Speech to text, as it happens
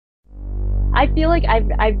I feel like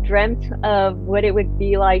I've dreamt of what it would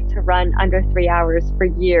be like to run under 3 hours for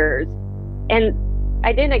years. And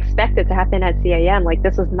I didn't expect it to happen at CAM. Like,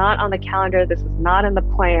 this was not on the calendar. This was not in the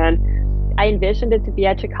plan. I envisioned it to be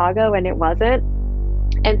at Chicago and it wasn't.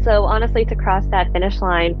 And so honestly, to cross that finish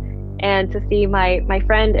line and to see my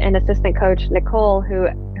friend and assistant coach, Nicole, who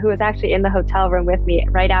was actually in the hotel room with me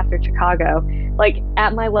right after Chicago, like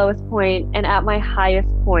at my lowest point and at my highest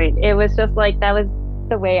point, it was just like, that was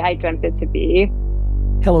the way I dreamt it to be.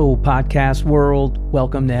 Hello, podcast world.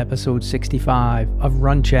 Welcome to episode 65 of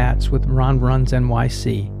Run Chats with Ron Runs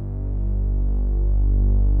NYC.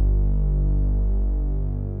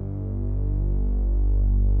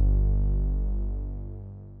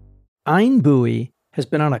 Ayn Bui has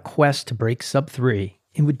been on a quest to break sub 3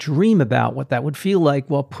 and would dream about what that would feel like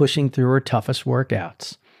while pushing through her toughest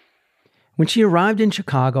workouts. When she arrived in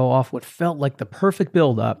Chicago off what felt like the perfect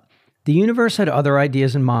build-up, the universe had other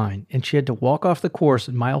ideas in mind, and she had to walk off the course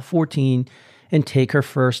at mile 14 and take her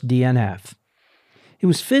first DNF. It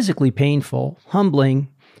was physically painful, humbling,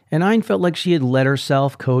 and Ayn felt like she had let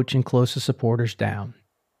herself, coach, and closest supporters down.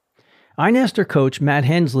 Ayn asked her coach, Matt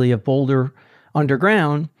Hensley of Boulder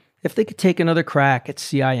Underground, if they could take another crack at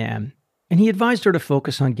CIM, and he advised her to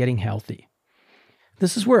focus on getting healthy.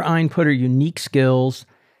 This is where Ayn put her unique skills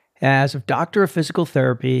as a doctor of physical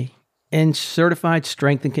therapy and certified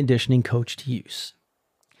strength and conditioning coach to use.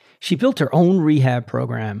 She built her own rehab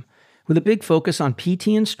program with a big focus on PT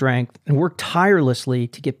and strength and worked tirelessly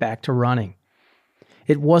to get back to running.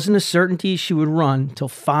 It wasn't a certainty she would run till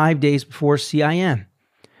 5 days before CIM,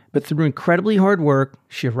 but through incredibly hard work,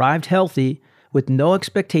 she arrived healthy with no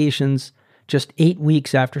expectations just 8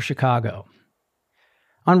 weeks after Chicago.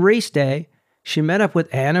 On race day, she met up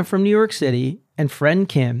with Anna from New York City and friend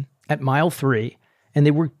Kim at mile 3, and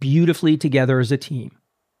they worked beautifully together as a team.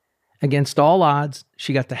 Against all odds,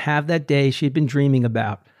 she got to have that day she had been dreaming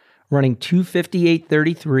about, running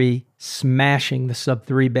 2:58:33, smashing the sub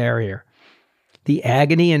 3 barrier. The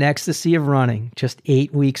agony and ecstasy of running just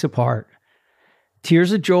 8 weeks apart.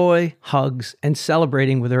 Tears of joy, hugs, and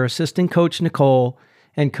celebrating with her assistant coach Nicole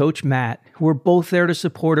and coach Matt, who were both there to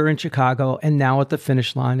support her in Chicago and now at the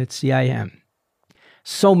finish line at CIM.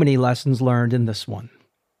 So many lessons learned in this one.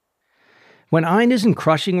 When Ayn isn't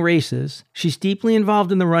crushing races, she's deeply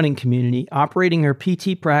involved in the running community, operating her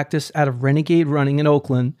PT practice out of Renegade Running in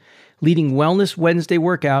Oakland, leading Wellness Wednesday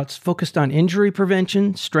workouts focused on injury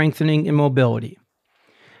prevention, strengthening, and mobility.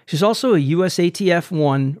 She's also a USATF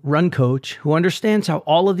 1 run coach who understands how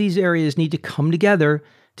all of these areas need to come together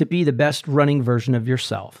to be the best running version of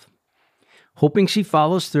yourself. Hoping she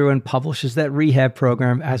follows through and publishes that rehab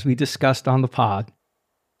program as we discussed on the pod.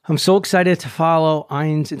 I'm so excited to follow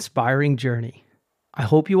Ayn's inspiring journey. I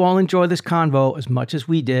hope you all enjoy this convo as much as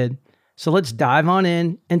we did, so let's dive on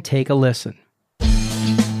in and take a listen.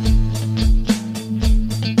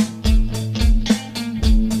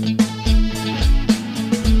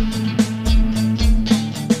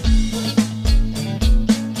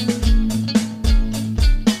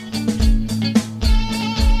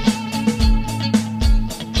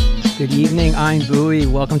 Good evening, Ayn Bui.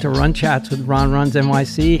 Welcome to Run Chats with Ron Runs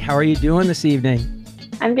NYC. How are you doing this evening?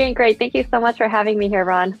 I'm doing great. Thank you so much for having me here,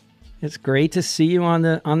 Ron. It's great to see you on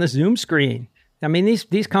the Zoom screen. I mean,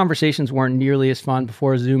 these conversations weren't nearly as fun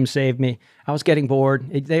before Zoom saved me. I was getting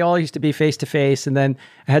bored. They all used to be face to face, and then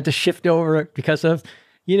I had to shift over because of,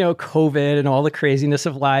 COVID and all the craziness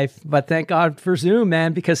of life. But thank God for Zoom,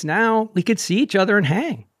 man, because now we could see each other and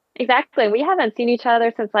hang. Exactly. We haven't seen each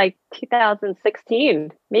other since like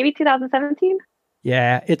 2016, maybe 2017.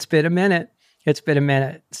 Yeah, it's been a minute.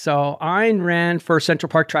 So Ayn ran for Central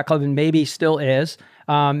Park Track Club and maybe still is.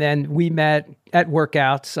 And we met at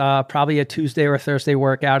workouts, probably a Tuesday or a Thursday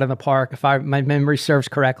workout in the park, if my memory serves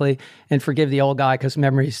correctly. And forgive the old guy because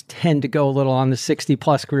memories tend to go a little on the 60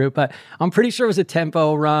 plus group. But I'm pretty sure it was a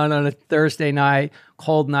tempo run on a Thursday night,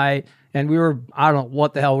 cold night. And I don't know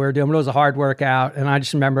what the hell we were doing, but it was a hard workout. And I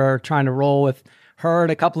just remember trying to roll with her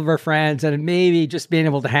and a couple of her friends and maybe just being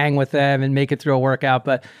able to hang with them and make it through a workout.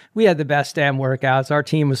 But we had the best damn workouts. Our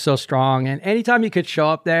team was so strong. And anytime you could show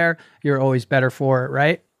up there, you're always better for it,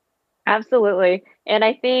 right? Absolutely. And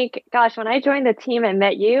I think, gosh, when I joined the team and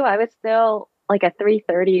met you, I was still like a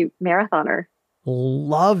 3:30 marathoner.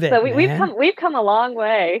 Love it. So we've come a long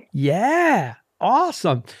way. Yeah.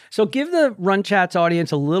 Awesome. So give the Run Chats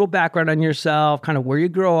audience a little background on yourself, kind of where you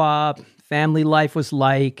grew up, family life was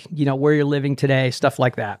like, where you're living today, stuff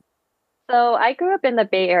like that. So I grew up in the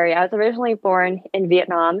Bay Area. I was originally born in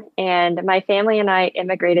Vietnam, and my family and I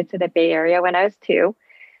immigrated to the Bay Area when I was 2.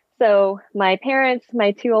 So my parents,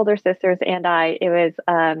 my 2 older sisters, and I, it was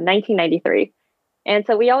 1993. And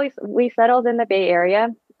so we settled in the Bay Area.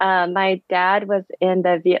 My dad was in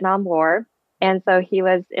the Vietnam War, and so he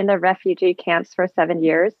was in the refugee camps for 7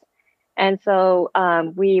 years. And so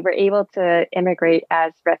we were able to immigrate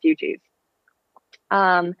as refugees.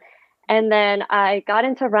 Um, and then I got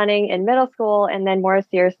into running in middle school, and then more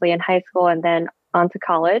seriously in high school, and then on to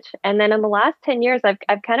college. And then in the last 10 years,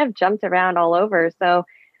 I've kind of jumped around all over. So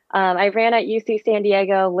I ran at UC San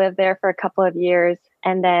Diego, lived there for a couple of years,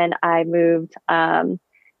 and then I moved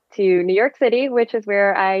to New York City, which is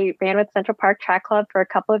where I ran with Central Park Track Club for a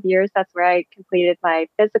couple of years. That's where I completed my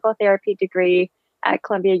physical therapy degree at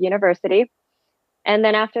Columbia University. And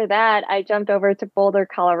then after that, I jumped over to Boulder,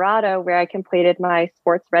 Colorado, where I completed my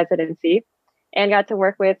sports residency and got to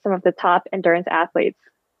work with some of the top endurance athletes.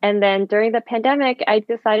 And then during the pandemic, I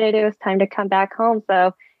decided it was time to come back home.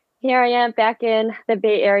 So here I am back in the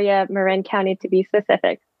Bay Area, Marin County to be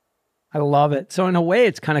specific. I love it. So in a way,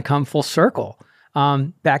 it's kind of come full circle,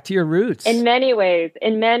 back to your roots. In many ways.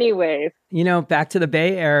 Back to the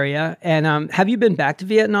Bay Area. And have you been back to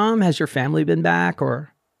Vietnam? Has your family been back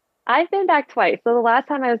or? I've been back twice. So the last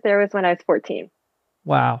time I was there was when I was 14.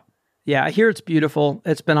 Wow. Yeah, I hear it's beautiful.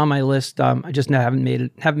 It's been on my list. I just haven't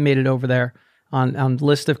made it over there on the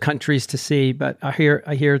list of countries to see, but I hear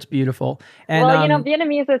it's beautiful. And well,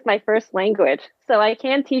 Vietnamese is my first language, so I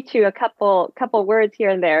can teach you a couple words here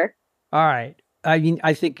and there. All right. I mean,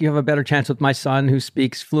 I think you have a better chance with my son who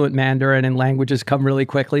speaks fluent Mandarin and languages come really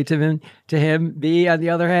quickly to him. Me, on the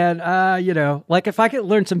other hand, like if I could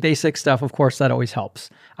learn some basic stuff, of course, that always helps.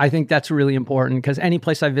 I think that's really important because any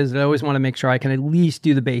place I visit, I always want to make sure I can at least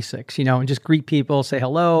do the basics, and just greet people, say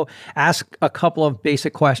hello, ask a couple of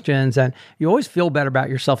basic questions. And you always feel better about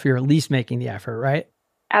yourself if you're at least making the effort, right?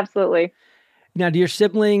 Absolutely. Now, do your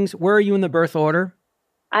siblings, where are you in the birth order?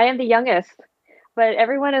 I am the youngest. But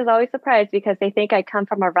everyone is always surprised because they think I come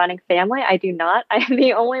from a running family. I do not. I am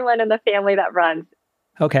the only one in the family that runs.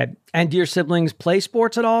 Okay. And do your siblings play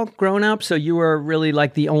sports at all growing up? So you were really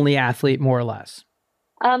like the only athlete, more or less?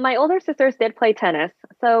 My older sisters did play tennis.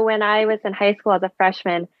 So when I was in high school as a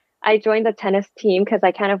freshman, I joined the tennis team because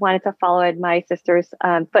I kind of wanted to follow in my sister's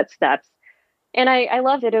footsteps. And I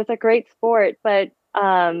loved it. It was a great sport. But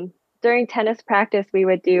during tennis practice, we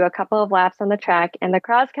would do a couple of laps on the track, and the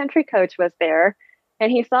cross country coach was there,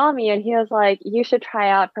 and he saw me and he was like, "You should try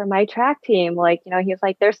out for my track team." He was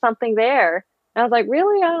like, "There's something there." And I was like,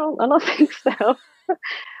 "Really? I don't think so."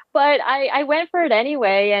 But I went for it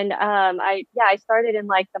anyway. And I started in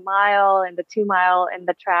like the mile and the 2 mile and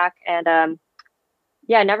the track. And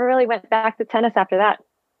never really went back to tennis after that.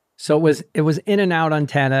 So it was in and out on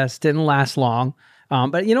tennis, didn't last long.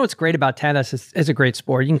 But what's great about tennis is it's a great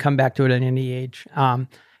sport. You can come back to it at any age.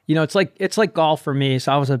 It's like golf for me.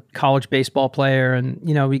 So I was a college baseball player, and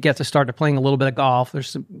we get to start playing a little bit of golf.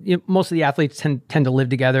 There's most of the athletes tend to live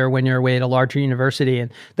together when you're away at a larger university,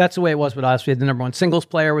 and that's the way it was with us. We had the number one singles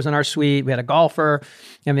player was in our suite. We had a golfer,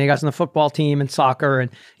 and we got on the football team and soccer, and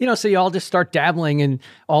so you all just start dabbling in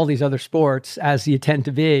all these other sports as you tend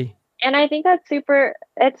to be. And I think it's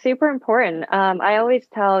super important. I always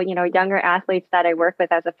tell, younger athletes that I work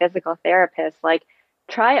with as a physical therapist, like,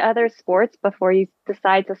 try other sports before you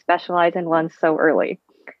decide to specialize in one so early,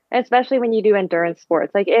 especially when you do endurance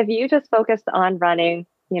sports. Like if you just focused on running,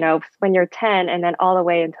 when you're 10 and then all the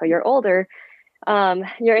way until you're older,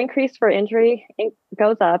 your increase for injury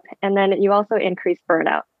goes up, and then you also increase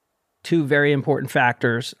burnout. Two very important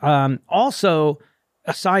factors. Also,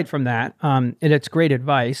 aside from that, and it's great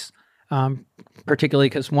advice, particularly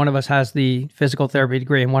because one of us has the physical therapy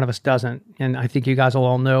degree and one of us doesn't. And I think you guys will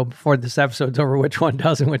all know before this episode's over which one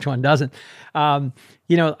does and which one doesn't.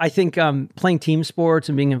 I think playing team sports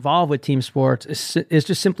and being involved with team sports is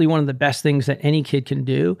just simply one of the best things that any kid can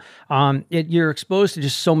do. You're exposed to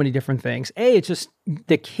just so many different things. It's just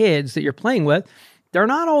the kids that you're playing with. They're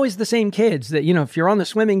not always the same kids that, if you're on the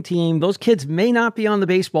swimming team, those kids may not be on the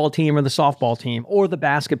baseball team or the softball team or the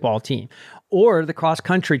basketball team or the cross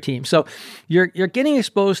country team. So you're getting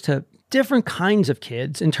exposed to different kinds of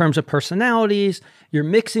kids in terms of personalities. You're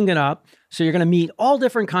mixing it up. So you're going to meet all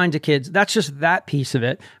different kinds of kids. That's just that piece of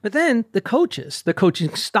it. But then the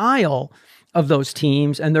coaching style of those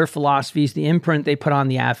teams and their philosophies, the imprint they put on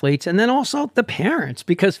the athletes, and then also the parents,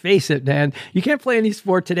 because face it, man, you can't play any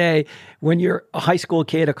sport today when you're a high school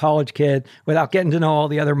kid, a college kid, without getting to know all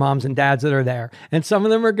the other moms and dads that are there. And some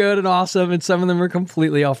of them are good and awesome, and some of them are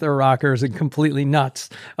completely off their rockers and completely nuts,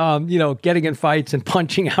 getting in fights and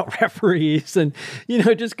punching out referees and,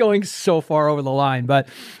 just going so far over the line. But,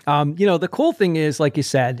 the cool thing is, like you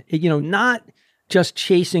said, not just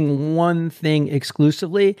chasing one thing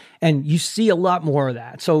exclusively. And you see a lot more of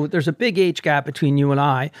that. So there's a big age gap between you and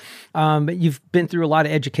I. But you've been through a lot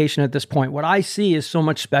of education at this point. What I see is so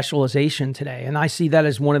much specialization today. And I see that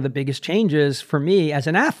as one of the biggest changes for me as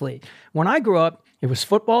an athlete. When I grew up, it was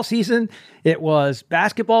football season, it was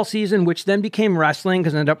basketball season, which then became wrestling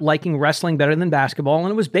because I ended up liking wrestling better than basketball,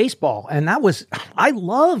 and it was baseball. And I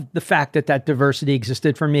loved the fact that that diversity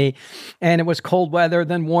existed for me. And it was cold weather,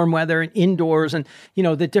 then warm weather, and indoors, and,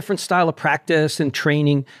 the different style of practice and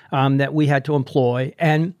training that we had to employ.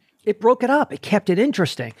 And it broke it up. It kept it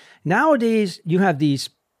interesting. Nowadays, you have these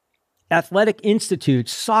athletic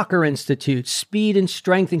institutes, soccer institutes, speed and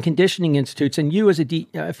strength and conditioning institutes, and you as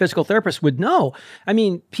a physical therapist would know. I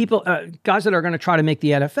mean, people, guys that are going to try to make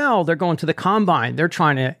the NFL, they're going to the combine. They're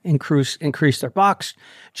trying to increase their box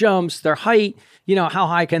jumps, their height. How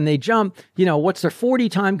high can they jump? What's their 40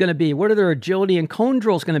 time going to be? What are their agility and cone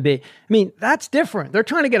drills going to be? I mean, that's different. They're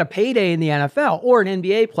trying to get a payday in the NFL or an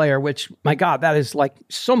NBA player, which, my God, that is like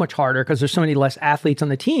so much harder because there's so many less athletes on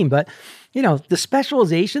the team. But the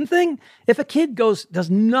specialization thing, if a kid does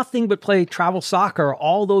nothing but play travel soccer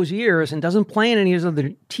all those years and doesn't play in any of those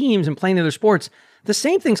other teams and play in other sports, the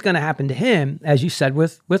same thing's going to happen to him, as you said,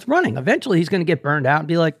 with running. Eventually, he's going to get burned out and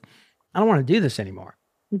be like, I don't want to do this anymore.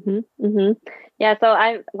 Mm-hmm, mm-hmm. Yeah. So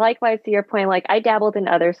I likewise to your point, like I dabbled in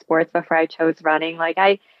other sports before I chose running. Like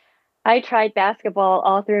I tried basketball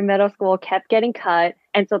all through middle school, kept getting cut.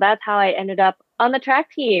 And so that's how I ended up on the track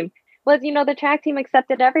team. Was, the track team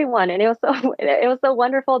accepted everyone. And it was so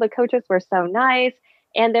wonderful. The coaches were so nice.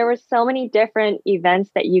 And there were so many different events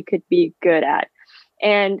that you could be good at.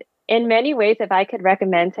 And in many ways, if I could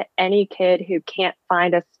recommend to any kid who can't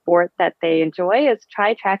find a sport that they enjoy, is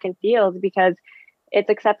try track and field, because it's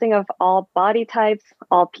accepting of all body types,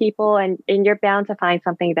 all people, and you're bound to find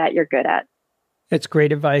something that you're good at. It's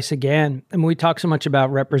great advice again. And we talk so much about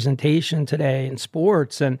representation today in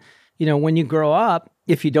sports. And, when you grow up,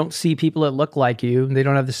 if you don't see people that look like you, they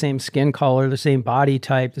don't have the same skin color, the same body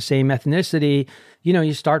type, the same ethnicity,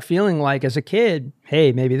 you start feeling like as a kid,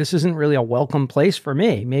 hey, maybe this isn't really a welcome place for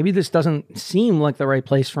me. Maybe this doesn't seem like the right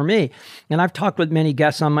place for me. And I've talked with many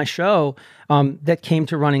guests on my show that came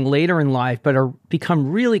to running later in life, but are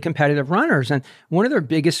become really competitive runners. And one of their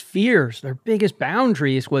biggest fears, their biggest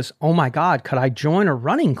boundaries was, oh my God, could I join a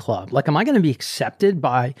running club? Like, am I going to be accepted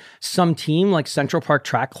by some team like Central Park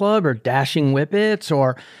Track Club or Dashing Whippets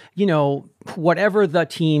or, whatever the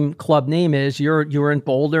team club name is? You were in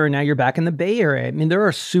Boulder and now you're back in the Bay Area. I mean, there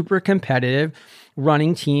are super competitive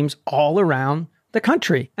running teams all around the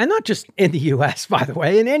country, and not just in the US, by the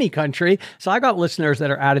way, in any country. So I got listeners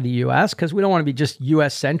that are out of the US because we don't want to be just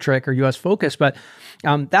US centric or US focused, but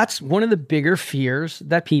that's one of the bigger fears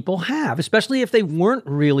that people have, especially if they weren't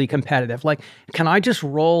really competitive. Like, can I just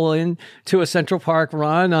roll into a Central Park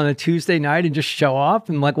run on a Tuesday night and just show up?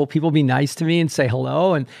 And like, will people be nice to me and say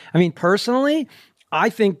hello? And I mean, personally, I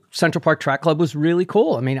think Central Park Track Club was really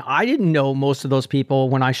cool. I mean, I didn't know most of those people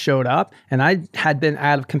when I showed up, and I had been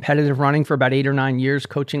out of competitive running for about 8 or 9 years,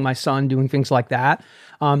 coaching my son, doing things like that.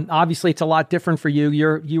 Obviously, it's a lot different for you.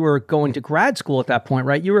 You were going to grad school at that point,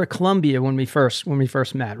 right? You were at Columbia when we first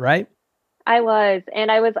met, right? I was, and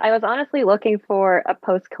I was honestly looking for a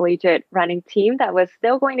post-collegiate running team that was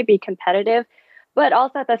still going to be competitive, but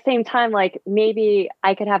also at the same time, like maybe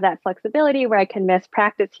I could have that flexibility where I can miss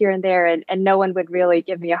practice here and there, and no one would really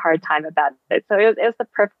give me a hard time about it. So it was the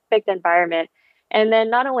perfect environment. And then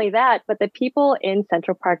not only that, but the people in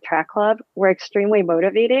Central Park Track Club were extremely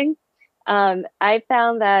motivating. I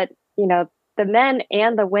found that, the men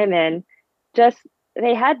and the women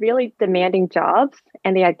they had really demanding jobs,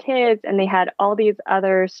 and they had kids, and they had all these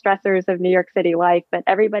other stressors of New York City life, but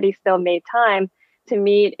everybody still made time to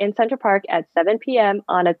meet in Central Park at 7 p.m.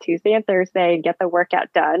 on a Tuesday and Thursday and get the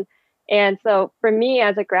workout done. And so for me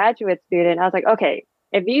as a graduate student, I was like, okay,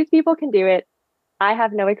 if these people can do it, I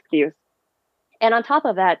have no excuse. And on top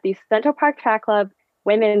of that, the Central Park Track Club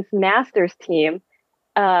women's masters team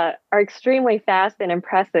are extremely fast and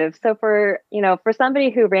impressive. So for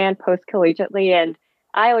somebody who ran post-collegiately, and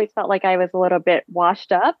I always felt like I was a little bit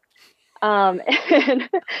washed up, and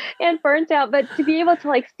burnt out, but to be able to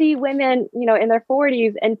like see women, in their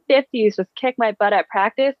 40s and 50s just kick my butt at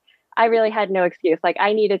practice, I really had no excuse. Like,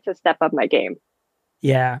 I needed to step up my game.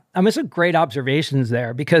 Yeah. I mean, some great observations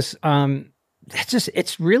there, because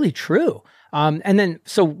it's really true. And then,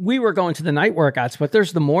 so we were going to the night workouts, but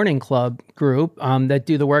there's the morning club group that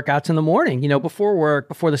do the workouts in the morning, before work,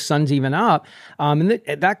 before the sun's even up. And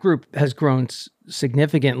that group has grown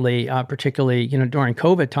significantly, particularly, during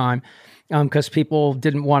COVID time. because people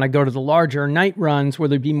didn't want to go to the larger night runs where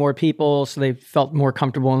there'd be more people. So they felt more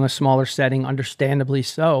comfortable in a smaller setting, understandably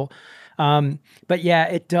so. But yeah,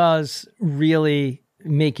 it does really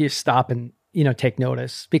make you stop and, take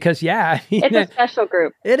notice because it's a special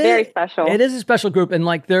group. Very special. It is a special group. And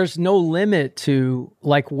like, there's no limit to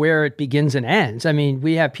like where it begins and ends. I mean,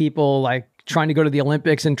 we have people like trying to go to the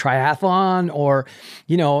Olympics in triathlon or,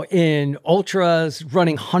 in ultras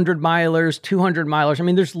running 100-milers, 200-milers. I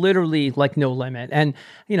mean, there's literally like no limit. And,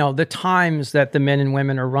 the times that the men and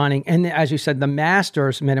women are running, and as you said, the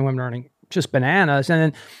masters, men and women are running just bananas.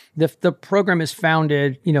 And then the program is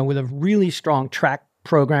founded, with a really strong track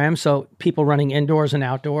program. So people running indoors and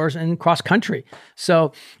outdoors and cross country.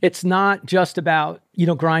 So it's not just about,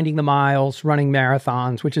 grinding the miles, running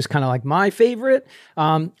marathons, which is kind of like my favorite.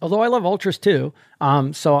 Although I love ultras too.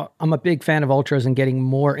 So I'm a big fan of ultras and getting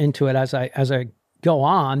more into it as I go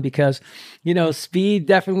on because, speed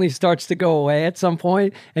definitely starts to go away at some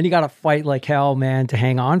point and you got to fight like hell, man, to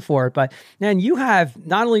hang on for it. But man,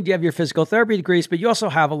 not only do you have your physical therapy degrees, but you also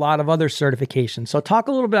have a lot of other certifications. So talk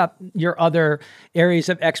a little bit about your other areas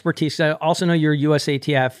of expertise. I also know your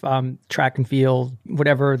USATF track and field,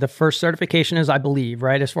 whatever the first certification is, I believe,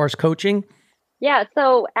 right? As far as coaching. Yeah.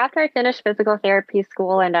 So after I finished physical therapy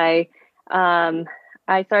school and I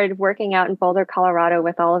started working out in Boulder, Colorado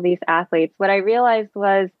with all of these athletes. What I realized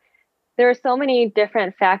was there are so many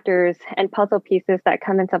different factors and puzzle pieces that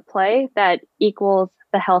come into play that equals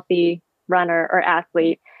the healthy runner or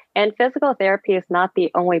athlete. And physical therapy is not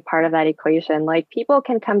the only part of that equation. Like people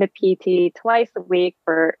can come to PT twice a week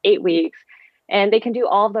for 8 weeks and they can do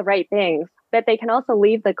all the right things, but they can also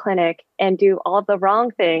leave the clinic and do all the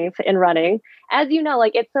wrong things in running. As you know,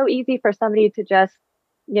 like it's so easy for somebody to just,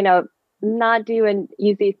 not do an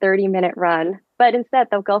easy 30-minute run, but instead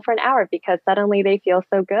they'll go for an hour because suddenly they feel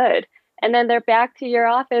so good. And then they're back to your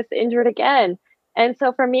office injured again. And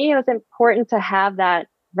so for me, it was important to have that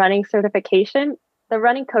running certification, the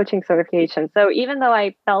running coaching certification. So even though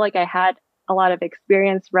I felt like I had a lot of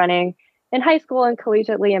experience running in high school and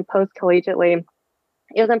collegiately and post-collegiately,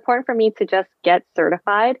 it was important for me to just get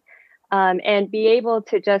certified and be able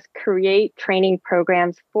to just create training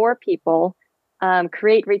programs for people,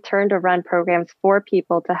 create return to run programs for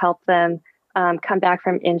people to help them come back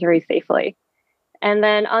from injury safely. And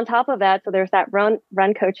then on top of that, so there's that run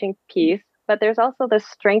coaching piece, but there's also the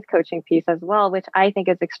strength coaching piece as well, which I think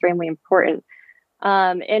is extremely important.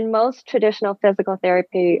 In most traditional physical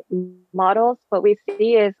therapy models, what we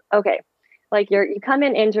see is, okay, like you come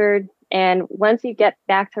in injured, and once you get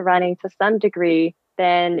back to running to some degree,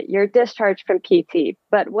 then you're discharged from PT.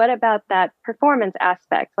 But what about that performance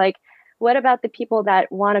aspect? Like, what about the people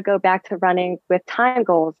that want to go back to running with time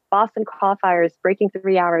goals, Boston qualifiers, breaking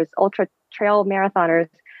 3 hours, ultra trail marathoners?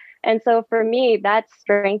 And so for me, that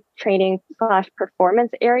strength training /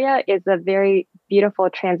 performance area is a very beautiful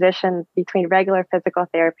transition between regular physical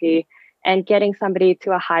therapy and getting somebody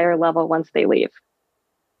to a higher level once they leave.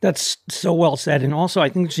 That's so well said. And also, I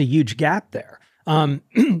think there's a huge gap there,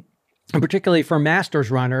 particularly for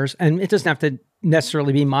masters runners. And it doesn't have to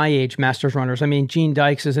necessarily be my age masters runners. I mean, Gene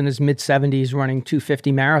Dykes is in his mid-70s running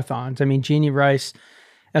 250 marathons. I mean, Jeannie Rice,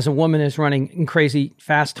 as a woman, is running in crazy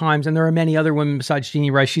fast times. And there are many other women besides Jeannie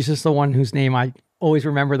Rice. She's just the one whose name I always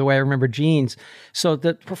remember the way I remember Jean's. So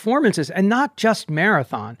the performances, and not just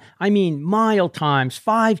marathon, I mean, mile times,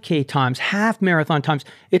 5K times, half marathon times.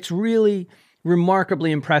 It's really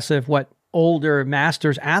remarkably impressive what older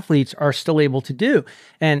masters athletes are still able to do.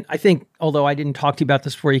 And I think, although I didn't talk to you about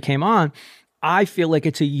this before you came on, I feel like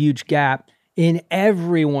it's a huge gap in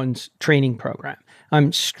everyone's training program.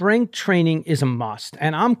 Strength training is a must.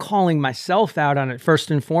 And I'm calling myself out on it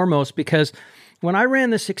first and foremost, because when I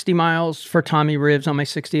ran the 60 miles for Tommy Ribs on my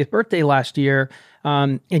 60th birthday last year,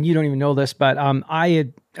 and you don't even know this, but I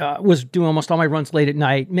was doing almost all my runs late at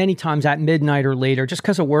night, many times at midnight or later, just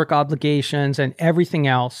because of work obligations and everything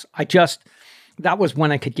else. That was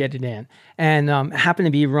when I could get it in. And happened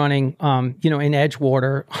to be running, in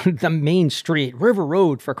Edgewater, the main street, River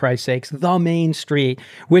Road, for Christ's sakes, the main street,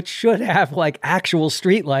 which should have like actual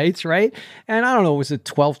street lights, right? And I don't know, it was at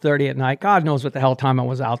 12:30 at night. God knows what the hell time I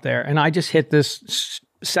was out there. And I just hit this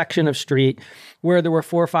section of street where there were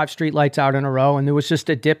 4 or 5 street lights out in a row, and there was just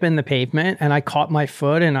a dip in the pavement, and I caught my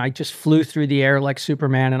foot and I just flew through the air like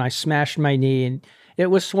Superman, and I smashed my knee, and it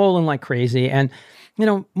was swollen like crazy. And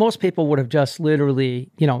most people would have just literally,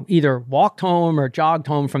 either walked home or jogged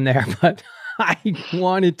home from there. But I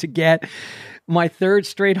wanted to get my third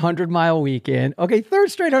straight 100-mile weekend. Okay, third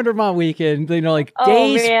straight 100-mile weekend, like Oh,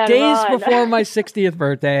 days man, days Ron. before my 60th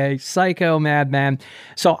birthday. Psycho madman.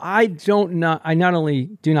 So I not only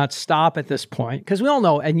do not stop at this point, because we all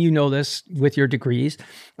know, and you know this with your degrees,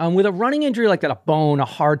 with a running injury like that, a bone, a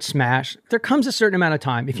hard smash, there comes a certain amount of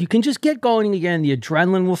time. If you can just get going again, the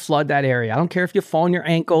adrenaline will flood that area. I don't care if you fall on your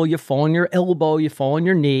ankle, you fall on your elbow, you fall on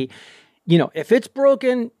your knee. If it's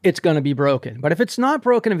broken, it's going to be broken. But if it's not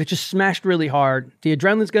broken, if it's just smashed really hard, the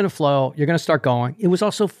adrenaline's going to flow. You're going to start going. It was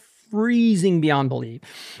also freezing beyond belief.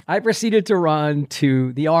 I proceeded to run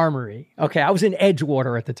to the Armory. Okay, I was in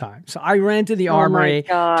Edgewater at the time. So I ran to the Armory,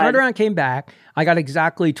 turned around, came back. I got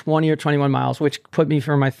exactly 20 or 21 miles, which put me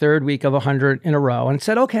for my third week of 100 in a row. And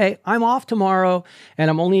said, okay, I'm off tomorrow, and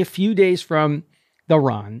I'm only a few days from the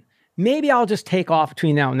run. Maybe I'll just take off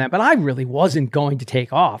between now and then, but I really wasn't going to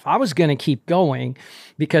take off. I was going to keep going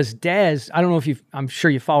because Des, I don't know if I'm sure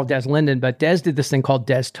you follow Des Linden, but Des did this thing called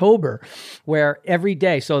Des-Tober, where every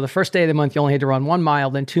day, so the first day of the month, you only had to run 1 mile,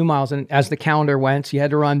 then 2 miles. And as the calendar went, you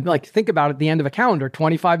had to run, think about it, the end of a calendar,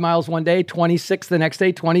 25 miles one day, 26 the next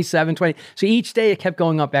day, 27, 20. So each day it kept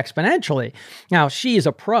going up exponentially. Now, she is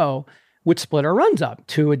a pro, would split her runs up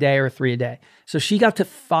 2 a day or 3 a day. So she got to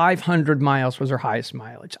 500 miles was her highest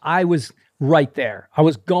mileage. I was right there. I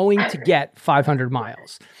was going to get 500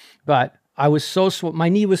 miles, but I was my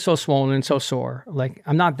knee was so swollen and so sore.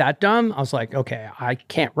 I'm not that dumb. I was like, okay, I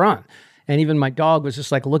can't run. And even my dog was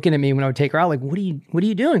just looking at me when I would take her out, what are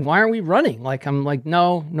you doing? Why aren't we running? I'm like,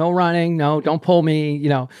 no running. No, don't pull me,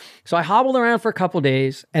 So I hobbled around for a couple of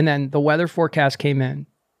days, and then the weather forecast came in,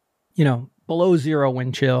 below zero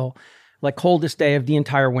wind chill, coldest day of the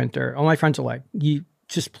entire winter. All my friends are like, you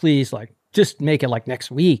just please, just make it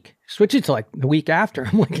next week. Switch it to the week after.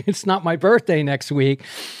 I'm like, it's not my birthday next week.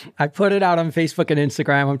 I put it out on Facebook and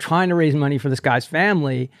Instagram. I'm trying to raise money for this guy's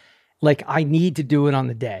family. I need to do it on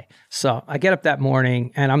the day. So I get up that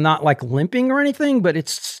morning, and I'm not limping or anything, but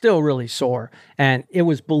it's still really sore. And it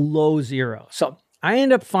was below zero. So I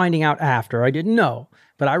end up finding out after, I didn't know,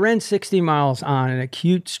 but I ran 60 miles on an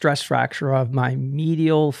acute stress fracture of my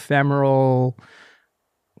medial femoral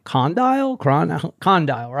condyle,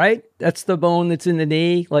 right? That's the bone that's in the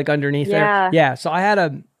knee, underneath there. Yeah. So I had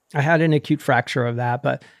an acute fracture of that,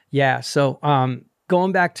 but yeah. So,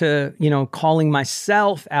 going back to, calling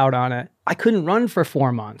myself out on it, I couldn't run for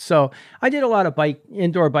 4 months. So I did a lot of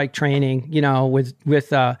indoor bike training, with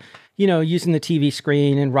using the TV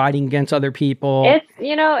screen and riding against other people.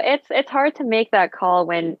 It's hard to make that call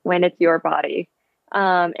when it's your body.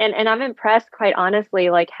 And I'm impressed, quite honestly,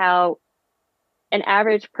 how an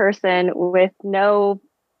average person with no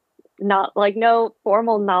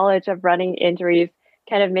formal knowledge of running injuries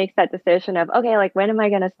kind of makes that decision of, okay, when am I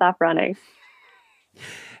going to stop running?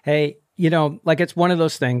 Hey, it's one of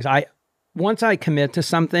those things. Once I commit to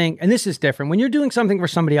something, and this is different. When you're doing something for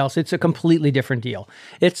somebody else, it's a completely different deal.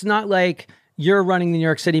 It's not like you're running the New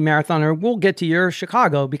York City Marathon, or we'll get to your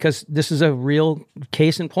Chicago, because this is a real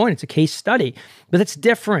case in point. It's a case study, but it's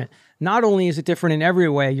different. Not only is it different in every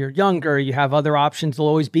way, you're younger, you have other options, there'll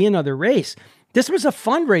always be another race. This was a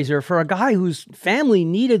fundraiser for a guy whose family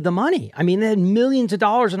needed the money. I mean, they had millions of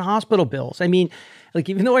dollars in hospital bills. I mean,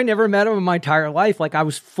 even though I never met him in my entire life, I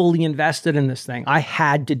was fully invested in this thing. I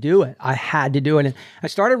had to do it. And I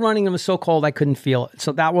started running. It was so cold, I couldn't feel it.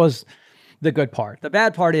 So that was the good part. The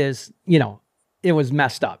bad part is, it was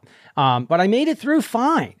messed up. But I made it through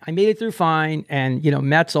fine. And,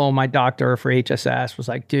 Metzel, my doctor for HSS, was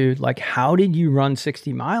like, dude, how did you run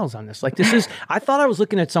 60 miles on this? I thought I was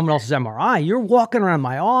looking at someone else's MRI. You're walking around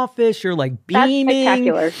my office. You're beaming. That's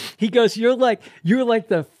spectacular. He goes, you're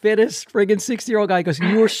the fittest friggin' 60-year-old guy. He goes,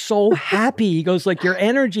 you were so happy. He goes, your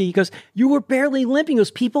energy. He goes, you were barely limping. He goes,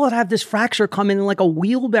 people that have this fracture come in a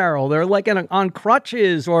wheelbarrow. They're on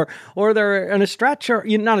crutches or they're in a stretcher,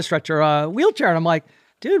 not a stretcher, a wheelchair. And I'm like,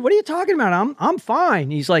 dude, what are you talking about? I'm fine.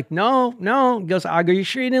 He's like, no. He goes, are you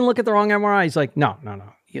sure you didn't look at the wrong MRI? He's like, no.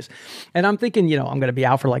 He goes, and I'm thinking, I'm going to be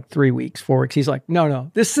out for 3 weeks, 4 weeks. He's like, no,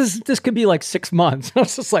 this could be 6 months. I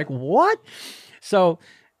was just like, what? So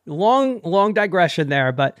long digression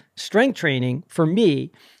there, but strength training for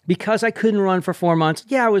me, because I couldn't run for 4 months.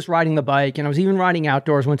 Yeah, I was riding the bike, and I was even riding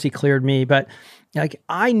outdoors once he cleared me, but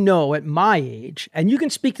I know at my age, and you can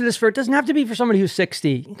speak to this it doesn't have to be for somebody who's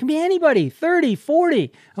 60. It can be anybody, 30,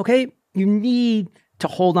 40. Okay. You need to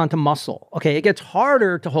hold on to muscle. Okay. It gets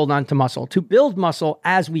harder to hold on to muscle, to build muscle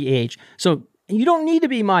as we age. So you don't need to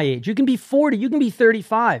be my age. You can be 40. You can be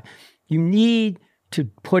 35. You need to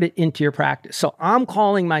put it into your practice. So I'm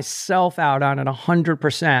calling myself out on it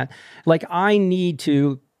 100%. I need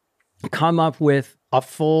to come up with a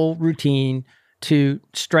full routine to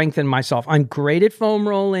strengthen myself. I'm great at foam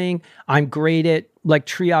rolling. I'm great at like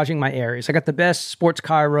triaging my areas. I got the best sports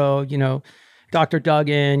chiro, Dr.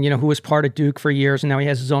 Duggan, who was part of Duke for years, and now he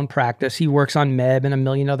has his own practice. He works on Meb and a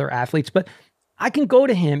million other athletes, but I can go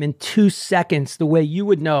to him in 2 seconds the way you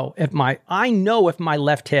would know if my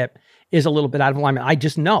left hip is a little bit out of alignment. I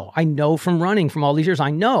just know. I know from running from all these years. I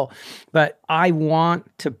know. But I want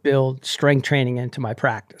to build strength training into my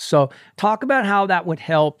practice. So talk about how that would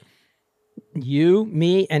help you,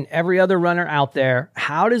 me, and every other runner out there.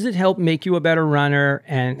 How does it help make you a better runner?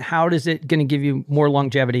 And how does it going to give you more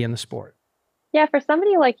longevity in the sport? Yeah, for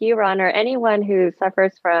somebody like you, Ron, or anyone who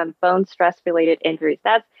suffers from bone stress-related injuries,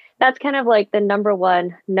 that's kind of like the number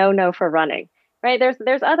one no-no for running. Right.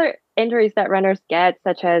 There's other injuries that runners get,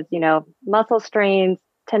 such as, muscle strains,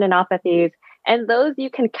 tendinopathies, and those you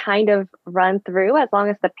can kind of run through as long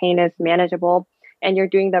as the pain is manageable and you're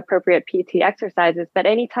doing the appropriate PT exercises. But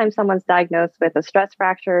anytime someone's diagnosed with a stress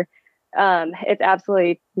fracture, it's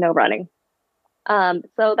absolutely no running.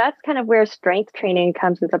 So that's kind of where strength training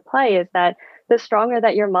comes into play, is that the stronger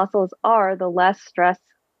that your muscles are, the less stress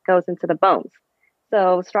goes into the bones.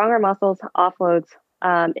 So stronger muscles offloads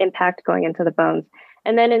impact going into the bones.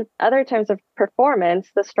 And then in other terms of performance,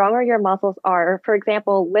 the stronger your muscles are, for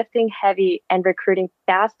example, lifting heavy and recruiting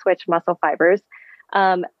fast twitch muscle fibers,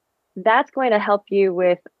 that's going to help you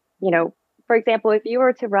with, for example, if you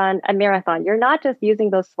were to run a marathon, you're not just using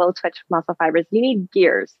those slow twitch muscle fibers, you need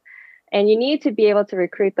gears. And you need to be able to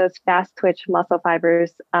recruit those fast twitch muscle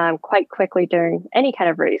fibers quite quickly during any kind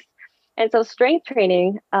of race. And so strength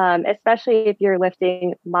training, especially if you're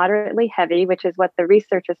lifting moderately heavy, which is what the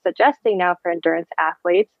research is suggesting now for endurance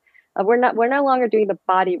athletes, we're no longer doing the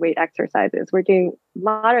body weight exercises. We're doing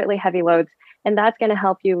moderately heavy loads, and that's going to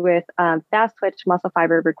help you with fast twitch muscle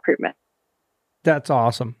fiber recruitment. That's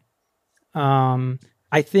awesome.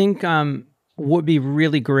 I think would be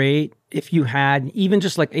really great if you had even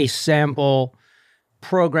just like a sample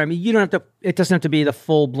program. You don't have to, it doesn't have to be the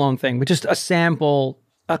full blown thing, but just a sample,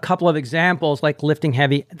 a couple of examples like lifting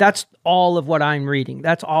heavy. That's all of what I'm reading.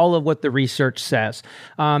 That's all of what the research says.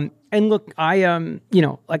 And look, I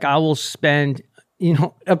will spend,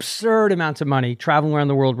 absurd amounts of money traveling around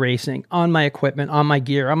the world racing on my equipment, on my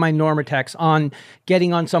gear, on my Normatex, on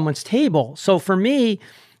getting on someone's table. So for me,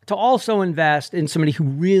 to also invest in somebody who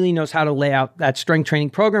really knows how to lay out that strength training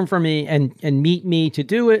program for me and meet me to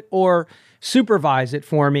do it or supervise it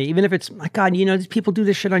for me, even if it's, my God, these people do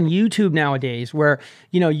this shit on YouTube nowadays where,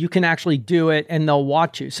 you can actually do it and they'll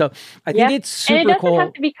watch you. So I think it's super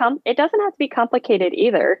cool. It doesn't have to be complicated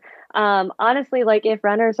either. Honestly, like if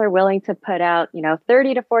runners are willing to put out,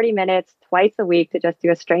 30 to 40 minutes twice a week to just do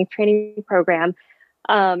a strength training program,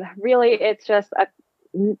 really it's just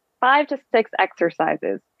 5 to 6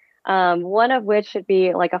 exercises. One of which should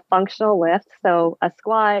be like a functional lift. So a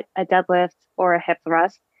squat, a deadlift, or a hip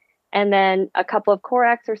thrust. And then a couple of core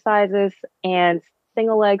exercises and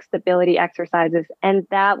single leg stability exercises. And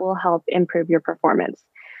that will help improve your performance.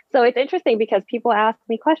 So it's interesting because people ask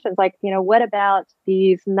me questions like, what about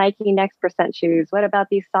these Nike Next Percent shoes? What about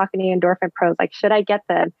these Saucony Endorphin Pros? Like, should I get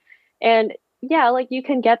them? And yeah, like you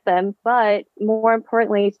can get them, but more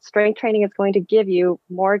importantly, strength training is going to give you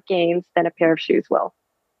more gains than a pair of shoes will.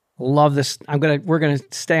 Love this. We're going to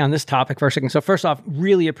stay on this topic for a second. So first off,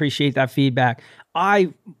 really appreciate that feedback. I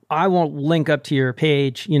won't link up to your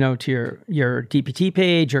page, to your DPT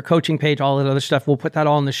page, your coaching page, all that other stuff. We'll put that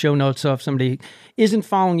all in the show notes. So if somebody isn't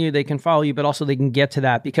following you, they can follow you, but also they can get to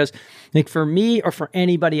that because like for me or for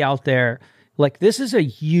anybody out there, like this is a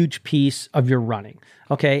huge piece of your running.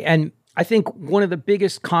 Okay. And I think one of the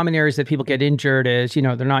biggest common areas that people get injured is,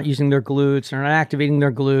 they're not using their glutes, they're not activating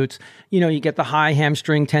their glutes. You get the high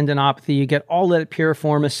hamstring tendinopathy, you get all that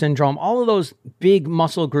piriformis syndrome, all of those big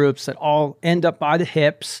muscle groups that all end up by the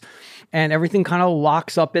hips and everything kind of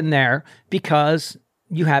locks up in there because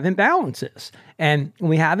you have imbalances. And when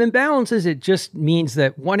we have imbalances, it just means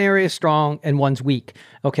that one area is strong and one's weak.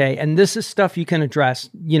 Okay. And this is stuff you can address,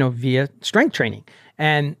 via strength training.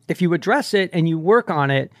 And if you address it and you work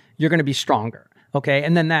on it, you're going to be stronger. Okay.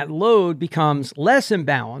 And then that load becomes less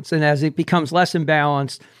imbalanced. And as it becomes less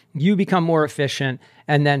imbalanced, you become more efficient.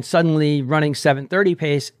 And then suddenly running 7:30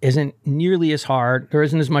 pace isn't nearly as hard. There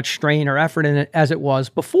isn't as much strain or effort in it as it was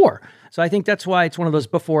before. So I think that's why it's one of those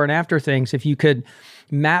before and after things. If you could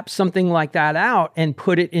map something like that out and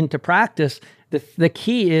put it into practice, the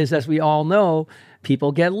key is, as we all know,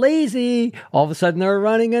 People get lazy. All of a sudden they're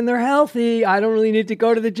running and they're healthy. I don't really need to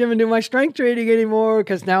go to the gym and do my strength training anymore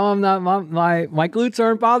because now I'm not, my glutes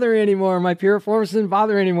aren't bothering anymore. My piriformis isn't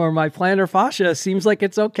bothering anymore. My plantar fascia seems like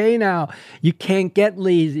it's okay now. You can't get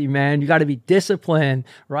lazy, man. You got to be disciplined,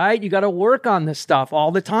 right? You got to work on this stuff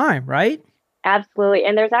all the time, right? Absolutely.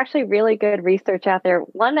 And there's actually really good research out there.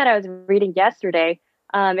 One that I was reading yesterday,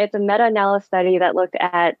 it's a meta-analysis study that looked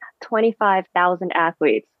at 25,000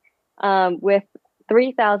 athletes with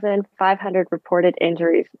 3,500 reported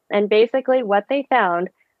injuries. And basically what they found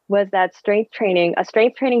was that a strength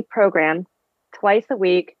training program twice a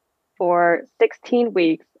week for 16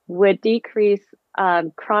 weeks would decrease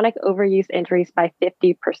chronic overuse injuries by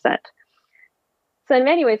 50%. So in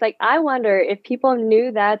many ways, like I wonder if people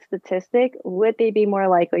knew that statistic, would they be more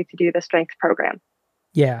likely to do the strength program?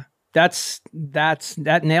 Yeah,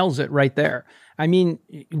 that nails it right there. I mean,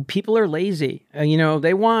 people are lazy.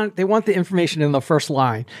 They want the information in the first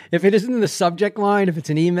line. If it isn't in the subject line, if it's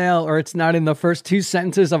an email or it's not in the first two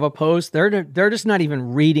sentences of a post, they're just not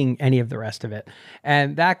even reading any of the rest of it.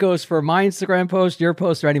 And that goes for my Instagram post, your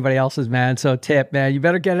post, or anybody else's, man. So tip, man, you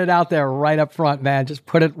better get it out there right up front, man. Just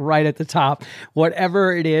put it right at the top.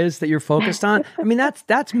 Whatever it is that you're focused on. I mean,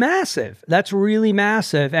 that's massive. That's really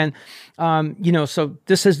massive. And so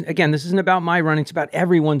this isn't about my running. It's about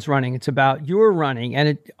everyone's running. It's about your running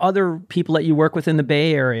and other people that you work with in the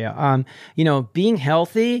Bay Area. Being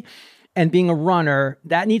healthy and being a runner,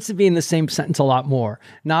 that needs to be in the same sentence a lot more.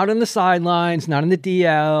 Not on the sidelines, not in the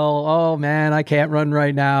DL. Oh man, I can't run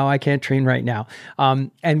right now. I can't train right now.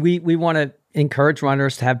 And we want to encourage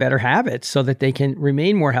runners to have better habits so that they can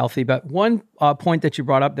remain more healthy. But one point that you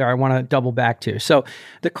brought up there, I want to double back to. So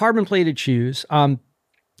the carbon plated shoes,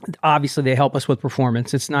 obviously, they help us with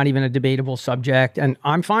performance. It's not even a debatable subject, and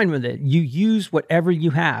I'm fine with it. You use whatever you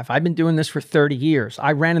have. I've been doing this for 30 years.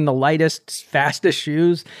 I ran in the lightest, fastest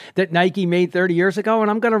shoes that Nike made 30 years ago, and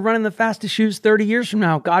I'm going to run in the fastest shoes 30 years from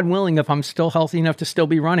now, God willing, if I'm still healthy enough to still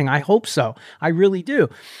be running. I hope so. I really do.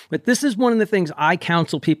 But this is one of the things I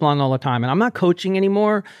counsel people on all the time, and I'm not coaching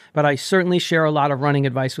anymore, but I certainly share a lot of running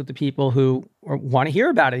advice with the people who want to hear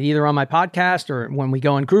about it, either on my podcast or when we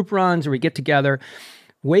go on group runs or we get together.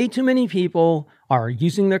 Way too many people are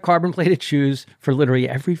using their carbon plated shoes for literally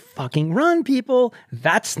every fucking run, people.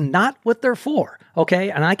 That's not what they're for,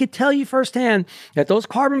 okay? And I could tell you firsthand that those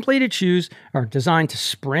carbon plated shoes are designed to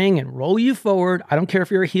spring and roll you forward. I don't care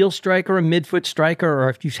if you're a heel striker, a midfoot striker, or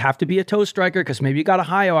if you have to be a toe striker because maybe you got a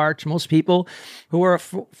high arch. Most people who are a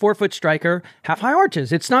forefoot striker have high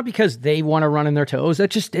arches. It's not because they want to run in their toes.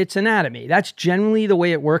 It's anatomy. That's generally the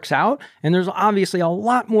way it works out. And there's obviously a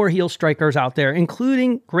lot more heel strikers out there,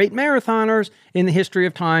 including great marathoners in the history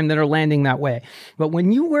of time that are landing that way. But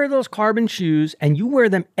when you wear those carbon shoes and you wear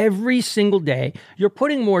them every single day, you're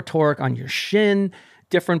putting more torque on your shin,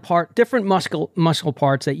 different muscle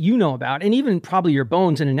parts that you know about, and even probably your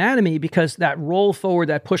bones and anatomy, because that roll forward,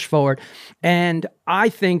 that push forward. And I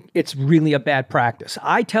think it's really a bad practice.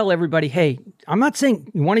 I tell everybody, hey, I'm not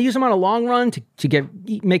saying you want to use them on a long run to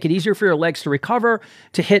make it easier for your legs to recover,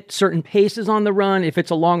 to hit certain paces on the run. If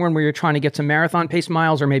it's a long run where you're trying to get some marathon pace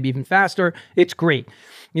miles or maybe even faster, it's great.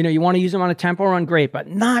 You want to use them on a tempo run, great, but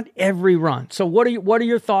not every run. So what are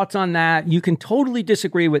your thoughts on that? You can totally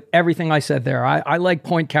disagree with everything I said there. I like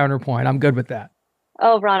point counterpoint. I'm good with that.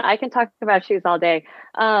 Oh, Ron, I can talk about shoes all day.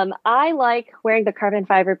 I like wearing the carbon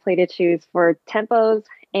fiber plated shoes for tempos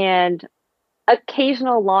and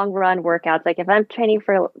occasional long run workouts. Like if I'm training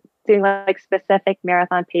for doing like specific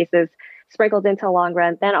marathon paces sprinkled into a long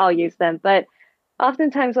run, then I'll use them. But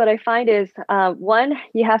oftentimes what I find is one,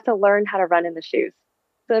 you have to learn how to run in the shoes.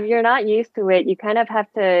 So if you're not used to it, you kind of have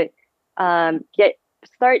to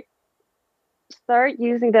start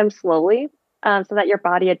using them slowly so that your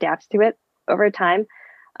body adapts to it over time.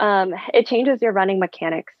 It changes your running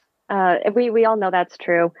mechanics. We all know that's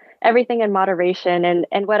true. Everything in moderation.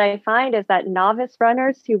 And what I find is that novice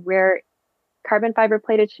runners who wear carbon fiber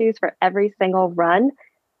plated shoes for every single run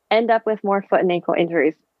end up with more foot and ankle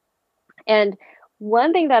injuries. And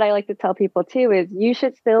one thing that I like to tell people too is you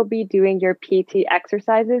should still be doing your PT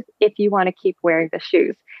exercises if you want to keep wearing the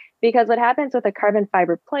shoes. Because what happens with a carbon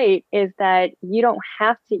fiber plate is that you don't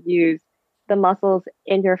have to use the muscles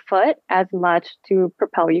in your foot as much to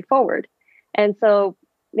propel you forward. And so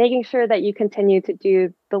making sure that you continue to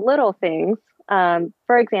do the little things.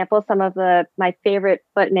 For example, some of my favorite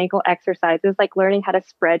foot and ankle exercises, like learning how to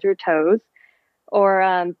spread your toes,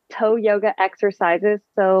 or toe yoga exercises.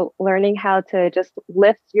 So learning how to just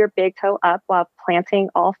lift your big toe up while planting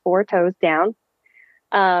all four toes down.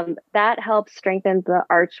 That helps strengthen the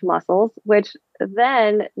arch muscles, which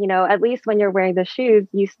then, at least when you're wearing the shoes,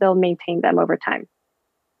 you still maintain them over time.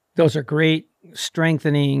 Those are great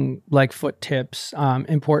strengthening like foot tips,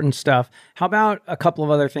 important stuff. How about a couple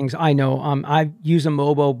of other things? I know I use a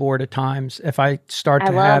Mobo board at times. If I start I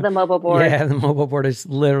to love have, the Mobo board. yeah, the Mobo board is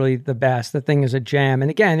literally the best. The thing is a jam.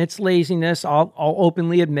 And again, it's laziness. I'll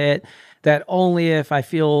openly admit that only if I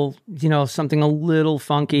feel, something a little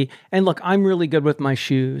funky. And look, I'm really good with my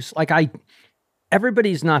shoes. Like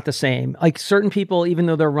everybody's not the same. Like certain people, even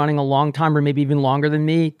though they're running a long time or maybe even longer than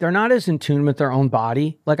me, they're not as in tune with their own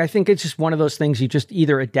body. Like I think it's just one of those things you just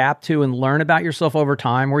either adapt to and learn about yourself over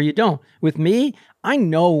time or you don't. With me, I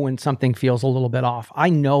know when something feels a little bit off. I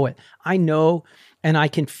know it. I know and I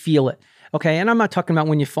can feel it. Okay, and I'm not talking about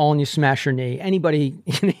when you fall and you smash your knee. Anybody,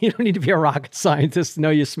 you don't need to be a rocket scientist to know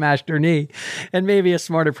you smashed your knee. And maybe a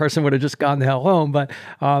smarter person would have just gone the hell home. But,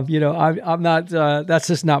 I'm not, that's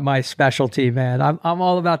just not my specialty, man. I'm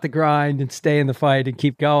all about the grind and stay in the fight and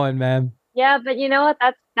keep going, man. Yeah, but you know what?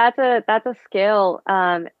 That's a skill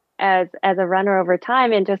as a runner over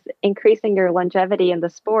time, and just increasing your longevity in the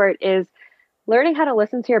sport is learning how to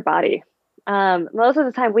listen to your body. Most of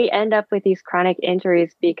the time, we end up with these chronic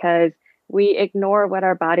injuries because we ignore what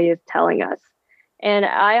our body is telling us. And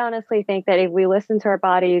I honestly think that if we listen to our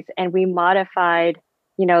bodies and we modified,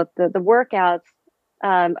 the workouts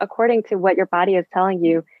according to what your body is telling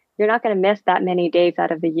you, you're not going to miss that many days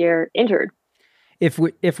out of the year injured. If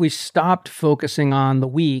we stopped focusing on the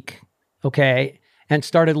week, okay, and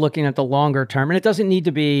started looking at the longer term, and it doesn't need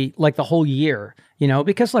to be like the whole year,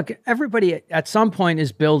 because look, everybody at some point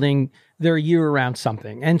is building their year around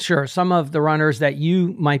something. And sure, some of the runners that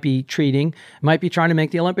you might be treating might be trying to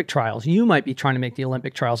make the Olympic trials. You might be trying to make the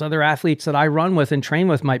Olympic trials. Other athletes that I run with and train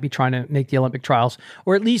with might be trying to make the Olympic trials,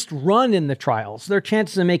 or at least run in the trials. Their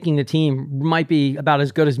chances of making the team might be about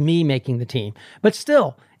as good as me making the team. But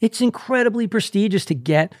still, it's incredibly prestigious to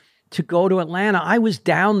get to go to Atlanta. I was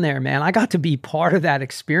down there, man. I got to be part of that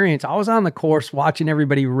experience. I was on the course watching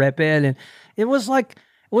everybody rip it. And it was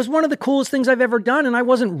one of the coolest things I've ever done. And I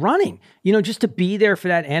wasn't running, just to be there for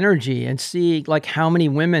that energy and see like how many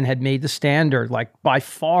women had made the standard, like by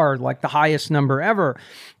far, like the highest number ever.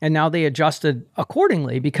 And now they adjusted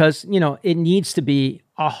accordingly because, it needs to be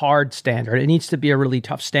a hard standard. It needs to be a really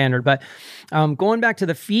tough standard. But going back to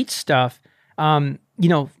the feet stuff,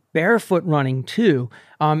 barefoot running too.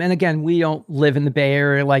 And again, we don't live in the Bay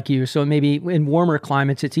Area like you, so maybe in warmer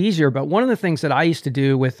climates it's easier. But one of the things that I used to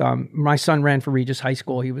do with my son ran for Regis High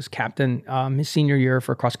School. He was captain his senior year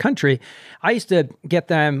for cross country. I used to get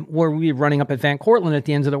them where we'd be running up at Van Cortlandt at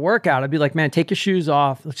the end of the workout. I'd be like, man, take your shoes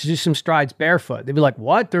off. Let's do some strides barefoot. They'd be like,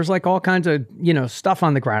 what? There's like all kinds of, stuff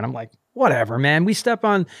on the ground. I'm like, whatever, man. We step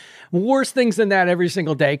on worse things than that every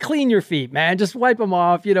single day. Clean your feet, man. Just wipe them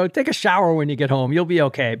off. Take a shower when you get home. You'll be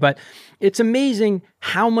okay. But it's amazing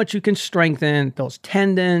how much you can strengthen those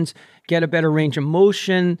tendons, get a better range of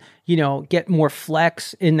motion, get more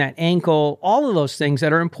flex in that ankle, all of those things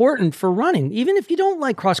that are important for running. Even if you don't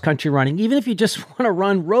like cross-country running, even if you just want to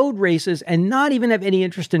run road races and not even have any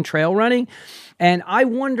interest in trail running. And I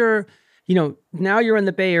wonder, now you're in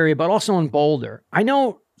the Bay Area, but also in Boulder. I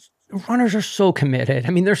know runners are so committed.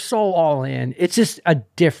 I mean, they're so all in. It's just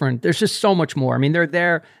there's just so much more. I mean, they're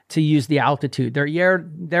there to use the altitude. They're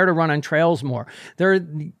there to run on trails more. They're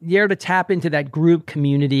there to tap into that group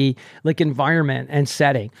community, like environment and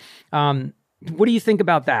setting. What do you think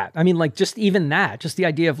about that? I mean, like just even that, just the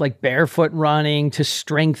idea of like barefoot running to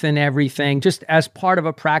strengthen everything, just as part of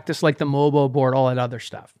a practice like the Mobo board, all that other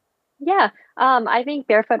stuff. Yeah, I think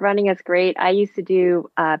barefoot running is great. I used to do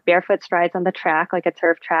barefoot strides on the track, like a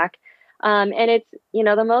turf track. And it's,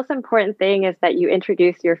 the most important thing is that you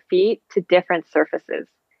introduce your feet to different surfaces.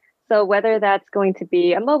 So whether that's going to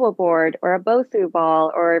be a Mobo board or a Bosu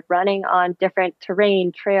ball or running on different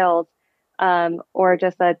terrain, trails, or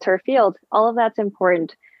just a turf field, all of that's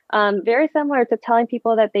important. Very similar to telling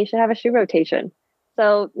people that they should have a shoe rotation.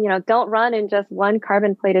 So, don't run in just one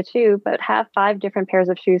carbon plated shoe, but have 5 different pairs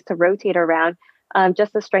of shoes to rotate around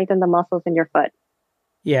just to strengthen the muscles in your foot.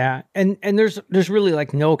 Yeah. And there's really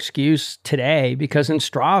like no excuse today because in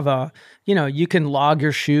Strava, you can log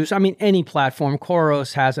your shoes. I mean, any platform,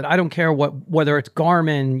 Coros has it. I don't care whether it's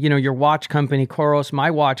Garmin, your watch company, Coros, my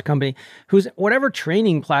watch company, who's whatever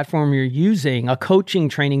training platform you're using, a coaching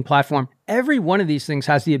training platform, every one of these things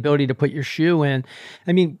has the ability to put your shoe in.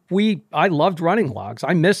 I mean, I loved running logs.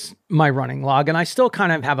 I miss my running log, and I still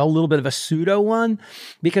kind of have a little bit of a pseudo one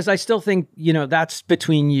because I still think, that's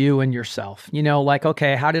between you and yourself. Like,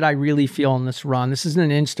 okay, how did I really feel in this run? This isn't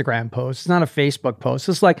an Instagram post. It's not a Facebook post.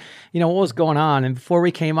 It's like, what was going on? And before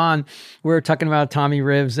we came on, we were talking about Tommy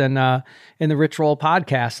Rivs and in the Rich Roll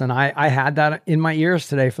podcast, and I had that in my ears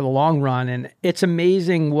today for the long run. And it's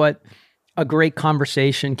amazing what a great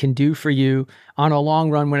conversation can do for you on a long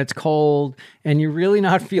run when it's cold and you're really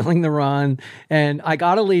not feeling the run. And I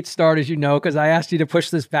got a late start, as you know, because I asked you to push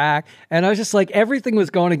this back. And I was just like, everything was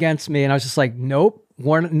going against me. And I was just like, nope,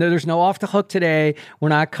 there's no off the hook today. We're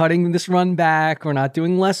not cutting this run back. We're not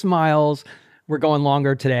doing less miles. We're going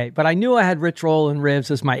longer today. But I knew I had Rich Roll and Rivs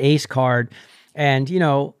as my ace card. And,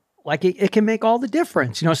 like it can make all the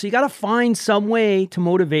difference, so you got to find some way to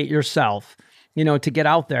motivate yourself, to get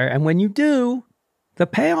out there. And when you do, the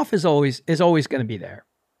payoff is always going to be there.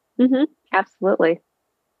 Mm-hmm. Absolutely.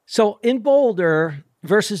 So in Boulder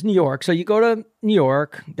versus New York, so you go to New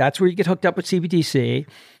York, that's where you get hooked up with CBDC.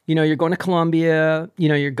 You're going to Columbia,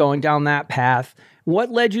 you're going down that path.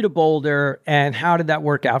 What led you to Boulder and how did that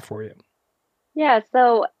work out for you? Yeah.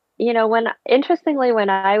 So, when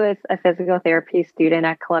I was a physical therapy student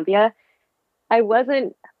at Columbia, my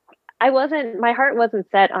heart wasn't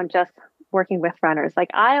set on just working with runners.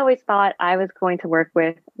 Like I always thought I was going to work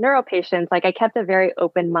with neuro patients. Like I kept a very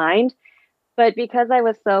open mind, but because I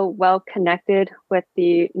was so well connected with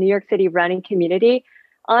the New York City running community,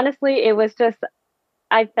 honestly,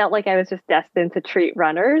 I felt like I was just destined to treat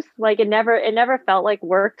runners. Like it never felt like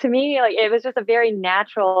work to me. Like it was just a very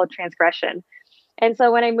natural transgression. And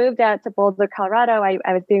so when I moved out to Boulder, Colorado,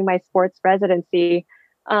 I was doing my sports residency.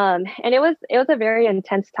 And it was a very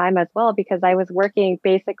intense time as well, because I was working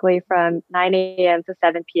basically from 9 a.m. to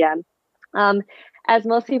 7 p.m. As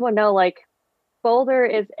most people know, like Boulder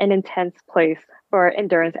is an intense place for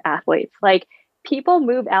endurance athletes. Like people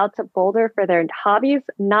move out to Boulder for their hobbies,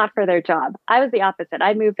 not for their job. I was the opposite.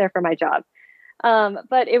 I moved there for my job.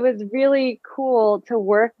 But it was really cool to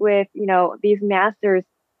work with, these masters,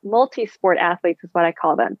 multi-sport athletes is what I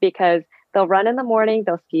call them, because they'll run in the morning,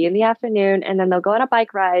 they'll ski in the afternoon, and then they'll go on a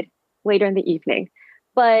bike ride later in the evening.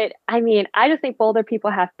 But I mean, I just think Boulder people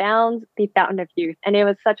have found the fountain of youth, and it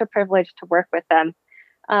was such a privilege to work with them.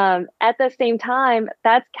 At the same time,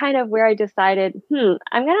 that's kind of where I decided,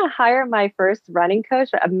 I'm going to hire my first running coach,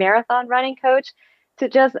 a marathon running coach, to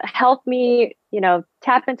just help me,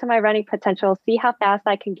 tap into my running potential, see how fast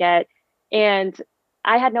I can get. And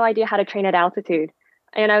I had no idea how to train at altitude.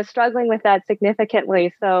 And I was struggling with that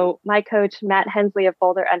significantly. So my coach, Matt Hensley of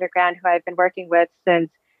Boulder Underground, who I've been working with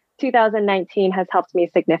since 2019, has helped me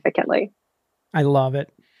significantly. I love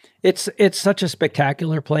it. It's such a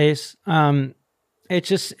spectacular place.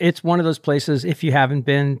 It's one of those places, if you haven't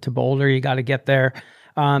been to Boulder, you got to get there.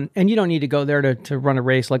 And you don't need to go there to run a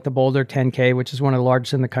race like the Boulder 10K, which is one of the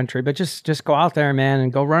largest in the country, but just go out there, man,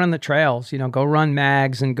 and go run on the trails, go run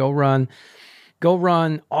mags and go run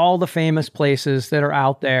all the famous places that are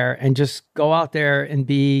out there, and just go out there and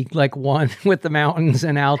be like one with the mountains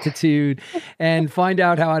and altitude and find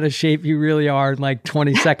out how out of shape you really are in like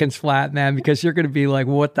 20 seconds flat, man, because you're going to be like,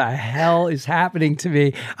 what the hell is happening to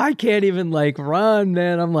me? I can't even like run,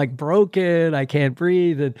 man. I'm like broken. I can't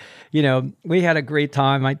breathe. And, we had a great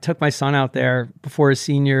time. I took my son out there before his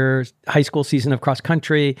senior high school season of cross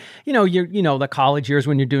country, the college years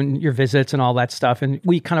when you're doing your visits and all that stuff. And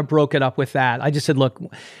we kind of broke it up with that. I just said, look,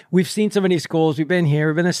 we've seen so many schools. We've been here.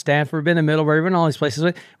 We've been to Stanford. We've been to Middlebury. We've been to all these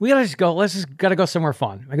places. We got to just go. Got to go somewhere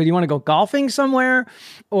fun. I go, do you want to go golfing somewhere?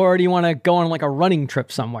 Or do you want to go on like a running trip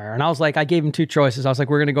somewhere? And I was like, I gave him two choices. I was like,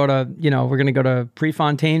 we're going to go to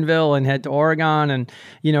Prefontaineville and head to Oregon and,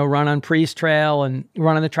 run on Priest Trail and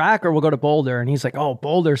run on the track, or we'll go to Boulder. And he's like, oh,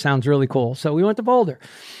 Boulder sounds really cool. So we went to Boulder.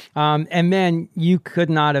 And man, you could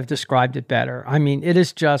not have described it better. I mean, it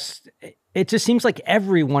just seems like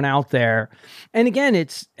everyone out there. And again,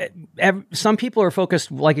 some people are focused,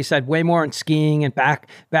 like you said, way more on skiing and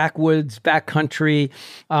backwoods, backcountry,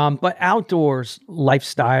 but outdoors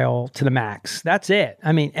lifestyle to the max. That's it.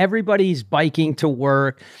 I mean, everybody's biking to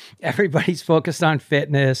work. Everybody's focused on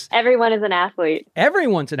fitness. Everyone is an athlete.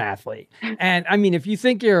 Everyone's an athlete. And I mean, if you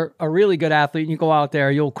think you're a really good athlete and you go out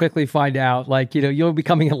there, you'll quickly find out, like, you'll be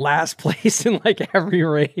coming in last place in like every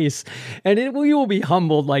race. And you will be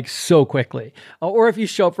humbled like so quickly. Or if you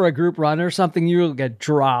show up for a group run or something, you'll get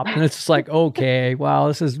dropped. And it's just like, okay, well,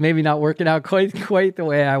 this is maybe not working out quite the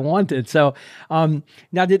way I wanted. So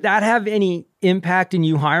now, did that have any impact in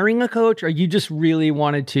you hiring a coach, or you just really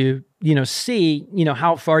wanted to, see,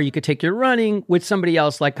 how far you could take your running with somebody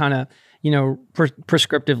else, like kind of,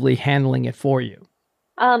 prescriptively handling it for you?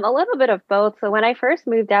 A little bit of both. So when I first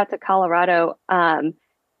moved out to Colorado,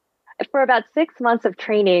 for about 6 months of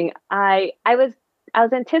training, I was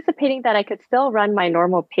anticipating that I could still run my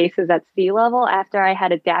normal paces at sea level after I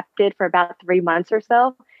had adapted for about 3 months or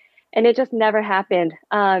so. And it just never happened.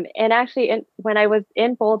 And actually, when I was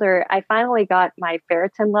in Boulder, I finally got my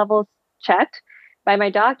ferritin levels checked by my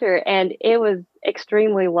doctor, and it was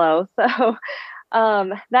extremely low. So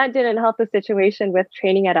that didn't help the situation with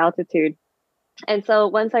training at altitude. And so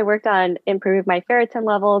once I worked on improving my ferritin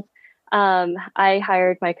levels, I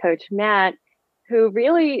hired my coach Matt, who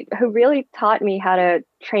really taught me how to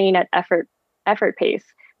train at effort pace,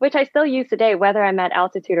 which I still use today, whether I'm at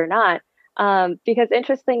altitude or not. Because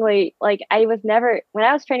interestingly, like I was never when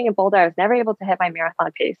I was training in Boulder, I was never able to hit my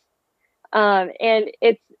marathon pace. And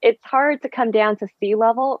it's hard to come down to sea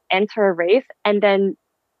level, enter a race, and then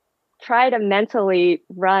try to mentally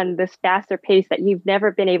run this faster pace that you've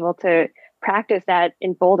never been able to practice at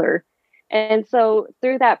in Boulder. And so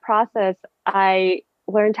through that process, I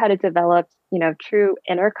learned how to develop, true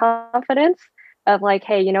inner confidence of like,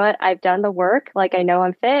 hey, you know what? I've done the work. Like I know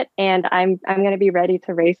I'm fit and I'm going to be ready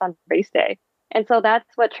to race on race day. And so that's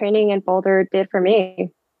what training in Boulder did for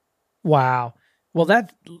me. Wow. Well,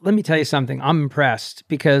 let me tell you something. I'm impressed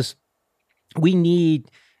because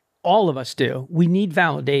all of us do. We need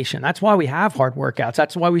validation. That's why we have hard workouts.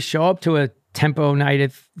 That's why we show up to a tempo night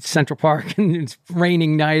at Central Park and it's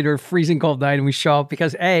raining night or freezing cold night and we show up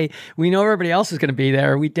because A, we know everybody else is going to be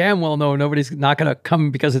there. We damn well know nobody's not going to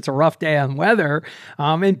come because it's a rough day on weather.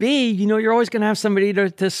 And B, you're always going to have somebody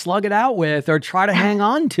to slug it out with or try to hang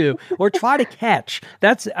on to or try to catch.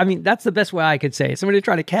 That's the best way I could say it. Somebody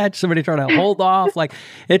try to catch, somebody try to hold off. Like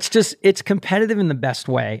it's competitive in the best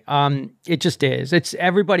way. It just is.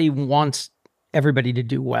 Everybody wants everybody to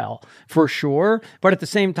do well for sure. But at the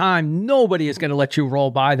same time, nobody is going to let you roll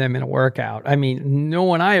by them in a workout. I mean, no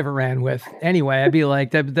one I ever ran with anyway. I'd be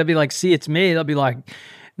like, they'd be like, see, it's me. They'll be like,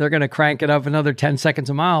 they're going to crank it up another 10 seconds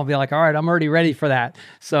a mile. I'll be like, all right, I'm already ready for that.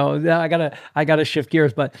 So I gotta shift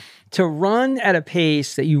gears, but to run at a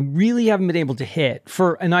pace that you really haven't been able to hit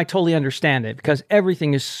and I totally understand it because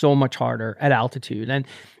everything is so much harder at altitude. And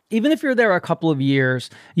even if you're there a couple of years,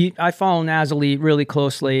 I follow Nasal really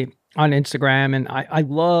closely on Instagram. And I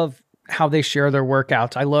love how they share their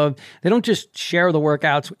workouts. They don't just share the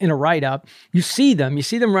workouts in a write-up. You see them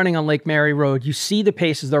running on Lake Mary Road. You see the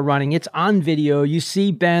paces they're running. It's on video. You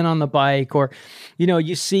see Ben on the bike or,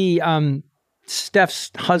 you see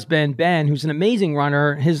Steph's husband, Ben, who's an amazing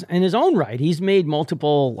runner in his own right. He's made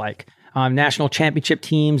multiple national championship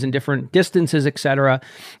teams and different distances, et cetera.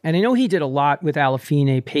 And I know he did a lot with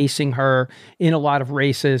Alafine, pacing her in a lot of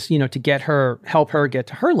races, to help her get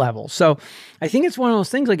to her level. So I think it's one of those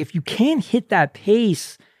things, like if you can't hit that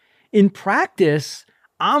pace in practice,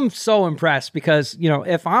 I'm so impressed because,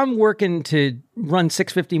 if I'm working to run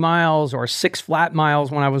 650 miles or 6 flat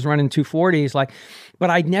miles when I was running 240s, but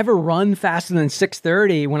I'd never run faster than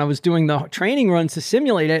 630 when I was doing the training runs to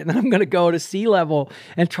simulate it. And then I'm going to go to sea level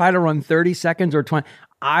and try to run 30 seconds or 20.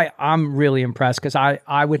 I'm really impressed because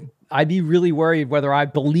I'd be really worried whether I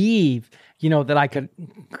believe, that I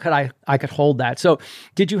could hold that. So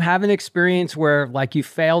did you have an experience where you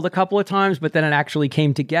failed a couple of times, but then it actually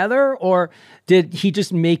came together? Or did he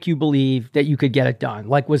just make you believe that you could get it done?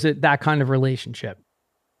 Was it that kind of relationship?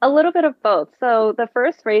 A little bit of both. So the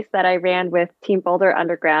first race that I ran with Team Boulder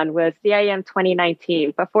Underground was CIM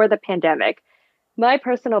 2019 before the pandemic. My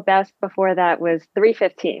personal best before that was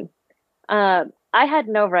 3:15. I had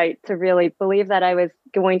no right to really believe that I was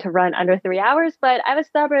going to run under 3 hours, but I was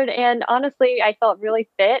stubborn and honestly, I felt really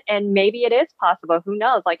fit and maybe it is possible. Who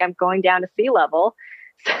knows? I'm going down to sea level.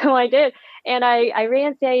 So I did. And I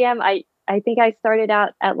ran CIM. I think I started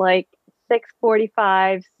out at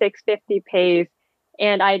 6:45, 6:50 pace.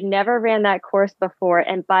 And I'd never ran that course before.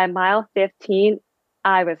 And by mile 15,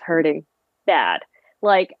 I was hurting bad.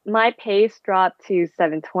 My pace dropped to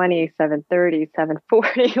 7:20, 7:30,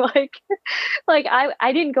 7:40.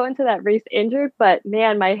 I didn't go into that race injured, but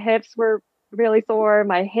man, my hips were really sore.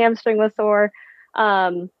 My hamstring was sore.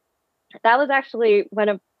 That was actually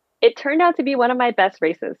it turned out to be one of my best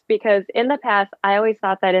races because in the past, I always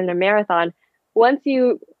thought that in a marathon, once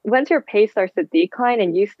your pace starts to decline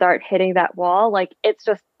and you start hitting that wall, it's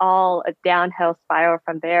just all a downhill spiral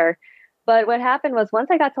from there. But what happened was once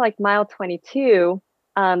I got to mile 22,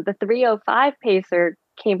 the 3:05 pacer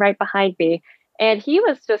came right behind me and he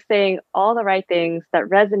was just saying all the right things that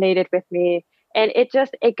resonated with me. And it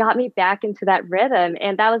got me back into that rhythm.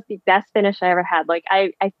 And that was the best finish I ever had.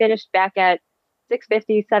 I finished back at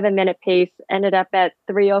 6:50, 7-minute pace, ended up at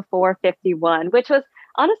 3:04:51, which was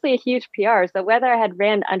honestly a huge PR. So whether I had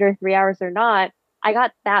ran under 3 hours or not, I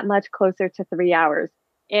got that much closer to 3 hours.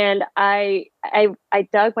 And I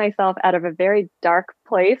dug myself out of a very dark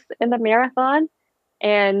place in the marathon.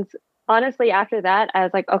 And honestly, after that, I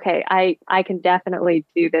was like, okay, I can definitely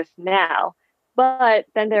do this now. But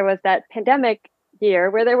then there was that pandemic year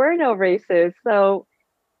where there were no races. So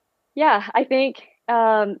yeah, I think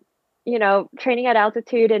training at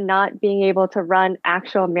altitude and not being able to run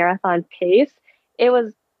actual marathon pace, it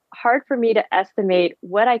was hard for me to estimate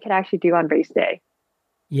what I could actually do on race day.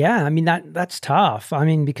 Yeah, I mean that's tough. I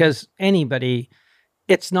mean, because anybody,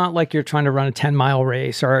 it's not like you're trying to run a 10-mile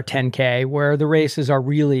race or a 10K where the races are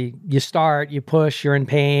really, you start, you push, you're in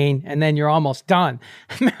pain, and then you're almost done.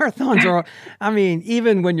 Marathons are, I mean,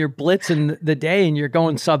 even when you're blitzing the day and you're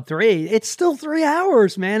going sub 3, it's still 3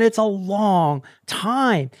 hours, man. It's a long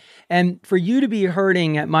time. And for you to be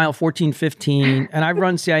hurting at mile 14, 15, and I've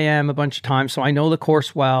run CIM a bunch of times, so I know the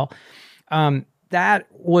course well. That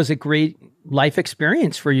was a great life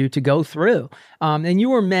experience for you to go through. And you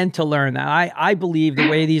were meant to learn that. I believe the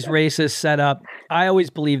way these races set up, I always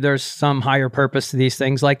believe there's some higher purpose to these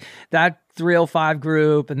things. Like that 305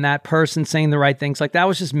 group and that person saying the right things, like that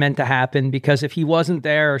was just meant to happen, because if he wasn't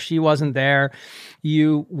there or she wasn't there,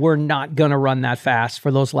 you were not going to run that fast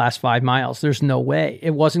for those last 5 miles. There's no way.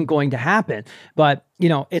 It wasn't going to happen. But,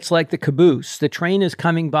 it's like the caboose. The train is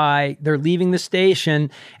coming by, they're leaving the station,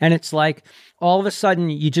 and it's like, all of a sudden,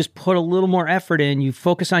 you just put a little more effort in, you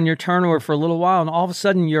focus on your turnover for a little while, and all of a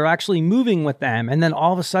sudden, you're actually moving with them. And then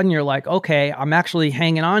all of a sudden, you're like, okay, I'm actually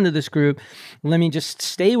hanging on to this group. Let me just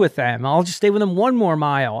stay with them. I'll just stay with them one more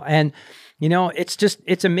mile. And,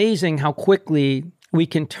 it's amazing how quickly we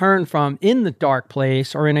can turn from in the dark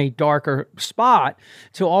place or in a darker spot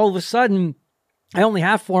to all of a sudden, I only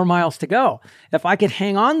have 4 miles to go. If I could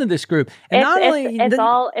hang on to this group, and it's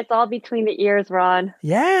all between the ears, Ron.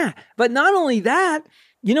 Yeah, but not only that,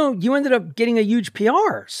 you ended up getting a huge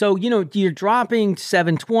PR. So you're dropping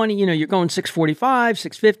 720. You're going 645,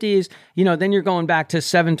 650s. Then you're going back to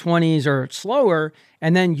 720s or slower,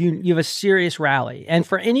 and then you have a serious rally. And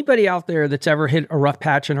for anybody out there that's ever hit a rough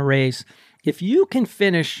patch in a race, if you can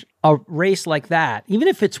finish a race like that, even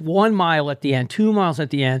if it's 1 mile at the end, 2 miles at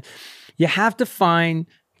the end, you have to find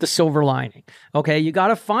the silver lining. Okay. You got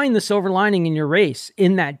to find the silver lining in your race,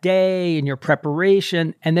 in that day, in your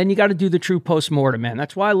preparation. And then you got to do the true postmortem, man.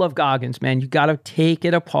 That's why I love Goggins, man. You got to take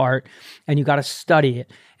it apart and you got to study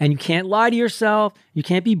it. And you can't lie to yourself. You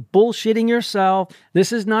can't be bullshitting yourself.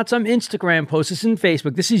 This is not some Instagram post. This isn't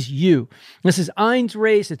Facebook. This is you. This is Ein's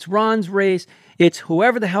race. It's Ron's race. It's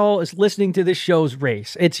whoever the hell is listening to this show's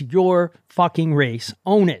race. It's your fucking race.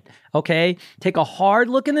 Own it. Okay? Take a hard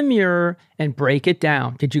look in the mirror and break it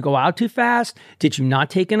down. Did you go out too fast? Did you not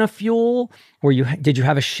take enough fuel? Did you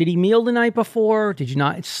have a shitty meal the night before? Did you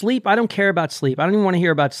not sleep? I don't care about sleep. I don't even want to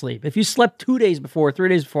hear about sleep. If you slept 2 days before, 3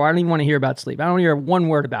 days before, I don't even want to hear about sleep. I don't hear one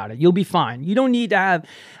word about it. You'll be fine. You don't need to have,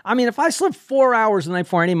 if I slept 4 hours the night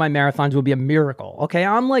before any of my marathons, it would be a miracle. Okay.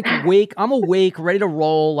 I'm like awake, ready to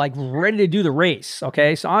roll, like ready to do the race.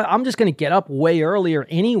 Okay. So I'm just going to get up way earlier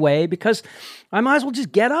anyway, because I might as well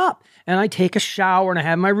just get up and I take a shower and I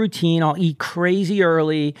have my routine. I'll eat crazy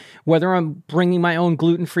early, whether I'm bringing my own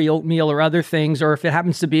gluten-free oatmeal or other things, or if it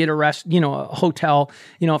happens to be at a hotel,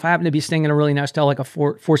 if I happen to be staying in a really nice hotel, like a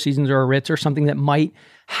Four Seasons or a Ritz or something that might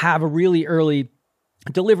have a really early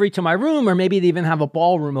delivery to my room, or maybe they even have a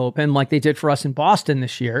ballroom open like they did for us in Boston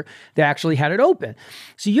this year. They actually had it open.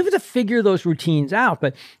 So you have to figure those routines out.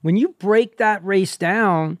 But when you break that race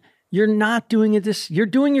down, you're not doing you're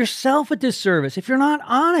doing yourself a disservice. If you're not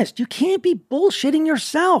honest, you can't be bullshitting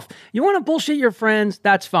yourself. You want to bullshit your friends,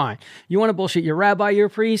 that's fine. You want to bullshit your rabbi, your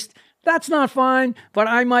priest, that's not fine, but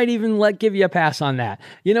I might even give you a pass on that.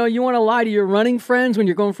 You want to lie to your running friends when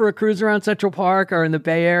you're going for a cruise around Central Park or in the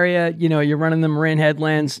Bay Area, you're running the Marin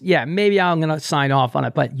Headlands. Yeah, maybe I'm going to sign off on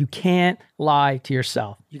it, but you can't lie to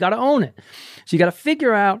yourself. You got to own it. So you got to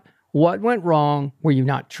figure out what went wrong. Were you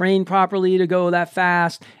not trained properly to go that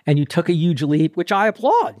fast? And you took a huge leap, which I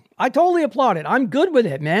applaud. I totally applaud it. I'm good with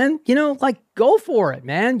it, man. Go for it,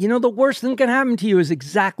 man. The worst thing can happen to you is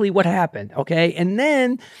exactly what happened. Okay. And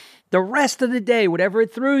then the rest of the day, whatever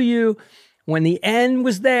it threw you, when the end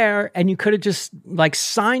was there and you could have just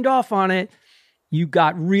signed off on it, you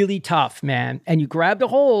got really tough, man. And you grabbed a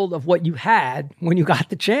hold of what you had when you got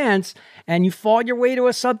the chance and you fought your way to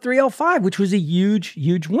a sub 305, which was a huge,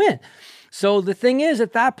 huge win. So the thing is,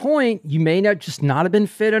 at that point, you may not have been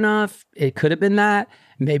fit enough. It could have been that.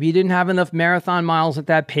 Maybe you didn't have enough marathon miles at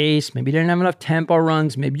that pace. Maybe you didn't have enough tempo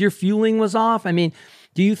runs. Maybe your fueling was off. Do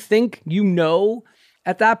you think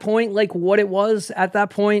at that point, like what it was at that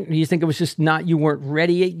point? Do you think it was just not, you weren't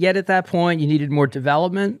ready yet at that point? You needed more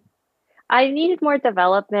development? I needed more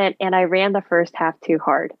development and I ran the first half too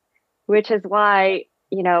hard, which is why,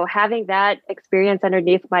 having that experience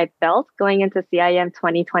underneath my belt going into CIM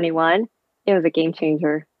 2021, it was a game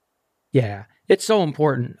changer. Yeah, it's so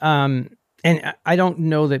important. And I don't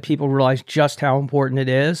know that people realize just how important it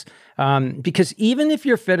is. Because even if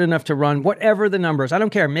you're fit enough to run whatever the numbers, I don't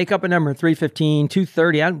care, make up a number, 315,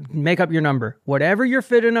 230, make up your number, whatever you're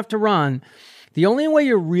fit enough to run. The only way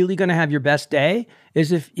you're really going to have your best day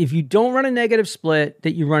is if you don't run a negative split,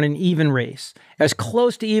 that you run an even race, as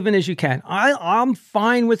close to even as you can. I'm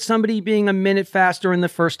fine with somebody being a minute faster in the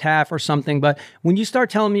first half or something, but when you start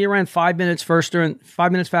telling me you ran 5 minutes faster in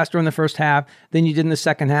the first half than you did in the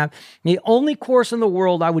second half, the only course in the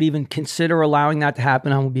world I would even consider allowing that to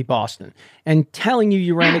happen on would be Boston. And telling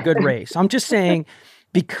you ran a good race. I'm just saying,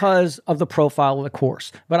 because of the profile of the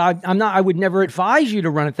course. But I would never advise you to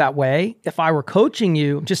run it that way. If I were coaching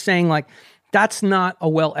you, I'm just saying, like, that's not a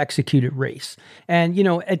well-executed race. And,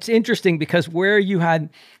 it's interesting because where you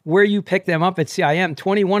picked them up at CIM,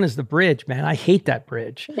 21 is the bridge, man. I hate that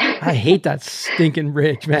bridge. I hate that stinking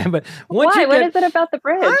bridge, man. But why? What is it about the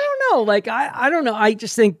bridge? I don't know. Like, I don't know. I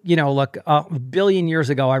just think, look, a billion years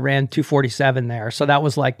ago, I ran 247 there. So that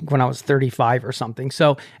was like when I was 35 or something.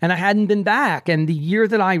 So, and I hadn't been back. And the year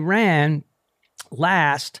that I ran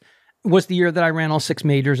last was the year that I ran all 6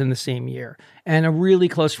 majors in the same year. And a really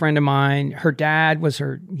close friend of mine, her dad was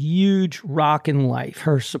her huge rock in life,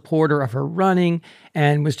 her supporter of her running,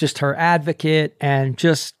 and was just her advocate, and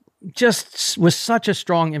just was such a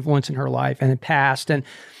strong influence in her life, and it passed. And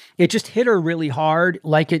it just hit her really hard,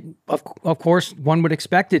 like it, of course, one would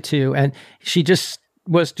expect it to. And she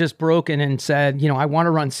was just broken and said, I want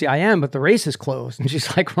to run CIM, but the race is closed. And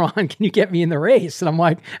she's like, Ron, can you get me in the race? And I'm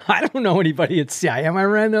like, I don't know anybody at CIM. I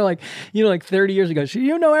ran there like 30 years ago.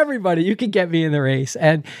 You know everybody. You can get me in the race.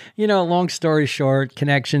 And, long story short,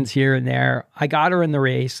 connections here and there. I got her in the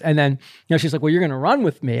race. And then, she's like, well, you're going to run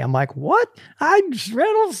with me. I'm like, what? I just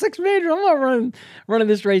ran all 6 majors. I'm not running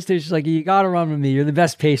this race too. She's like, you got to run with me. You're the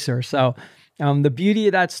best pacer. So the beauty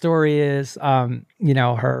of that story is,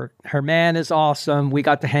 her man is awesome. We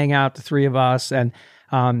got to hang out, the 3 of us, and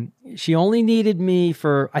she only needed me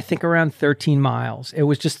for, I think, around 13 miles. It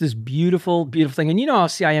was just this beautiful, beautiful thing. And how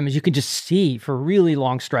CIM is, you can just see for really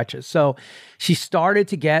long stretches. So she started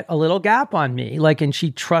to get a little gap on me, and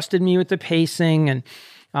she trusted me with the pacing.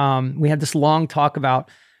 And we had this long talk about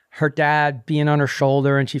her dad being on her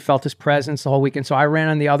shoulder, and she felt his presence the whole weekend. So I ran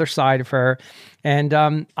on the other side of her, and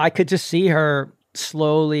I could just see her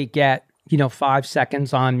slowly get, 5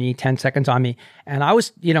 seconds on me, 10 seconds on me. And I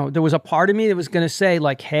was, there was a part of me that was going to say,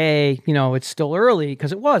 like, hey, it's still early,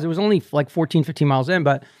 because it was only like 14, 15 miles in,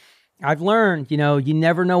 but I've learned, you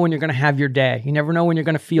never know when you're going to have your day. You never know when you're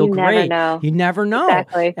going to feel great. You never know.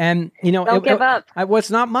 Exactly. And, don't give up. It was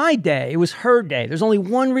not my day. It was her day. There's only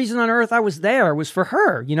one reason on earth I was there. It was for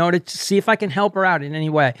her, to see if I can help her out in any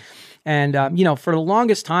way. And, for the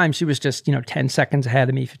longest time, she was just, 10 seconds ahead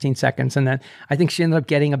of me, 15 seconds. And then I think she ended up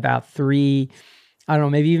getting about 3, I don't know,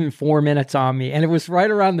 maybe even 4 minutes on me. And it was right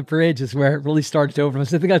around the bridge is where it really started to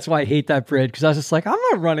overdose. I think that's why I hate that bridge, because I was just like, I'm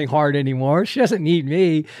not running hard anymore. She doesn't need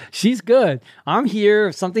me. She's good. I'm here.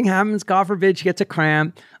 If something happens, God forbid, she gets a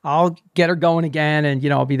cramp, I'll get her going again, and,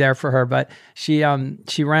 I'll be there for her. But she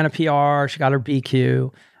ran a PR. She got her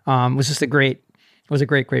BQ. It was just a great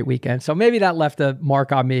weekend. So maybe that left a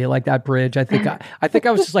mark on me, like that bridge. I think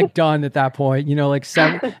I was just like done at that point, like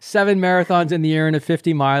seven marathons in the year and a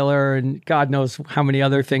 50 miler, and God knows how many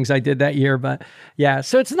other things I did that year. But yeah,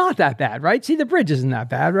 so it's not that bad, right? See, the bridge isn't that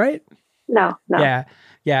bad, right? No.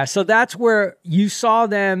 Yeah. So that's where you saw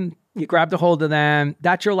them, you grabbed a hold of them.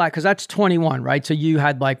 That's your because that's 21, right? So you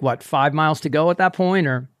had 5 miles to go at that point,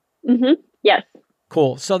 or? Mm-hmm. Yes.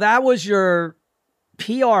 Cool. So that was your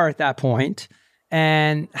PR at that point.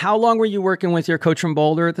 And how long were you working with your coach from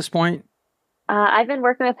Boulder at this point? I've been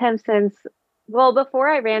working with him since, before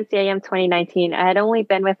I ran CIM 2019, I had only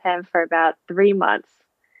been with him for about 3 months.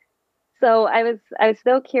 So I was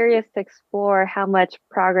still curious to explore how much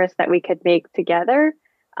progress that we could make together.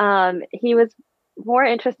 He was more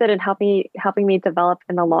interested in helping me develop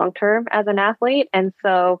in the long term as an athlete. And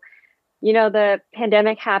so, the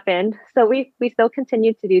pandemic happened. So we still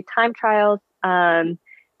continued to do time trials.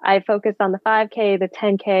 I focused on the 5K, the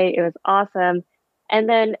 10K. It was awesome. And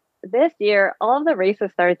then this year, all of the races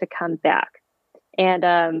started to come back. And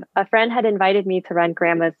a friend had invited me to run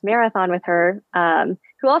Grandma's Marathon with her,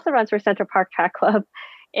 who also runs for Central Park Track Club.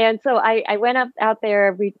 And so I went out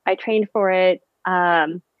there. I trained for it.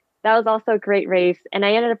 That was also a great race. And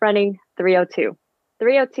I ended up running 3:02.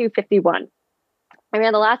 3:02:51. I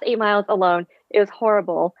ran the last 8 miles alone. It was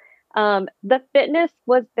horrible. The fitness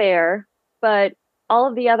was there, but all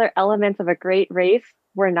of the other elements of a great race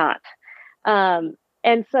were not. Um,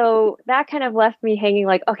 and so that kind of left me hanging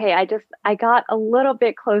like, okay, I got a little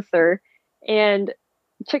bit closer, and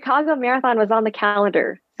Chicago Marathon was on the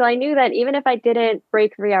calendar. So I knew that even if I didn't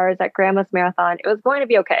break 3 hours at Grandma's Marathon, it was going to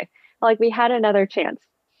be okay. Like we had another chance.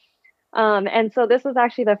 And so this was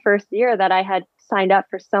actually the first year that I had signed up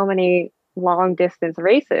for so many long distance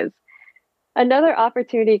races. Another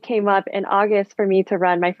opportunity came up in August for me to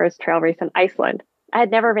run my first trail race in Iceland. I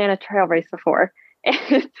had never ran a trail race before.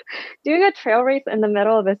 And doing a trail race in the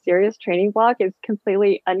middle of a serious training block is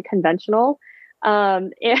completely unconventional.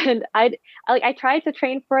 And I tried to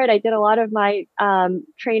train for it. I did a lot of my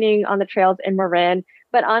training on the trails in Marin,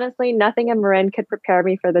 but honestly, nothing in Marin could prepare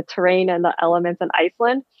me for the terrain and the elements in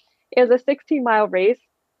Iceland. It was a 16-mile race,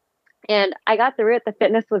 and I got through it. The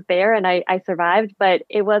fitness was there, and I survived, but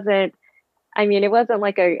it wasn't. I mean, it wasn't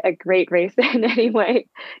like a great race in any way.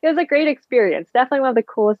 It was a great experience. Definitely one of the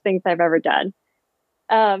coolest things I've ever done.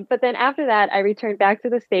 But then after that, I returned back to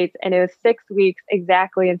the States, and it was 6 weeks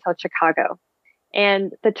exactly until Chicago.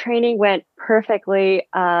 And the training went perfectly.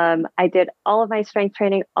 I did all of my strength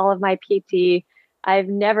training, all of my PT. I've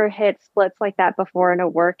never hit splits like that before in a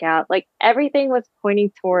workout. Like everything was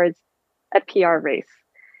pointing towards a PR race.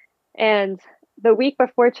 And the week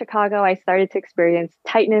before Chicago, I started to experience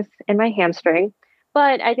tightness in my hamstring.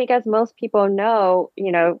 But I think, as most people know,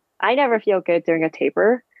 I never feel good during a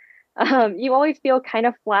taper. You always feel kind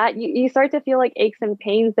of flat. You start to feel like aches and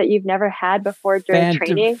pains that you've never had before during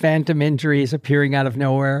training. Phantom injuries appearing out of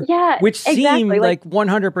nowhere. Yeah, which seem exactly. like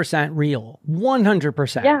 100% real.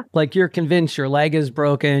 100%. Yeah. Like you're convinced your leg is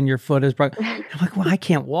broken, your foot is broken. I'm like, well, I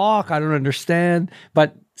can't walk. I don't understand.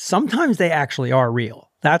 But sometimes they actually are real.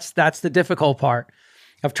 That's the difficult part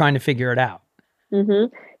of trying to figure it out.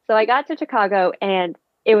 Mm-hmm. So I got to Chicago, and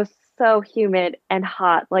it was so humid and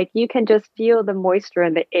hot. Like you can just feel the moisture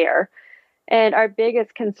in the air. And our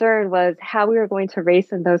biggest concern was how we were going to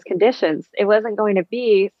race in those conditions. It wasn't going to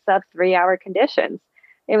be sub 3 hour conditions.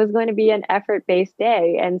 It was going to be an effort based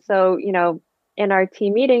day. And so, in our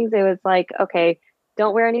team meetings, it was like, okay,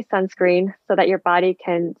 don't wear any sunscreen so that your body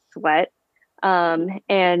can sweat,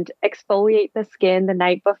 and exfoliate the skin the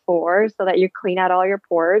night before so that you clean out all your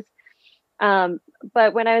pores.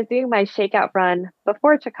 But when I was doing my shakeout run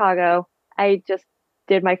before Chicago, I just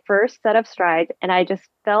did my first set of strides, and I just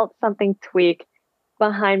felt something tweak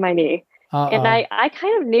behind my knee. And I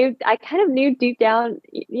kind of knew deep down,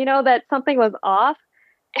 that something was off.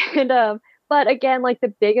 And but again, like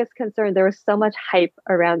the biggest concern, there was so much hype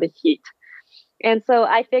around the heat. And so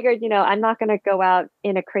I figured, I'm not going to go out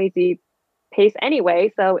in a crazy pace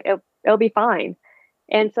anyway, so it'll be fine.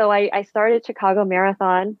 And so I started Chicago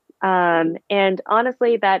Marathon. And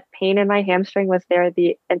honestly, that pain in my hamstring was there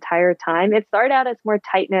the entire time. It started out as more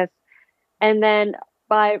tightness. And then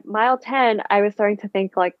by mile 10, I was starting to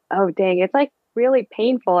think like, oh, dang, it's like really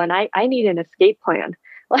painful. And I need an escape plan.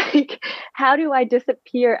 Like, how do I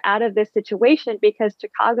disappear out of this situation? Because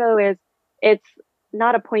Chicago it's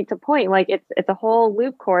not a point to point. Like it's a whole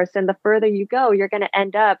loop course. And the further you go, you're going to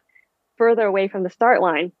end up further away from the start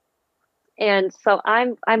line. And so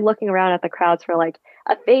I'm looking around at the crowds for like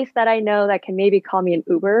a face that I know that can maybe call me an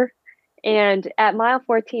Uber. And at mile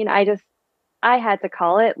 14, I had to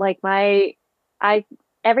call it. Like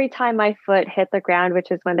every time my foot hit the ground, which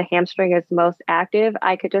is when the hamstring is most active,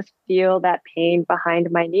 I could just feel that pain behind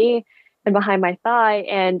my knee and behind my thigh.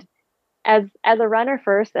 And as a runner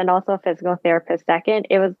first and also a physical therapist second,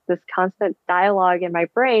 it was this constant dialogue in my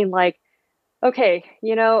brain, like, okay,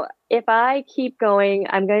 if I keep going,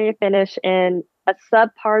 I'm going to finish in a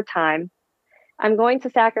subpar time. I'm going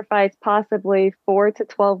to sacrifice possibly 4 to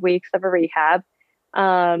 12 weeks of a rehab.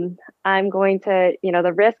 I'm going to,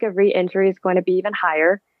 the risk of re-injury is going to be even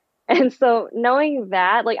higher. And so knowing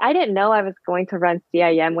that, like, I didn't know I was going to run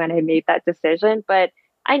CIM when I made that decision, but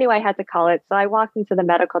I knew I had to call it. So I walked into the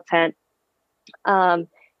medical tent,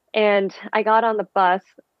 and I got on the bus,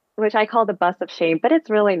 which I call the bus of shame, but it's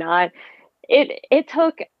really not. It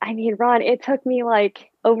took, Ron, it took me like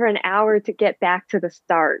over an hour to get back to the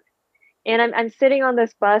start. And I'm sitting on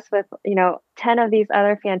this bus with, 10 of these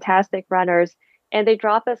other fantastic runners, and they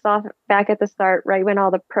drop us off back at the start right when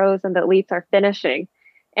all the pros and the elites are finishing.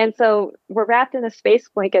 And so we're wrapped in a space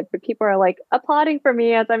blanket, but people are like applauding for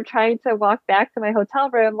me as I'm trying to walk back to my hotel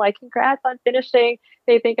room, like, congrats on finishing.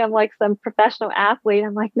 They think I'm like some professional athlete.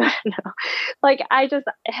 I'm like, no, no. Like, I just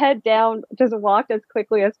head down, just walked as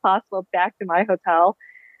quickly as possible back to my hotel.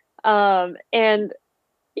 And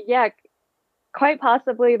yeah, quite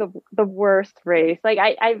possibly the worst race. Like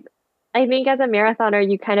I think as a marathoner,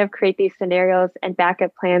 you kind of create these scenarios and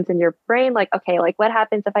backup plans in your brain. Like, okay, like what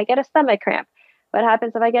happens if I get a stomach cramp? What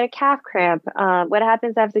happens if I get a calf cramp? What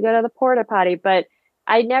happens if I have to go to the porta potty? But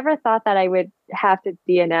I never thought that I would have to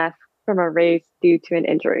DNF from a race due to an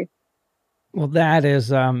injury. Well,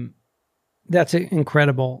 that's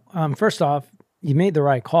incredible. First off, you made the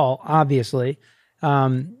right call, obviously.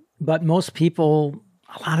 But most people,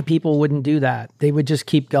 a lot of people wouldn't do that. They would just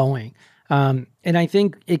keep going. And I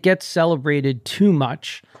think it gets celebrated too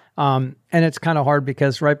much. And it's kind of hard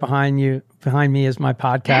because right behind me is my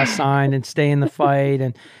podcast sign and stay in the fight.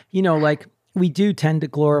 And, like we do tend to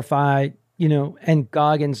glorify, and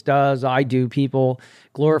Goggins does, I do, people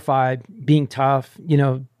glorify being tough,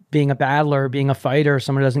 being a battler, being a fighter,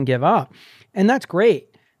 someone who doesn't give up. And that's great.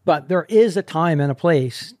 But there is a time and a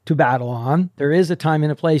place to battle on. There is a time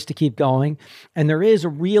and a place to keep going. And there is a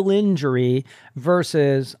real injury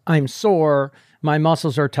versus I'm sore, my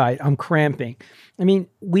muscles are tight, I'm cramping. I mean,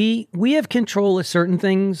 we have control of certain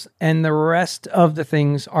things and the rest of the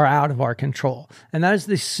things are out of our control. And that is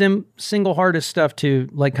the single hardest stuff to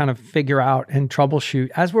like kind of figure out and troubleshoot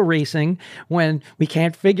as we're racing when we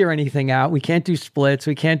can't figure anything out. We can't do splits.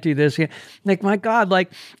 We can't do this. Like, my God,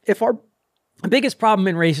 like if our biggest problem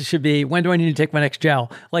in races should be, when do I need to take my next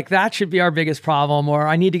gel? Like that should be our biggest problem, or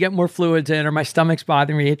I need to get more fluids in, or my stomach's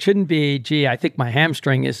bothering me. It shouldn't be, gee, I think my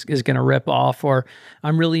hamstring is going to rip off, or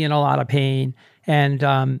I'm really in a lot of pain.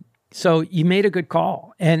 And so you made a good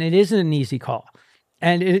call, and it isn't an easy call.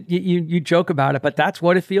 And you joke about it, but that's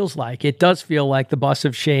what it feels like. It does feel like the bus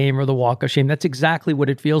of shame or the walk of shame. That's exactly what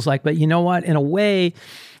it feels like. But you know what? In a way,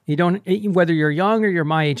 you don't, whether you're young or you're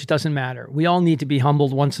my age, it doesn't matter. We all need to be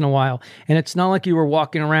humbled once in a while. And it's not like you were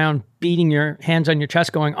walking around beating your hands on your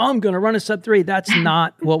chest going, oh, I'm going to run a sub-3. That's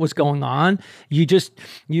not what was going on.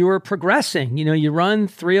 You were progressing. You run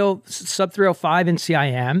sub 305 in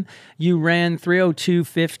CIM. You ran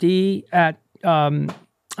 302.50 at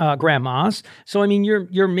grandma's. So, I mean,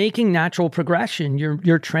 you're making natural progression.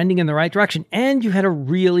 You're trending in the right direction. And you had a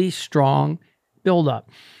really strong buildup.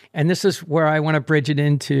 And this is where I want to bridge it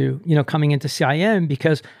into, coming into CIM,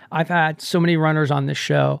 because I've had so many runners on this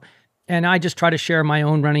show, and I just try to share my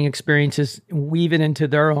own running experiences, weave it into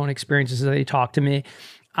their own experiences as they talk to me.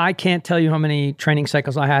 I can't tell you how many training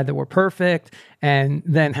cycles I had that were perfect, and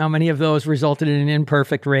then how many of those resulted in an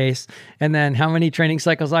imperfect race, and then how many training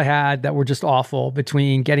cycles I had that were just awful,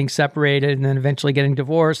 between getting separated and then eventually getting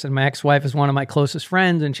divorced. And my ex-wife is one of my closest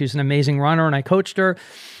friends, and she's an amazing runner, and I coached her.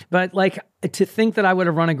 But like, to think that I would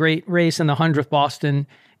have run a great race in the 100th Boston,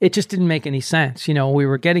 it just didn't make any sense. We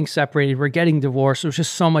were getting separated, we're getting divorced. There was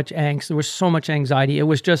just so much angst. There was so much anxiety. It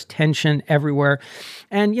was just tension everywhere.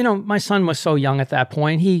 And, my son was so young at that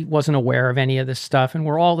point. He wasn't aware of any of this stuff. And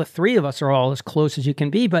the three of us are all as close as you can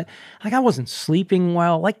be. But like, I wasn't sleeping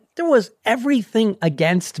well. Like, there was everything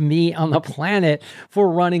against me on the planet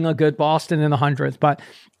for running a good Boston in the 100th. But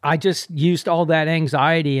I just used all that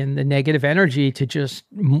anxiety and the negative energy to just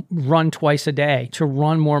run twice a day, to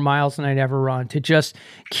run more miles than I'd ever run, to just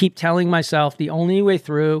keep telling myself the only way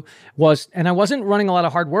through was, and I wasn't running a lot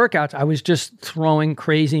of hard workouts. I was just throwing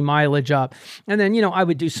crazy mileage up. And then, I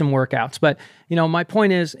would do some workouts. But, my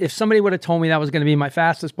point is, if somebody would have told me that was going to be my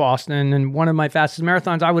fastest Boston and one of my fastest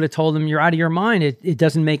marathons, I would have told them, you're out of your mind. It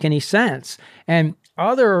doesn't make any sense. And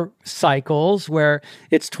other cycles where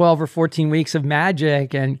it's 12 or 14 weeks of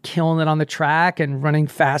magic and killing it on the track and running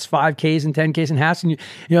fast 5Ks and 10Ks and halves, and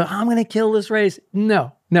I'm going to kill this race.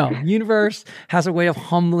 No, universe has a way of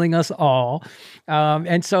humbling us all.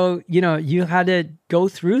 And so, you had to go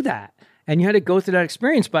through that, and you had to go through that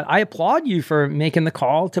experience. But I applaud you for making the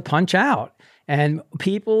call to punch out. And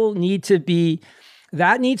people needs to be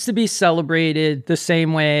celebrated the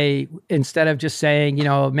same way, instead of just saying,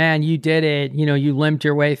 man, you did it, you limped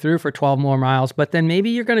your way through for 12 more miles, but then maybe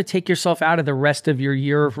you're going to take yourself out of the rest of your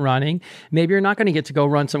year of running. Maybe you're not going to get to go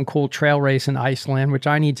run some cool trail race in Iceland, which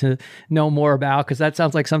I need to know more about, because that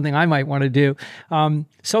sounds like something I might want to do.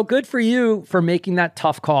 So good for you for making that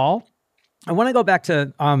tough call. I want to go back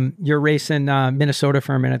to your race in Minnesota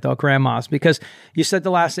for a minute, though, grandma's, because you said the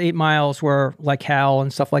last 8 miles were like hell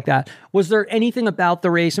and stuff like that. Was there anything about the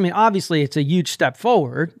race? I mean, obviously it's a huge step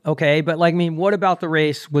forward, okay, but what about the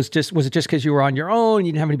race? Was it just because you were on your own?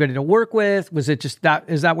 You didn't have anybody to work with? Was it just that?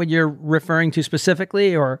 Is that what you're referring to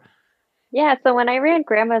specifically, or? Yeah. So when I ran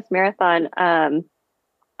Grandma's Marathon,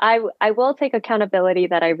 I will take accountability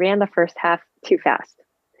that I ran the first half too fast,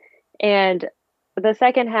 and the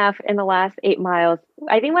second half in the last 8 miles,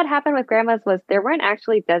 I think what happened with Grandma's was there weren't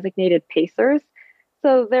actually designated pacers.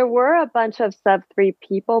 So there were a bunch of sub 3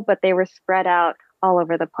 people, but they were spread out all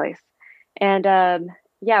over the place. And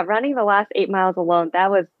yeah, running the last 8 miles alone,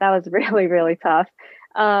 that was really, really tough.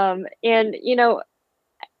 And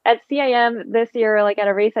at CIM this year, like at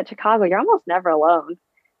a race at Chicago, you're almost never alone.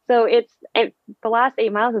 So the last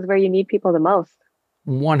 8 miles is where you need people the most.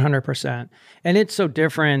 100%. And it's so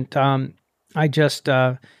different. I just,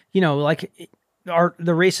 like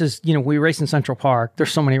the races, we race in Central Park.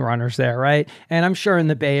 There's so many runners there, right? And I'm sure in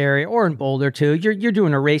the Bay Area or in Boulder too, you're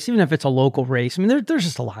doing a race, even if it's a local race. I mean, there's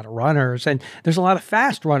just a lot of runners, and there's a lot of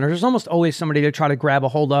fast runners. There's almost always somebody to try to grab a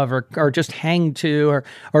hold of, or just hang to,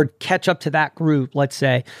 or catch up to that group, let's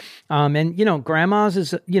say. And grandma's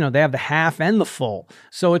is, they have the half and the full.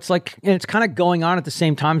 So it's like, and it's kind of going on at the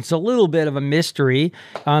same time. It's a little bit of a mystery.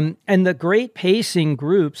 And the great pacing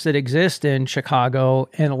groups that exist in Chicago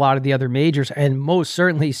and a lot of the other majors, and most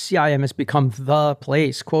certainly CIM has become the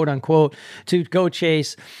place, quote unquote, to go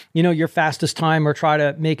chase, your fastest time or try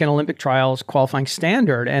to make an Olympic trials qualifying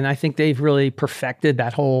standard. And I think they've really perfected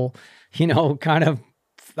that whole, kind of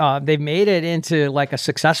they've made it into like a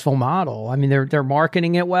successful model. I mean, they're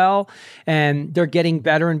marketing it well, and they're getting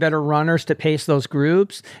better and better runners to pace those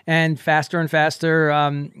groups, and faster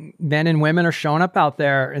men and women are showing up out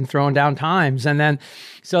there and throwing down times. And then,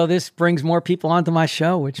 so this brings more people onto my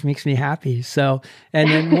show, which makes me happy. So, and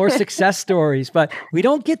then more success stories, but we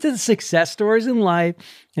don't get to the success stories in life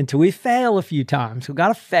until we fail a few times. We got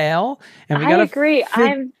to fail, and we got to. I agree.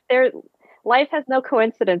 I'm there. Life has no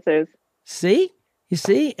coincidences. See? You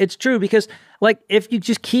see, it's true, because like if you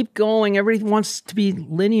just keep going, everything wants to be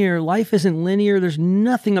linear. Life isn't linear. There's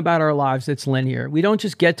nothing about our lives that's linear. We don't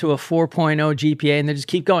just get to a 4.0 GPA and then just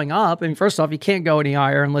keep going up. And first off, you can't go any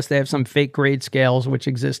higher unless they have some fake grade scales, which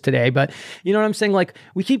exist today. But you know what I'm saying? Like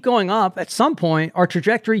we keep going up. At some point, our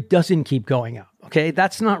trajectory doesn't keep going up. Okay,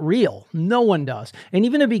 that's not real. No one does. And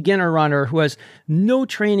even a beginner runner who has no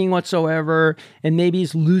training whatsoever and maybe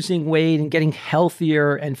is losing weight and getting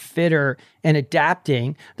healthier and fitter and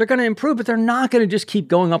adapting, they're going to improve, but they're not going to just keep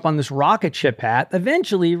going up on this rocket ship path.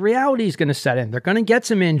 Eventually, reality is going to set in. They're going to get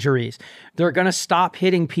some injuries. They're going to stop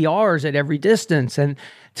hitting PRs at every distance. And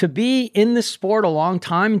to be in this sport a long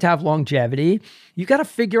time and to have longevity, you got to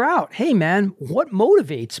figure out, hey man, what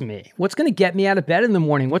motivates me? What's going to get me out of bed in the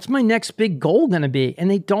morning? What's my next big goal going to be? And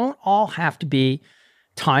they don't all have to be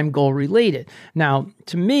time goal related. Now,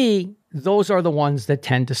 to me, those are the ones that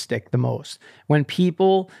tend to stick the most. When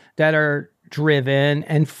people that are driven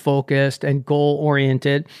and focused and goal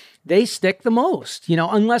oriented, they stick the most,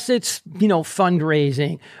 unless it's,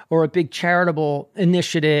 fundraising or a big charitable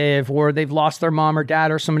initiative, or they've lost their mom or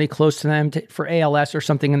dad or somebody close to them for ALS or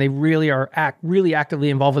something, and they really are really actively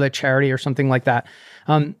involved with a charity or something like that.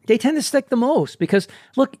 They tend to stick the most because,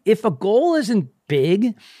 look, if a goal isn't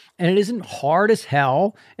big and it isn't hard as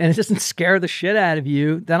hell and it doesn't scare the shit out of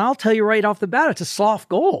you, then I'll tell you right off the bat, it's a soft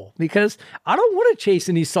goal, because I don't want to chase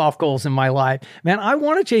any soft goals in my life. Man, I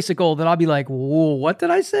want to chase a goal that I'll be like, whoa, what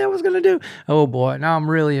did I say I was going to do? Oh boy, now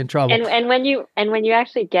I'm really in trouble. And when you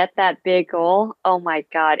actually get that big goal, oh my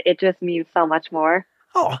God, it just means so much more.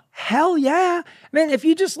 Oh, hell yeah. Man, if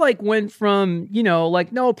you just like went from,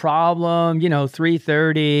 like no problem,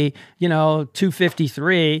 330,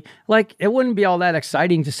 253, like it wouldn't be all that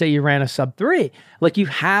exciting to say you ran a sub 3. Like you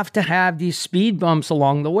have to have these speed bumps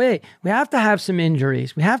along the way. We have to have some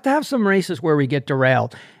injuries. We have to have some races where we get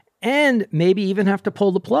derailed and maybe even have to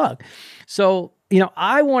pull the plug. So,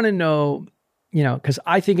 I want to know, because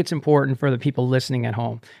I think it's important for the people listening at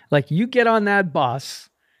home. Like you get on that bus,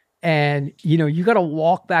 and, you got to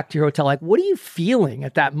walk back to your hotel. Like, what are you feeling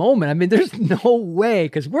at that moment? I mean, there's no way,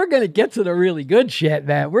 because we're going to get to the really good shit,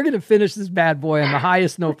 man. We're going to finish this bad boy on the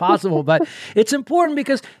highest note possible. But it's important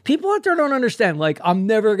because people out there don't understand, like, I'm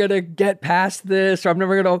never going to get past this, or I'm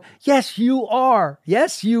never going to. Yes, you are.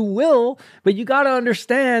 Yes, you will. But you got to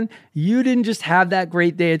understand, you didn't just have that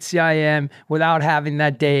great day at CIM without having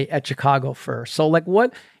that day at Chicago first. So, like,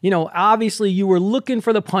 what? Obviously you were looking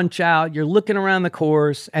for the punch out, you're looking around the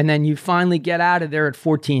course, and then you finally get out of there at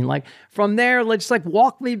 14. Like from there, let's like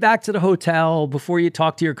walk me back to the hotel before you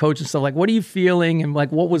talk to your coach and stuff. Like, what are you feeling? And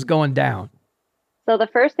like, what was going down? So the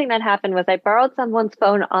first thing that happened was I borrowed someone's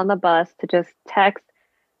phone on the bus to just text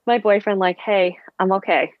my boyfriend, like, hey, I'm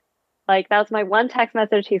okay. Like that was my one text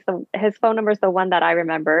message. His phone number is the one that I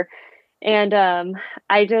remember. And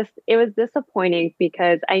it was disappointing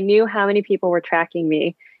because I knew how many people were tracking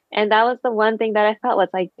me. And that was the one thing that I felt was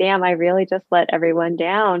like, damn, I really just let everyone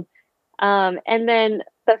down. And then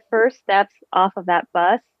the first steps off of that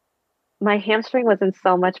bus, my hamstring was in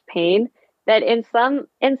so much pain that in some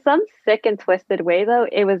sick and twisted way, though,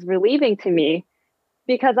 it was relieving to me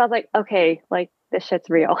because I was like, okay, like this shit's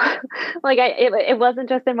real. Like it wasn't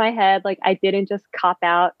just in my head. Like I didn't just cop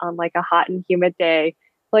out on like a hot and humid day.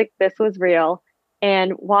 Like this was real.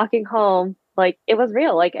 And walking home, like it was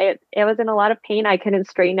real. Like it was in a lot of pain. I couldn't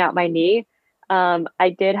straighten out my knee.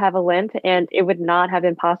 I did have a limp, and it would not have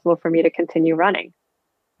been possible for me to continue running.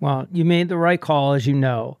 Well, you made the right call, as you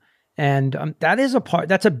know. And that is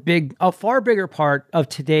that's a far bigger part of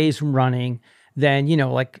today's running than,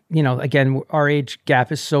 again, our age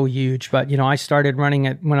gap is so huge. But, I started running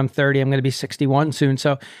when I'm 30, I'm going to be 61 soon.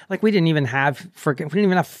 So like we didn't even have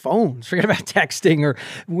phones, forget about texting, or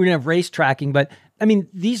we didn't have race tracking. But I mean,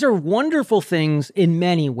 these are wonderful things in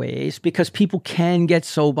many ways because people can get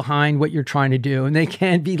so behind what you're trying to do, and they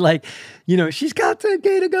can be like, she's got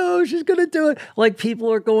 10K to go, she's going to do it. Like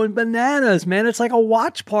people are going bananas, man. It's like a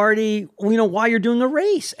watch party, while you're doing a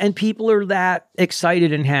race, and people are that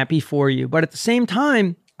excited and happy for you. But at the same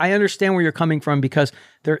time, I understand where you're coming from because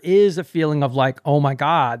there is a feeling of like, oh my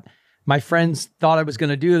God, my friends thought I was going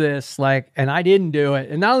to do this, and I didn't do it.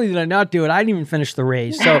 And not only did I not do it, I didn't even finish the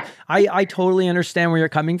race. So I totally understand where you're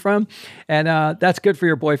coming from. And that's good for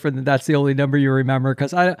your boyfriend that that's the only number you remember.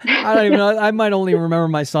 Because I don't even know, I might only remember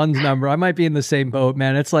my son's number. I might be in the same boat,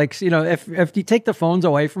 man. It's like, if you take the phones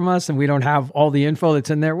away from us and we don't have all the info that's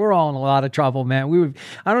in there, we're all in a lot of trouble, man.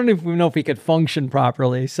 I don't even know if we could function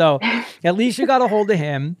properly. So at least you got a hold of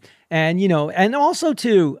him. And, and also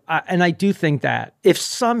too, and I do think that if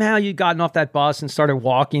somehow you'd gotten off that bus and started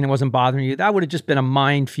walking and it wasn't bothering you, that would have just been a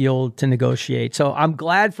minefield to negotiate. So I'm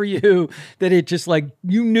glad for you that it just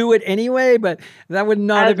you knew it anyway, but that would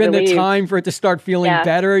not have been the time for it to start feeling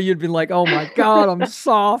better. You'd been like, oh my God, I'm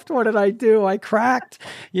soft. What did I do? I cracked,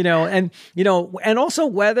 and also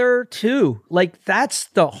weather too. Like that's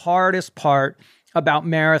the hardest part about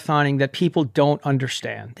marathoning that people don't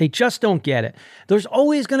understand. They just don't get it. There's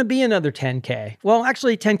always going to be another 10K. Well,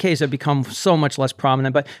 actually 10Ks have become so much less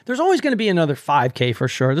prominent, but there's always going to be another 5K for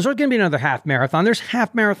sure. There's always going to be another half marathon. There's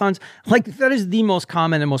half marathons. That is the most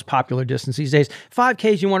common and most popular distance these days.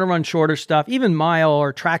 5Ks, you want to run shorter stuff, even mile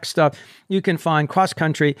or track stuff, you can find cross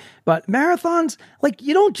country. But marathons,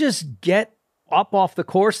 you don't just get up off the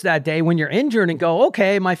course that day when you're injured and go,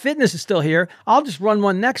 okay, my fitness is still here, I'll just run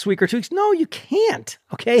one next week or 2 weeks. No, you can't.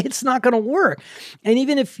 Okay. It's not going to work. And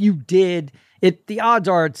even if you did, the odds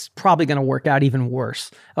are it's probably going to work out even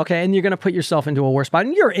worse. Okay. And you're going to put yourself into a worse spot,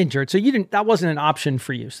 and you're injured. So that wasn't an option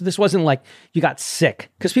for you. So this wasn't like you got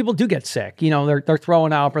sick, because people do get sick. They're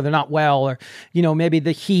throwing up, or they're not well, or, maybe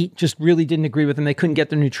the heat just really didn't agree with them. They couldn't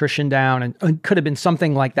get their nutrition down, and could have been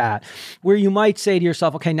something like that, where you might say to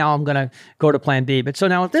yourself, okay, now I'm going to go to plan B. But so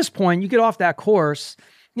now at this point, you get off that course,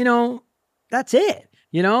 that's it.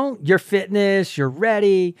 Your fitness, you're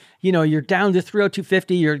ready, you're down to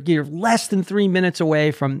 302.50, you're less than 3 minutes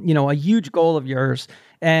away from, a huge goal of yours.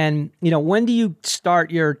 And, when do you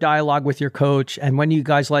start your dialogue with your coach, and when do you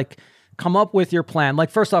guys come up with your plan?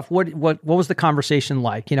 First off, what was the conversation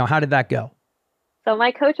like? How did that go? So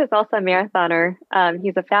my coach is also a marathoner.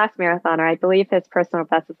 He's a fast marathoner. I believe his personal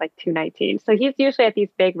best is 2:19. So he's usually at these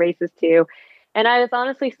big races too. And I was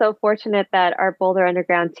honestly so fortunate that our Boulder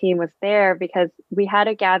Underground team was there, because we had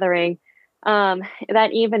a gathering that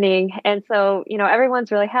evening. And so,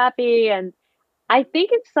 everyone's really happy. And I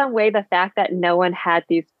think in some way, the fact that no one had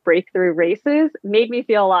these breakthrough races made me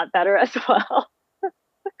feel a lot better as well.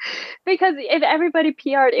 Because if everybody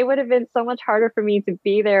PR'd, it would have been so much harder for me to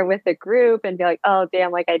be there with the group and be like, oh,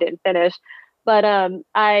 damn, I didn't finish. But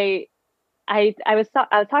I was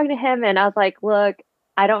talking to him, and I was like, look,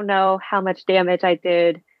 I don't know how much damage I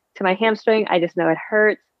did to my hamstring. I just know it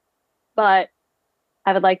hurts, but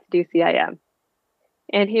I would like to do CIM.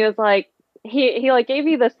 And he was like, he gave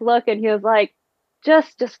me this look, and he was like,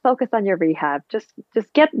 just focus on your rehab. Just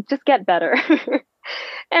get better.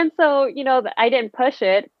 And so, I didn't push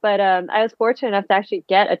it, but I was fortunate enough to actually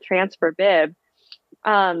get a transfer bib.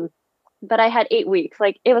 But I had 8 weeks.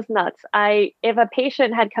 It was nuts. If a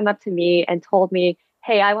patient had come up to me and told me,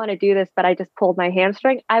 hey, I want to do this, but I just pulled my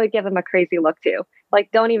hamstring, I would give them a crazy look too.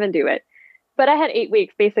 Don't even do it. But I had 8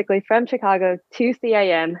 weeks basically from Chicago to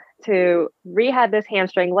CIM to rehab this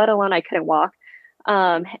hamstring, let alone I couldn't walk,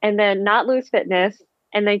 and then not lose fitness,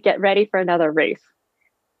 and then get ready for another race.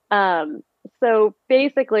 So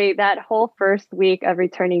basically that whole first week of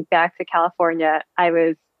returning back to California, I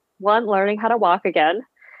was learning how to walk again,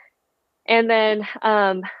 and then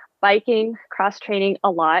biking, cross training a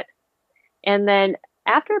lot. And then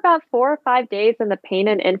after about 4 or 5 days and the pain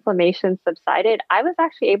and inflammation subsided, I was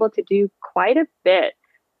actually able to do quite a bit,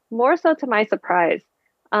 more so to my surprise.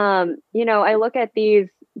 I look at these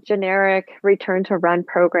generic return to run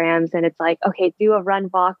programs, and it's like, okay, do a run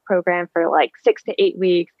walk program for 6 to 8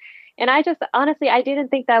 weeks. And I just honestly, I didn't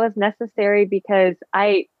think that was necessary because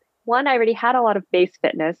I already had a lot of base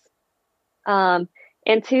fitness. Um,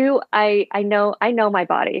 and two, I know my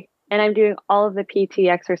body and I'm doing all of the PT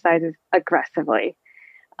exercises aggressively.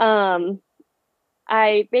 Um,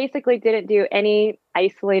 I basically didn't do any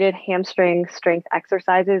isolated hamstring strength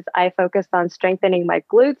exercises. I focused on strengthening my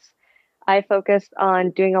glutes. I focused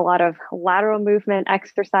on doing a lot of lateral movement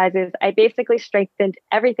exercises. I basically strengthened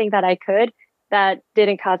everything that I could that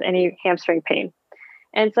didn't cause any hamstring pain.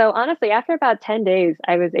 And so, honestly, after about 10 days,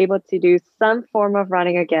 I was able to do some form of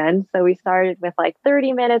running again. So, we started with like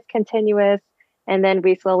 30 minutes continuous, and then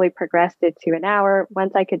we slowly progressed it to an hour.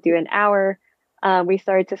 Once I could do an hour, we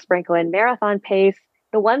started to sprinkle in marathon pace.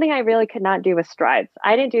 The one thing I really could not do was strides.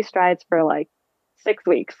 I didn't do strides for like 6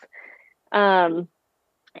 weeks. Um,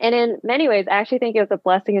 and in many ways, I actually think it was a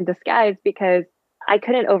blessing in disguise because I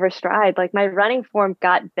couldn't overstride. Like my running form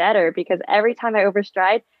got better because every time I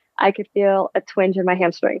overstride, I could feel a twinge in my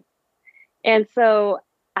hamstring. And so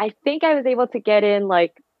I think I was able to get in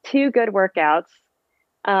like two good workouts.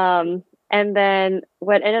 And then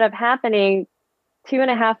what ended up happening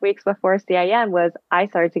 2.5 weeks before CIM was I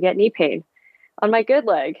started to get knee pain on my good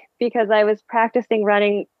leg because I was practicing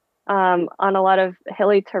running on a lot of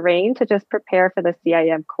hilly terrain to just prepare for the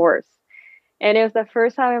CIM course. And it was the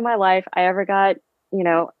first time in my life I ever got, you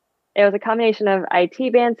know, it was a combination of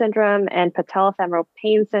IT band syndrome and patellofemoral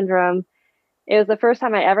pain syndrome. It was the first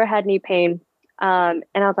time I ever had knee pain. And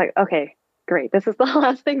I was like, okay, great. This is the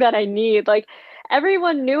last thing that I need. Like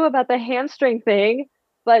everyone knew about the hamstring thing,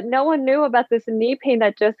 but no one knew about this knee pain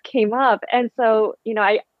that just came up. And so,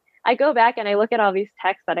 I go back and I look at all these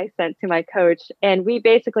texts that I sent to my coach, and we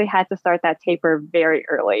basically had to start that taper very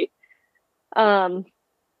early. Um,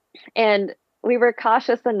 and we were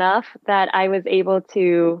cautious enough that I was able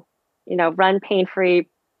to, run pain free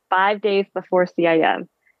 5 days before CIM.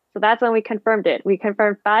 So that's when we confirmed it. We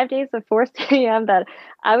confirmed 5 days before CIM that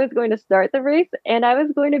I was going to start the race and I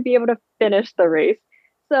was going to be able to finish the race.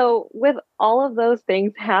 So with all of those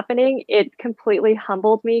things happening, it completely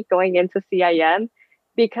humbled me going into CIM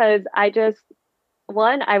because I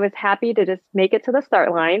was happy to just make it to the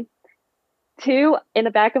start line. Two, in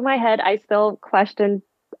the back of my head, I still questioned,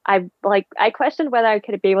 I questioned whether I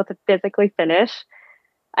could be able to physically finish.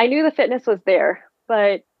 I knew the fitness was there,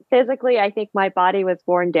 but physically, I think my body was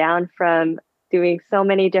worn down from doing so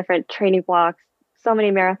many different training blocks, so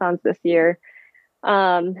many marathons this year.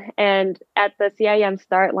 And at the CIM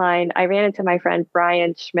start line, I ran into my friend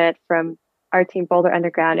Brian Schmidt from our team Boulder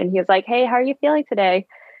Underground, and he was like, "Hey, how are you feeling today?"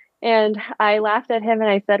 And I laughed at him and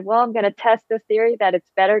I said, "Well, I'm going to test this theory that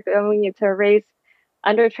it's better going into a race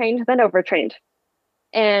undertrained than overtrained."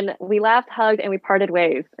 And we laughed, hugged, and we parted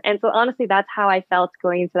ways. And so honestly, that's how I felt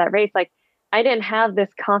going into that race. Like I didn't have this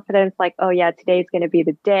confidence like, oh yeah, today's going to be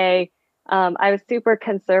the day. I was super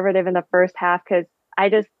conservative in the first half because I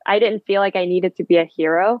didn't feel like I needed to be a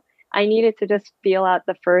hero. I needed to just feel out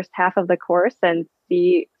the first half of the course and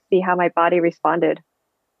see how my body responded.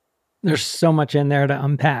 There's so much in there to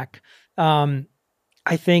unpack.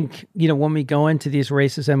 I think, when we go into these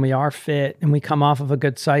races and we are fit and we come off of a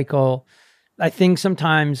good cycle, I think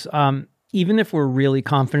sometimes, even if we're really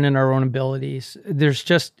confident in our own abilities,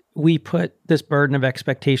 we put this burden of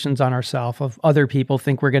expectations on ourselves of other people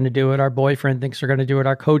think we're going to do it. Our boyfriend thinks we're going to do it.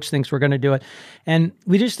 Our coach thinks we're going to do it. And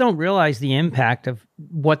we just don't realize the impact of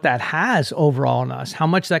what that has overall on us, how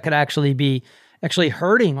much that could actually be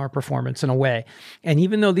hurting our performance in a way. And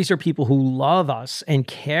even though these are people who love us and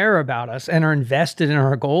care about us and are invested in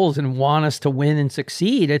our goals and want us to win and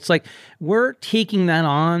succeed, it's like we're taking that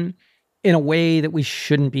on in a way that we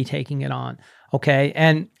shouldn't be taking it on. Okay.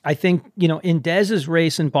 And I think, in Dez's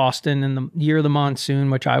race in Boston in the year of the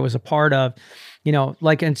monsoon, which I was a part of,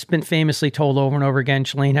 like it's been famously told over and over again,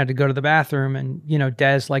 Shalane had to go to the bathroom and,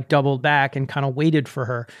 Dez like doubled back and kind of waited for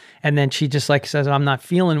her. And then she just like says, "I'm not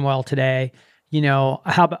feeling well today.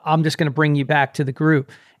 I'm just going to bring you back to the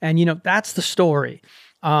group." And, that's the story.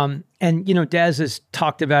 And, Dez has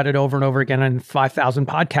talked about it over and over again on 5,000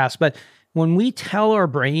 podcasts, but when we tell our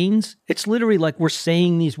brains, it's literally like we're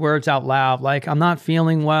saying these words out loud, like, "I'm not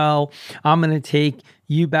feeling well. I'm going to take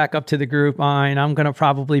you back up to the group line. I'm going to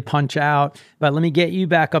probably punch out, but let me get you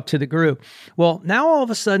back up to the group." Well, now all of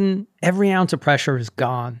a sudden, every ounce of pressure is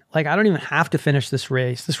gone. Like, I don't even have to finish this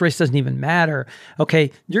race. This race doesn't even matter.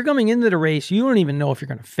 Okay, you're coming into the race. You don't even know if you're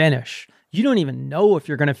going to finish. you don't even know if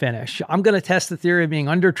you're going to finish. I'm going to test the theory of being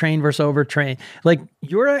undertrained versus overtrained. Like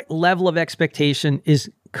your level of expectation is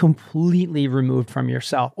completely removed from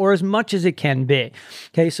yourself, or as much as it can be.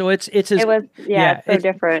 Okay. So it's It was, it's so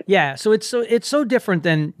different. Yeah. So it's so different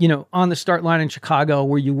than, you know, on the start line in Chicago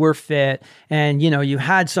where you were fit and, you know, you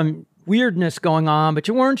had some weirdness going on, but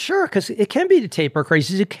you weren't sure, because it can be the taper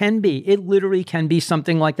crazes. It can be. It literally can be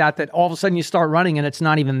something like that, that all of a sudden you start running and it's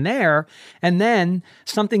not even there. And then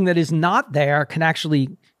something that is not there can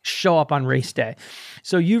actually show up on race day.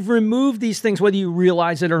 So you've removed these things, whether you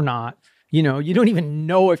realize it or not. You know, you don't even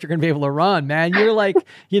know if you're going to be able to run, man. You're like,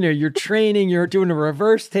 you know, you're training, you're doing a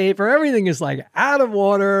reverse taper. Everything is like out of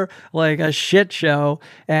order, like a shit show.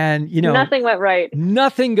 And, you know, nothing went right.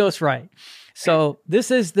 Nothing goes right. So this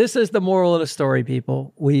is the moral of the story,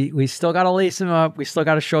 people. We still got to lace them up. We still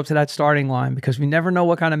got to show up to that starting line, because we never know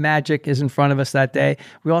what kind of magic is in front of us that day.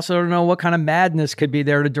 We also don't know what kind of madness could be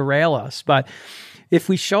there to derail us. But if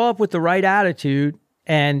we show up with the right attitude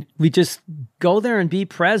and we just go there and be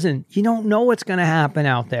present, you don't know what's going to happen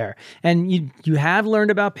out there. And you have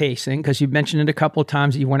learned about pacing, because you've mentioned it a couple of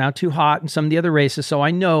times that you went out too hot in some of the other races. So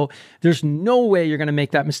I know there's no way you're going to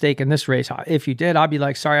make that mistake in this race. If you did, I'd be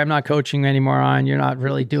like, sorry, I'm not coaching anymore on. You're not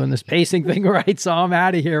really doing this pacing thing right, so I'm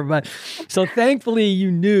out of here. But so thankfully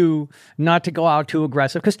you knew not to go out too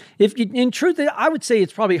aggressive, because if you, in truth, I would say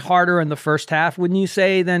it's probably harder in the first half, wouldn't you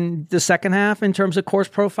say, than the second half in terms of course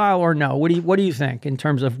profile, or no? What do you think in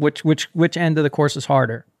terms of which end of the course is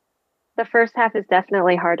harder? The first half is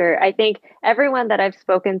definitely harder. I think everyone that I've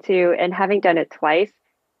spoken to, and having done it twice,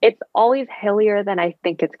 it's always hillier than I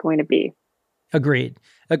think it's going to be. Agreed.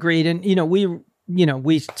 And,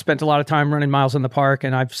 we spent a lot of time running miles in the park,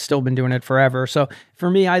 and I've still been doing it forever. So for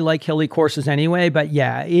me, I like hilly courses anyway, but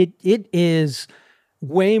yeah, it is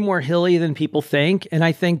way more hilly than people think. And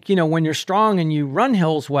I think, when you're strong and you run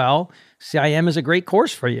hills well, CIM is a great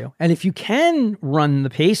course for you. And if you can run the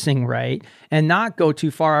pacing right and not go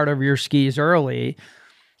too far out of your skis early,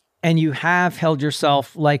 and you have held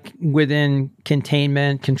yourself like within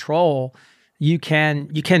containment control, you can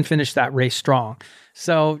finish that race strong.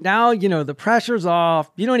 So now, the pressure's off.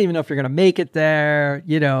 You don't even know if you're going to make it there.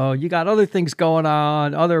 You got other things going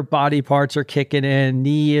on. Other body parts are kicking in,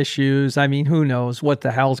 knee issues. I mean, who knows what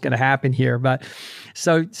the hell's going to happen here? But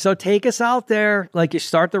so take us out there. Like, you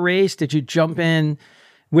start the race. Did you jump in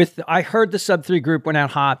I heard the sub-3 group went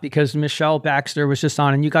out hot because Michelle Baxter was just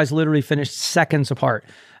on, and you guys literally finished seconds apart.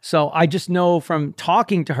 So I just know from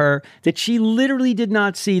talking to her that she literally did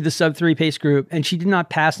not see the sub-3 pace group, and she did not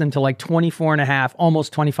pass them till like 24 and a half,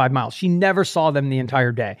 almost 25 miles. She never saw them the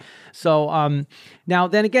entire day. So now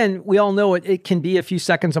then again, we all know it can be a few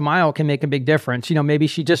seconds a mile can make a big difference. Maybe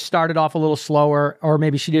she just started off a little slower, or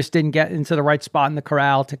maybe she just didn't get into the right spot in the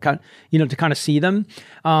corral to kind of see them.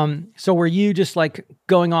 So were you just like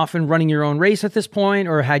going off and running your own race at this point,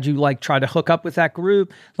 or had you like tried to hook up with that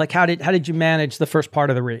group? Like how did you manage the first part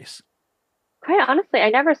of the race? Quite honestly, I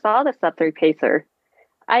never saw the sub-3 pacer.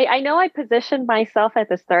 I know I positioned myself at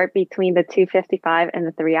the start between the 2:55 and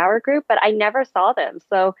the 3-hour group, but I never saw them.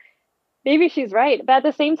 So maybe she's right. But at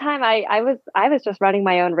the same time, I was just running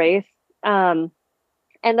my own race. And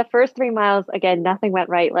the first 3 miles, again, nothing went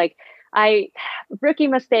right. Like rookie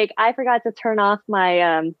mistake, I forgot to turn off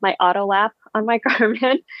my my auto lap on my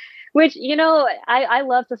Garmin, which, I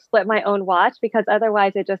love to split my own watch because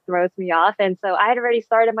otherwise it just throws me off. And so I had already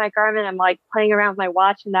started my Garmin. I'm like playing around with my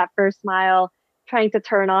watch in that first mile, trying to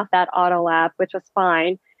turn off that auto lap, which was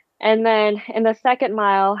fine. And then in the second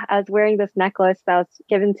mile, I was wearing this necklace that was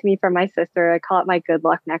given to me from my sister. I call it my good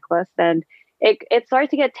luck necklace. And it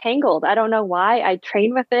started to get tangled. I don't know why. I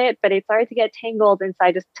trained with it, but it started to get tangled. And so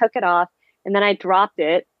I just took it off, and then I dropped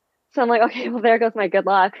it. So I'm like, okay, well, there goes my good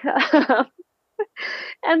luck.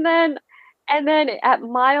 And then at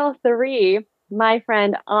mile 3, my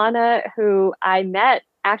friend Anna, who I met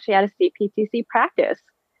actually at a CPTC practice.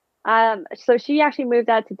 So she actually moved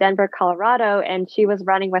out to Denver, Colorado, and she was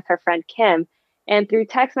running with her friend Kim. And through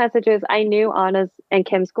text messages, I knew Anna's and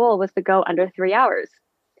Kim's goal was to go under 3 hours.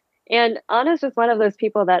 And Anna's just one of those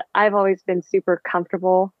people that I've always been super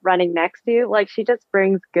comfortable running next to. Like, she just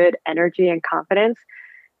brings good energy and confidence.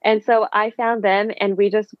 And so I found them, and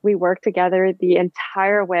we worked together the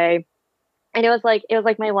entire way. And it was like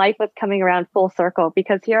my life was coming around full circle,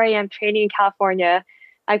 because here I am training in California.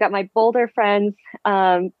 I've got my Boulder friends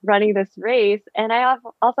running this race, and I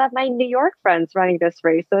also have my New York friends running this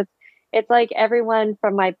race. So it's like everyone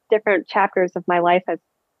from my different chapters of my life has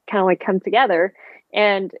kind of like come together.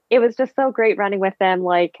 And it was just so great running with them.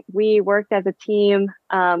 Like, we worked as a team.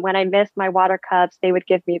 When I missed my water cups, they would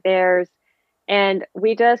give me theirs. And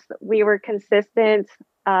we were consistent.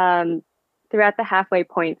 throughout the halfway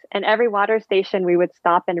points. And every water station, we would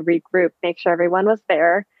stop and regroup, make sure everyone was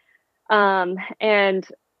there. And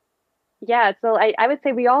yeah, so I would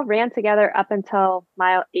say we all ran together up until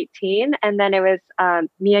mile 18. And then it was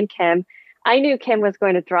me and Kim. I knew Kim was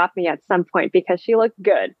going to drop me at some point because she looked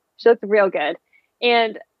good. She looked real good.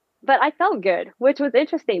 And but I felt good, which was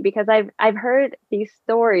interesting because I've heard these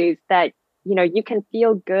stories that, you know, you can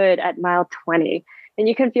feel good at mile 20 and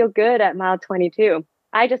you can feel good at mile 22.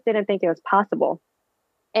 I just didn't think it was possible.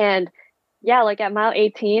 And yeah, like at mile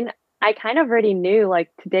 18, I kind of already knew like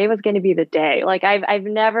today was going to be the day. Like I've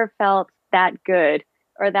never felt that good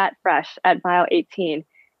or that fresh at mile 18.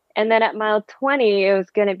 And then at mile 20, it was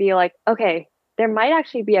going to be like, okay, there might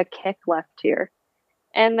actually be a kick left here.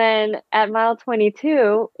 And then at mile 22,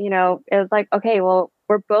 you know, it was like, okay, well,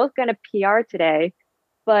 we're both going to PR today,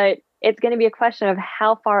 but it's going to be a question of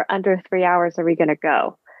how far under 3 hours are we going to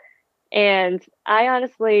go? And I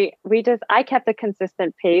honestly, I kept a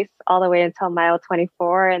consistent pace all the way until mile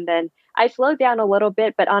 24. And then I slowed down a little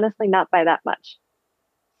bit, but honestly, not by that much.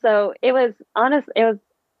 So it was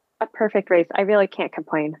a perfect race. I really can't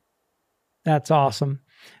complain. That's awesome.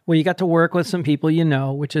 Well, you got to work with some people you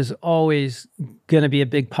know, which is always going to be a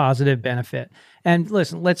big positive benefit. And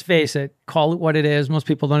listen, let's face it, call it what it is. Most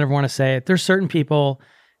people don't ever want to say it. There's certain people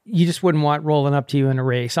you just wouldn't want rolling up to you in a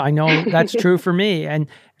race. I know that's true for me. And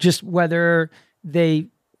just whether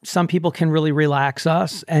some people can really relax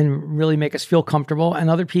us and really make us feel comfortable, and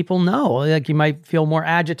other people no. Like you might feel more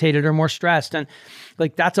agitated or more stressed. And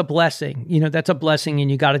like that's a blessing. You know, that's a blessing and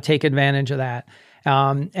you got to take advantage of that.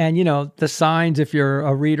 And you know, the signs, if you're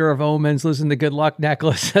a reader of omens, listen to Good Luck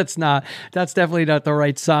Necklace, that's definitely not the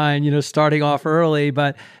right sign, you know, starting off early,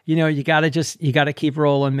 but you know, you got to keep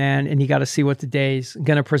rolling, man. And you got to see what the day's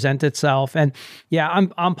going to present itself. And yeah,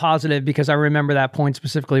 I'm positive because I remember that point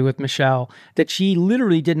specifically with Michelle, that she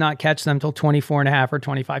literally did not catch them till 24 and a half or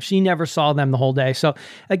 25. She never saw them the whole day. So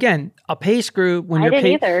again, a pace group, when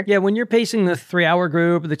when you're pacing the 3 hour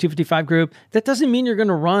group or the 255 group, that doesn't mean you're going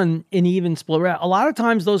to run an even split route. A lot of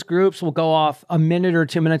times those groups will go off a minute or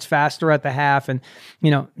 2 minutes faster at the half, and,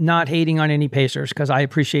 you know, not hating on any pacers because I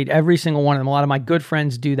appreciate every single one of them. A lot of my good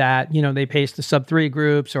friends do that. You know, they pace the sub 3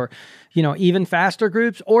 groups or, you know, even faster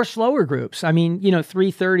groups or slower groups. I mean, you know,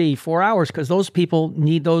 3:30, 4 hours, because those people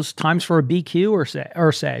need those times for a BQ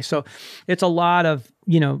or say. So it's a lot of,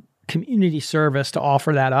 you know, community service to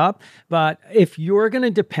offer that up. But if you're going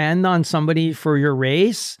to depend on somebody for your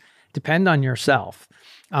race, depend on yourself.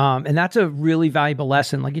 And that's a really valuable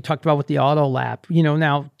lesson. Like you talked about with the auto lap, you know,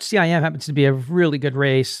 now CIM happens to be a really good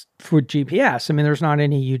race for GPS. I mean, there's not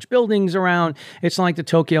any huge buildings around. It's not like the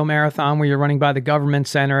Tokyo Marathon where you're running by the government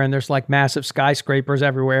center and there's like massive skyscrapers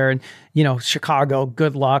everywhere. And, you know, Chicago,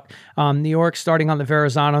 good luck. New York, starting on the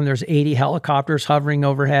Verrazano, and there's 80 helicopters hovering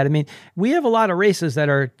overhead. I mean, we have a lot of races that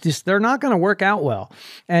are just, they're not going to work out well.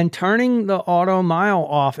 And turning the auto mile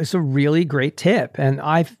off is a really great tip. And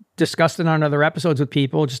I've discussed it on other episodes with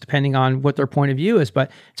people, just depending on what their point of view is.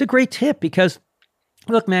 But it's a great tip because,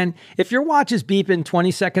 look, man, if your watch is beeping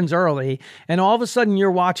 20 seconds early and all of a sudden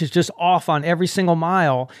your watch is just off on every single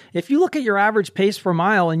mile, if you look at your average pace per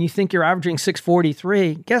mile and you think you're averaging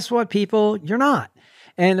 6:43, guess what, people? You're not.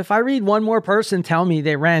 And if I read one more person tell me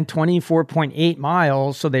they ran 24.8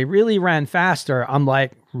 miles, so they really ran faster, I'm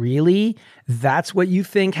like, really? That's what you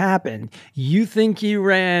think happened? You think you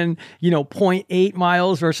ran, you know, 0.8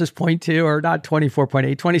 miles versus 0.2, or not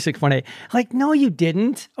 24.8, 26.8. Like, no, you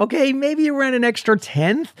didn't. Okay, maybe you ran an extra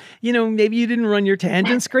tenth. You know, maybe you didn't run your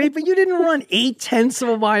tangents great, but you didn't run 0.8 of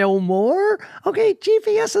a mile more. Okay,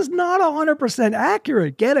 GPS is not 100%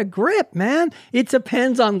 accurate. Get a grip, man. It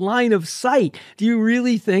depends on line of sight. Do you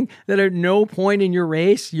really think that at no point in your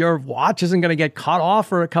race, your watch isn't going to get cut off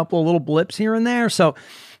for a couple of little blips here and there? So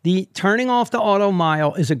the turning off the auto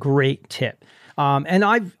mile is a great tip. And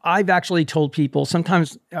I've actually told people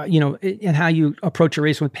sometimes, you know, in how you approach a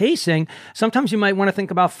race with pacing, sometimes you might want to think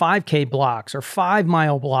about 5K blocks or 5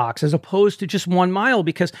 mile blocks as opposed to just 1 mile,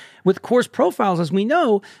 because with course profiles, as we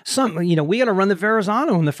know, we got to run the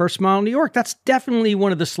Verrazano in the first mile in New York. That's definitely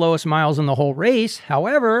one of the slowest miles in the whole race.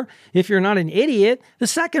 However, if you're not an idiot, the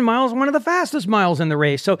second mile is one of the fastest miles in the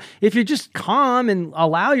race. So if you're just calm and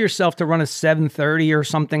allow yourself to run a 7:30 or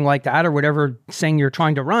something like that, or whatever saying you're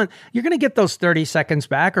trying to run, you're going to get those 30 seconds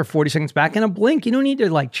back or 40 seconds back in a blink. You don't need to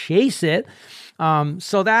like chase it.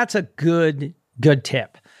 So that's a good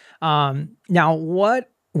tip. Now, what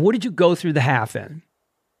did you go through the half in?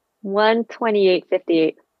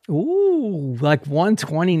 1:28:58. Ooh, like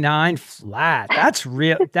 1:29 flat. That's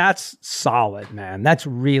real. That's solid, man. That's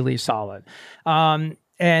really solid.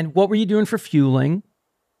 And what were you doing for fueling?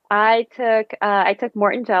 I took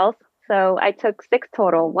Morton gels. So I took 6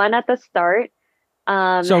 total, one at the start. So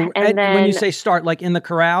And when you then, say start, like in the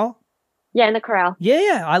corral? yeah, in the corral.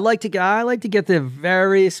 Yeah, I like to get the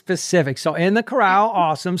very specific. So in the corral,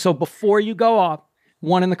 awesome. So before you go up,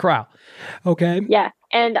 one in the corral. Okay. Yeah.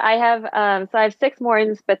 And I have, so I have 6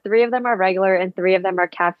 Mortons, but 3 of them are regular and 3 of them are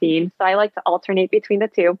caffeine. So I like to alternate between the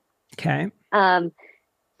two. Okay. Um,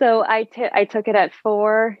 so I took it at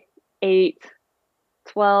 4, 8,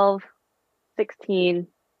 12, 16,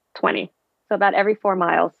 20. So about every 4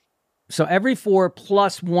 miles. So every 4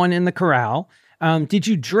 plus one in the corral. Did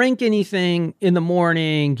you drink anything in the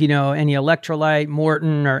morning, any electrolyte,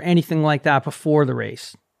 Morton, or anything like that before the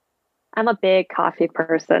race? I'm a big coffee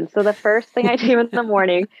person. So the first thing I do in the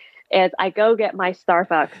morning is I go get my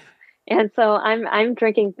Starbucks. And so I'm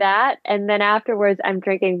drinking that, and then afterwards I'm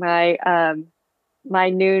drinking my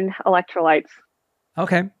noon electrolytes.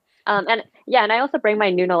 Okay. And yeah, and I also bring my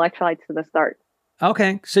noon electrolytes to the start.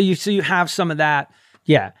 Okay. So you have some of that.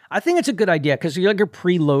 Yeah. I think it's a good idea because you're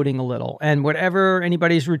preloading a little, and whatever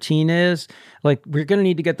anybody's routine is, like we're going to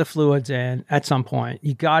need to get the fluids in at some point.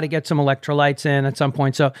 You got to get some electrolytes in at some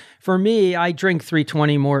point. So for me, I drink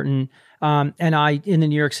 320 Morton. And in the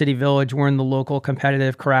New York City Village, we're in the local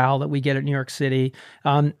competitive corral that we get at New York City.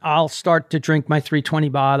 I'll start to drink my 320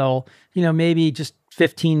 bottle, maybe just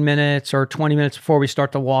 15 minutes or 20 minutes before we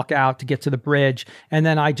start to walk out to get to the bridge. And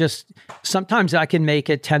then sometimes I can make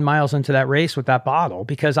it 10 miles into that race with that bottle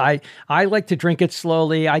because I like to drink it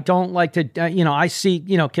slowly. I don't like to, I see,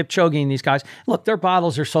 Kipchoge and these guys, look, their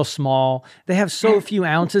bottles are so small. They have so few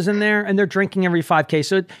ounces in there and they're drinking every 5K.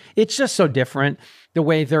 So it's just so different the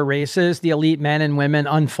way their races, the elite men and women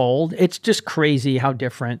unfold. It's just crazy how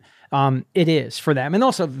different it is for them. And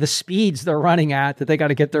also the speeds they're running at that they got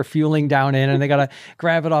to get their fueling down in and they got to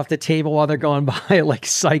grab it off the table while they're going by at like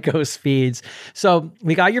psycho speeds. So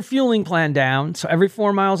we got your fueling plan down. So every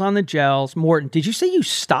 4 miles on the gels. Morton, did you say you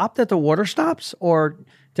stopped at the water stops or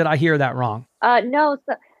did I hear that wrong? No.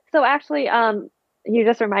 So actually, you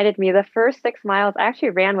just reminded me the first 6 miles I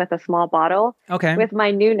actually ran with a small bottle with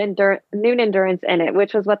my noon endurance in it,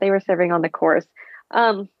 which was what they were serving on the course.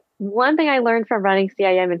 One thing I learned from running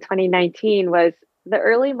CIM in 2019 was the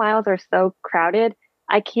early miles are so crowded,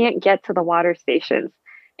 I can't get to the water stations.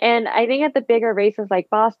 And I think at the bigger races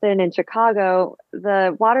like Boston and Chicago,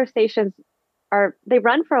 the water stations they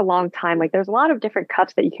run for a long time. Like there's a lot of different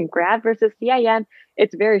cups that you can grab versus CIM,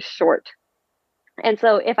 it's very short. And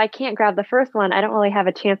so if I can't grab the first one, I don't really have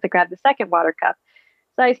a chance to grab the second water cup.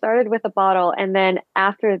 So I started with a bottle. And then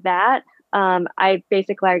after that, I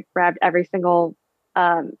basically grabbed every single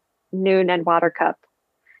noon and water cup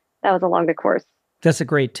that was along the course. That's a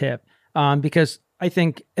great tip because I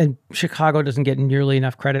think and Chicago doesn't get nearly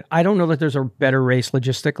enough credit. I don't know that there's a better race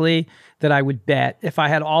logistically that I would bet. If I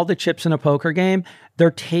had all the chips in a poker game,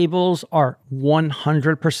 their tables are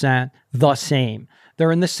 100% the same.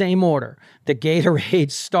 They're in the same order. The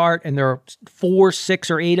Gatorades start and there are 4, 6,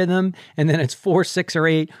 or 8 of them. And then it's 4, 6, or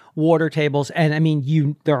 8 water tables. And I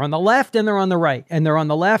mean, they're on the left and they're on the right. And they're on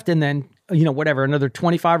the left and then, whatever, another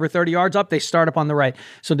 25 or 30 yards up, they start up on the right.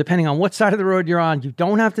 So depending on what side of the road you're on, you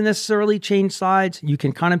don't have to necessarily change sides. You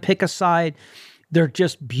can kind of pick a side. They're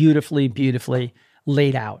just beautifully, beautifully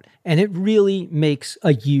laid out. And it really makes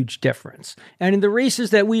a huge difference. And in the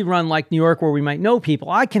races that we run, like New York, where we might know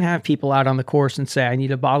people, I can have people out on the course and say, I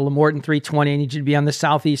need a bottle of Morton 320. I need you to be on the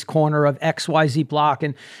southeast corner of XYZ block.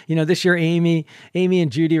 And, this year, Amy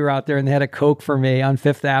and Judy were out there and they had a Coke for me on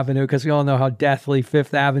Fifth Avenue because we all know how deathly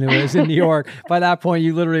Fifth Avenue is in New York. By that point,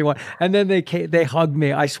 you literally want, and then they hugged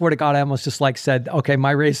me. I swear to God, I almost just said, okay,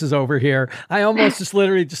 my race is over here. I almost just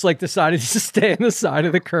literally just decided to stay on the side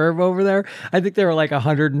of the curve over there. I think they were like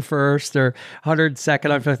 101st or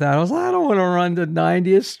 102nd on Fifth Avenue. I was like, I don't want to run to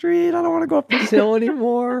 90th Street. I don't want to go up this hill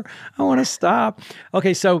anymore. I want to stop.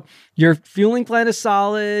 Okay, so your fueling plan is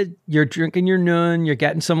solid. You're drinking your noon. You're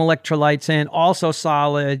getting some electrolytes in, also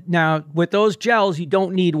solid. Now, with those gels, you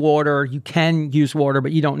don't need water. You can use water,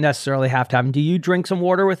 but you don't necessarily have to have them. Do you drink some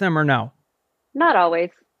water with them or no? Not always.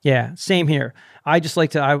 Yeah, same here. I just like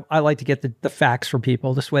to, I like to get the facts from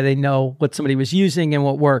people. This way they know what somebody was using and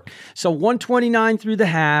what worked. So 129 through the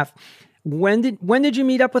half. When did you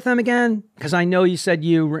meet up with them again? Because I know you said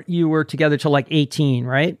you were together till 18,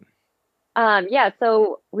 right? Yeah.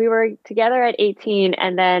 So we were together at 18,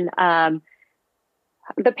 and then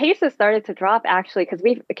the paces started to drop actually because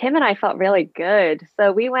Kim and I felt really good.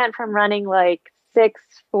 So we went from running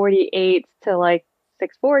 6:48 to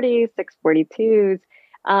 6:40, 6:42s.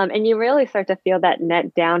 And you really start to feel that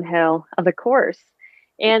net downhill of the course.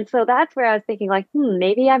 And so that's where I was thinking like,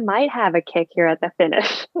 maybe I might have a kick here at the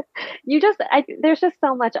finish. There's just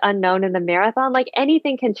so much unknown in the marathon. Like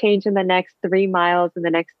anything can change in the next 3 miles, in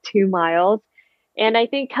the next 2 miles. And I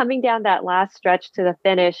think coming down that last stretch to the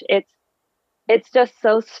finish, it's just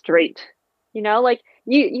so straight. Like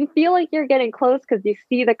you feel like you're getting close because you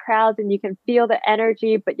see the crowds and you can feel the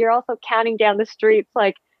energy, but you're also counting down the streets.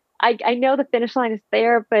 Like I know the finish line is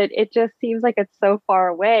there, but it just seems like it's so far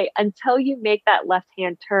away until you make that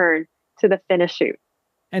left-hand turn to the finish chute.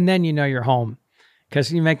 And then you're home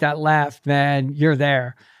because you make that left, man, you're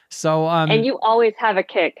there. So and you always have a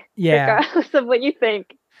kick, regardless of what you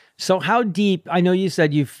think. So how deep, I know you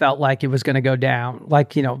said you felt like it was going to go down,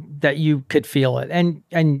 like, that you could feel it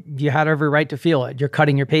and you had every right to feel it. You're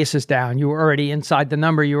cutting your paces down. You were already inside the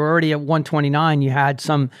number. You were already at 129. You had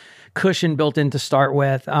some cushion built in to start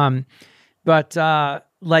with. But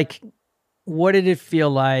what did it feel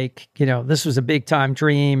like? This was a big time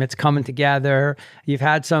dream. It's coming together. You've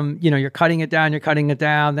had some, you're cutting it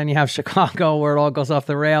down. Then you have Chicago where it all goes off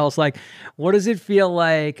the rails. Like, what does it feel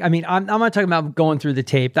like? I mean, I'm not talking about going through the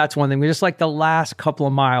tape. That's one thing. But just like the last couple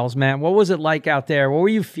of miles, man, what was it like out there? What were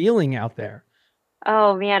you feeling out there?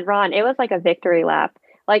 Oh man, Ron, it was like a victory lap.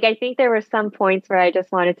 Like, I think there were some points where I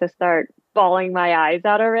just wanted to start bawling my eyes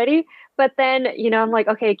out already. But then, I'm like,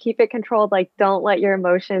 okay, keep it controlled. Like, don't let your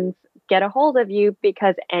emotions get a hold of you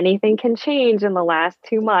because anything can change in the last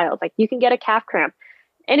 2 miles. Like you can get a calf cramp,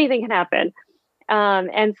 anything can happen.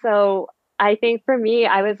 And so I think for me,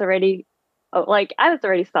 I was already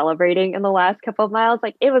celebrating in the last couple of miles.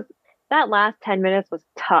 Like that last 10 minutes was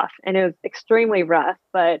tough and it was extremely rough,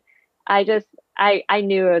 but I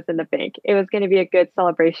knew it was in the bank. It was going to be a good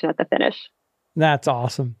celebration at the finish. That's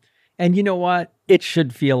awesome. And you know what? It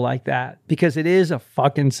should feel like that because it is a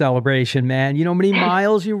fucking celebration, man. You know how many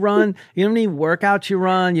miles you run? You know how many workouts you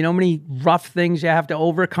run? You know how many rough things you have to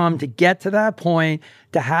overcome to get to that point,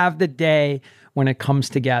 to have the day when it comes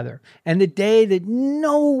together. And the day that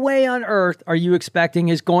no way on earth are you expecting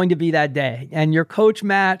is going to be that day. And your coach,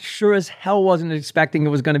 Matt, sure as hell wasn't expecting it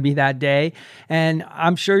was going to be that day. And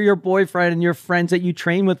I'm sure your boyfriend and your friends that you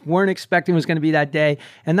train with weren't expecting it was going to be that day.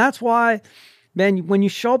 And that's why, man, when you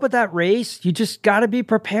show up at that race, you just got to be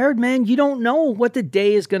prepared, man. You don't know what the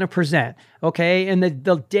day is going to present, okay? And the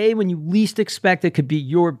day when you least expect it could be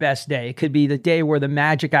your best day. It could be the day where the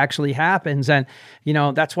magic actually happens. And,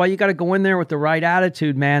 that's why you got to go in there with the right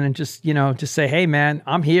attitude, man, and just say, hey, man,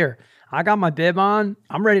 I'm here. I got my bib on.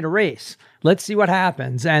 I'm ready to race. Let's see what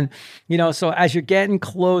happens. And, so as you're getting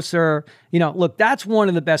closer, look, that's one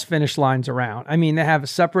of the best finish lines around. I mean, they have a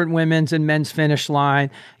separate women's and men's finish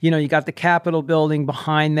line. You got the Capitol building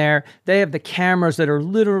behind there. They have the cameras that are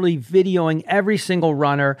literally videoing every single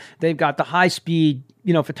runner. They've got the high speed,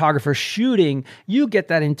 photographers shooting. You get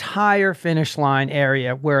that entire finish line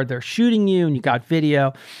area where they're shooting you and you got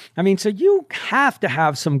video. I mean, so you have to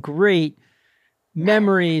have some great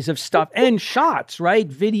memories of stuff and shots, right?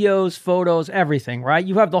 Videos, photos, everything, right?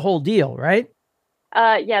 You have the whole deal, right?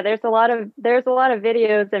 Yeah, there's a lot of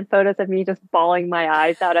videos and photos of me just bawling my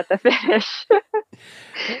eyes out at the finish.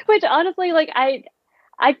 Which honestly, like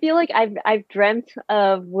I feel like I've dreamt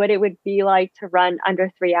of what it would be like to run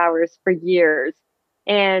under 3 hours for years.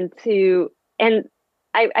 And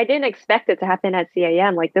I didn't expect it to happen at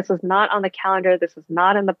CAM. Like this was not on the calendar, this was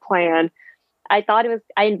not in the plan. I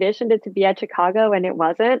envisioned it to be at Chicago and it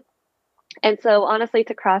wasn't. And so honestly,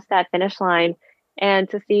 to cross that finish line and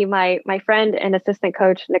to see my friend and assistant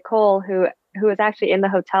coach, Nicole, who was actually in the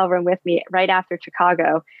hotel room with me right after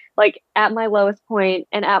Chicago, like at my lowest point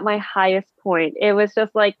and at my highest point, it was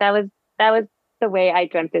just like, that was the way I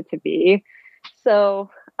dreamt it to be. So,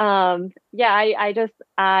 I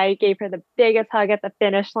gave her the biggest hug at the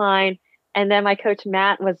finish line. And then my coach,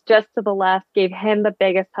 Matt, was just to the left, gave him the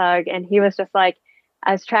biggest hug. And he was just like,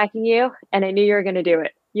 I was tracking you and I knew you were going to do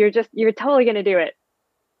it. You're totally going to do it.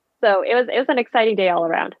 So it was an exciting day all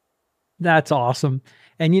around. That's awesome.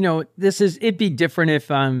 And, it'd be different if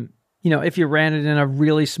you ran it in a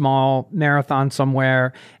really small marathon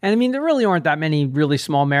somewhere. And I mean, there really aren't that many really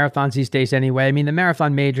small marathons these days anyway. I mean, the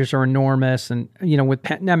marathon majors are enormous and, with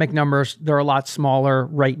pandemic numbers, they're a lot smaller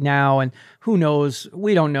right now. And who knows?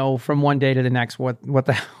 We don't know from one day to the next what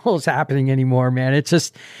the hell is happening anymore, man. It's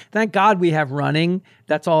just, thank God we have running.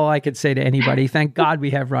 That's all I could say to anybody. Thank God we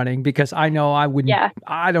have running because I know I wouldn't,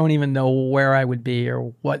 I don't even know where I would be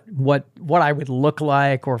or what I would look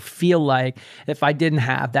like or feel like if I didn't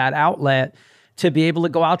have that outlet to be able to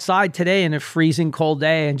go outside today in a freezing cold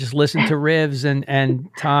day and just listen to Rivs and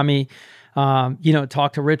Tommy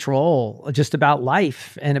talk to Rich Roll just about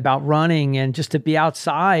life and about running and just to be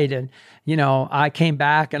outside. And, I came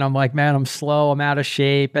back and I'm like, man, I'm slow, I'm out of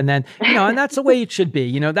shape. And then, and that's the way it should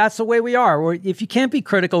be. That's the way we are. Where if you can't be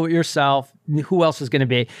critical with yourself, who else is going to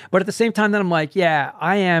be? But at the same time, then I'm like, yeah,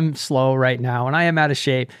 I am slow right now and I am out of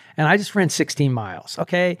shape. And I just ran 16 miles.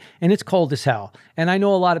 Okay. And it's cold as hell. And I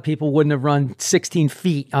know a lot of people wouldn't have run 16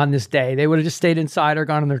 feet on this day. They would have just stayed inside or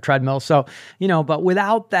gone on their treadmill. So, but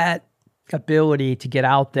without that ability to get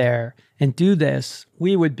out there and do this,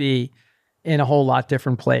 we would be in a whole lot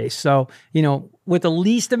different place. So, with the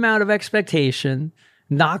least amount of expectation,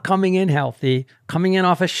 not coming in healthy, coming in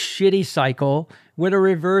off a shitty cycle with a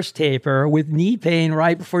reverse taper, with knee pain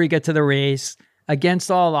right before you get to the race, against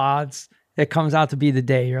all odds, it comes out to be the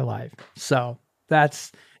day of your life. So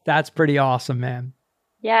that's pretty awesome, man.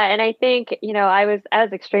 Yeah. And I think, I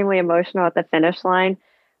was extremely emotional at the finish line,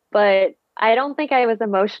 but I don't think I was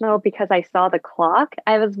emotional because I saw the clock.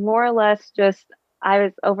 I was more or less I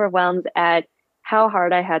was overwhelmed at how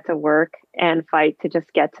hard I had to work and fight to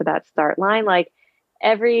just get to that start line. Like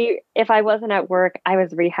if I wasn't at work, I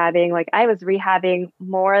was rehabbing. Like I was rehabbing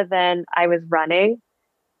more than I was running,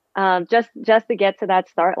 just to get to that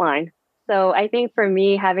start line. So I think for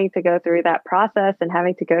me, having to go through that process and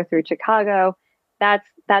having to go through Chicago, that's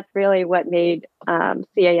really what made CAM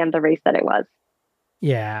the race that it was.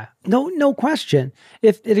 Yeah, no question.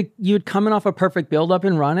 If you'd coming off a perfect buildup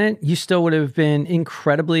and run it, you still would have been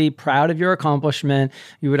incredibly proud of your accomplishment.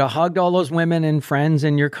 You would have hugged all those women and friends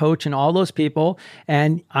and your coach and all those people.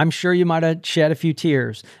 And I'm sure you might have shed a few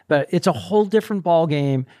tears, but it's a whole different ball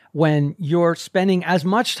game when you're spending as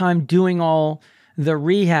much time doing all the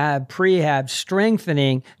rehab, prehab,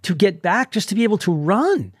 strengthening to get back just to be able to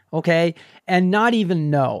run. Okay. And not even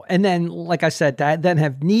know. And then, like I said, then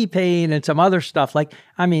have knee pain and some other stuff. Like,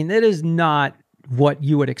 it is not what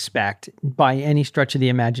you would expect by any stretch of the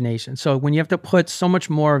imagination. So when you have to put so much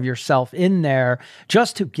more of yourself in there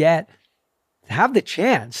just to have the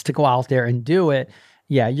chance to go out there and do it,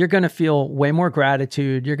 yeah, you're going to feel way more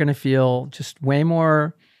gratitude. You're going to feel just way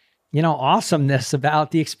more awesomeness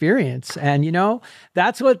about the experience. And,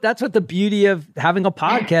 that's what the beauty of having a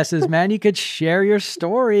podcast is, man. You could share your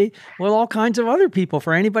story with all kinds of other people.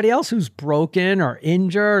 For anybody else who's broken or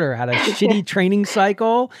injured or had a shitty training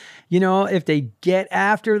cycle, if they get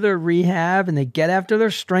after their rehab and they get after their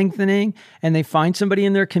strengthening and they find somebody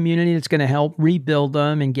in their community that's going to help rebuild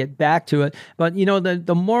them and get back to it. But,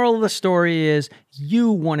 the moral of the story is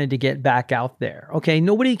you wanted to get back out there. Okay.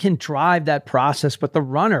 Nobody can drive that process, but the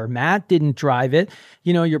runner, Matt didn't drive it.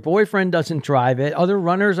 Your boyfriend doesn't drive it. Other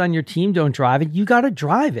runners on your team don't drive it. You got to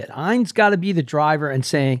drive it. Ein's got to be the driver and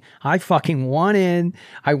saying, I fucking want in.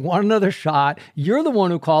 I want another shot. You're the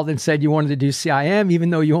one who called and said you wanted to do CIM, even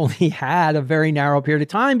though you only had a very narrow period of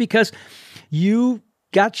time because you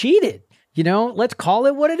got cheated. Let's call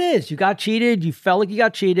it what it is. You got cheated. You felt like you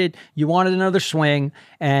got cheated. You wanted another swing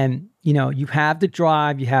and, you have the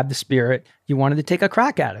drive, you have the spirit, you wanted to take a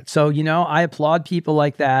crack at it. So, I applaud people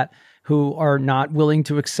like that who are not willing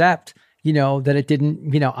to accept, that it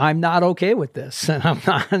didn't, I'm not okay with this. And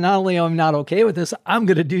not only am I not okay with this, I'm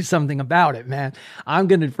going to do something about it, man. I'm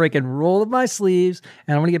going to freaking roll up my sleeves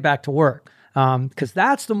and I'm going to get back to work. Because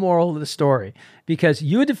that's the moral of the story. Because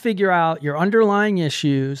you had to figure out your underlying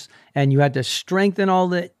issues and you had to strengthen all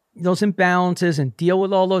those imbalances and deal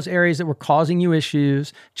with all those areas that were causing you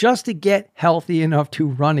issues just to get healthy enough to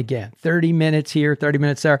run again. 30 minutes here, 30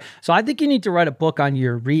 minutes there. So I think you need to write a book on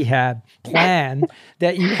your rehab plan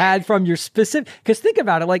that you had from your specific, because think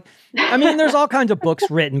about it. There's all kinds of books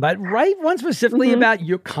written, but write one specifically about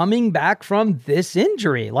you coming back from this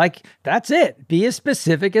injury. That's it. Be as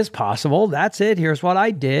specific as possible. That's it. Here's what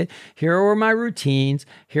I did. Here were my routines.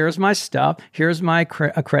 Here's my stuff. Here's my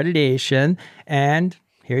accreditation. And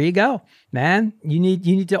here you go, man. You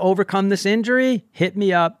need to overcome this injury. Hit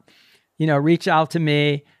me up, reach out to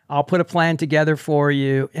me. I'll put a plan together for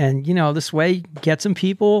you. And, this way get some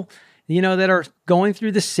people, that are going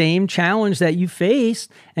through the same challenge that you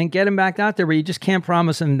faced and get them back out there where you just can't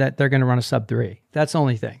promise them that they're going to run a sub-3. That's the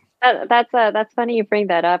only thing. That's funny you bring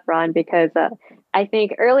that up, Ron, because I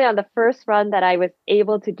think early on the first run that I was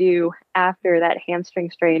able to do after that hamstring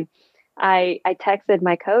strain, I texted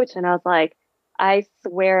my coach and I was like, I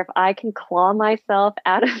swear if I can claw myself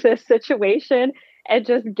out of this situation and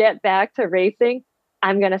just get back to racing,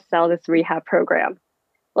 I'm going to sell this rehab program.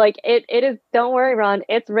 It is, don't worry, Ron,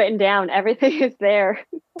 it's written down. Everything is there.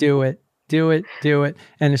 Do it.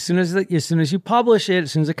 And as soon as you publish it,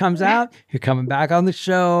 as soon as it comes out, you're coming back on the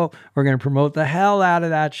show. We're going to promote the hell out of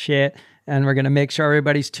that shit. and we're going to make sure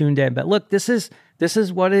everybody's tuned in. But look, this is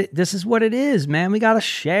what it is, man. We got to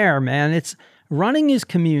share, man. Running is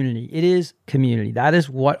community. It is community. That is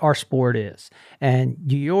what our sport is. And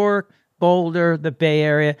New York, Boulder, the Bay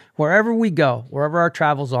Area, wherever we go, wherever our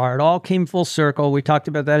travels are, it all came full circle. We talked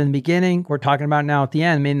about that in the beginning. We're talking about it now at the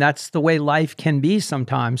end. I mean, that's the way life can be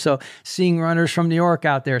sometimes. So seeing runners from New York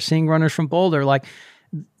out there, seeing runners from Boulder, like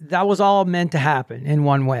that was all meant to happen in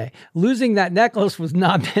one way. Losing that necklace was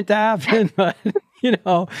not meant to happen, but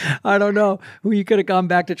I don't know who you could have gone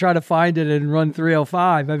back to try to find it and run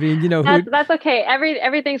 305. I mean, that's okay.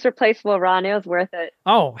 Everything's replaceable, Ron. It was worth it.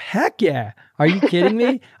 Oh, heck yeah. Are you kidding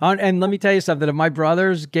me? And let me tell you something. If my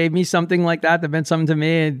brothers gave me something like that meant something to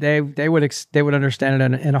me, they would understand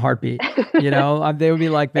it in a heartbeat. They would be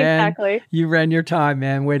like, man, exactly. You ran your time,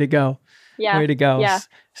 man. Way to go. Yeah. Way to go. Yeah.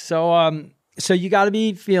 So you got to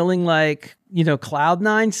be feeling like, cloud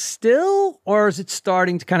nine still, or is it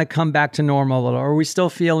starting to kind of come back to normal a little? Or are we still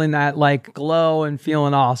feeling that like glow and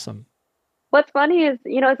feeling awesome? What's funny is,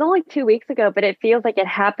 it's only 2 weeks ago, but it feels like it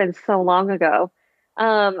happened so long ago.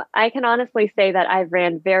 I can honestly say that I've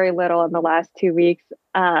ran very little in the last 2 weeks.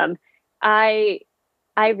 I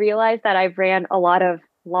realized that I've ran a lot of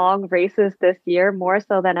long races this year, more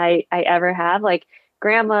so than I ever have. Like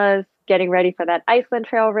grandma's getting ready for that Iceland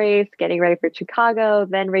Trail race, getting ready for Chicago,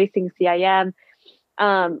 then racing CIM.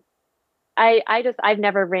 I've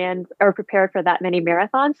never ran or prepared for that many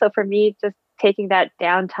marathons. So for me, just taking that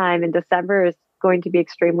downtime in December is going to be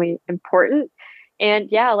extremely important. And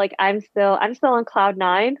yeah, like I'm still on cloud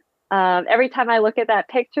nine. Every time I look at that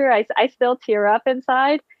picture, I still tear up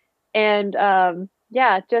inside. And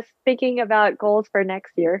just thinking about goals for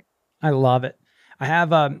next year. I love it. I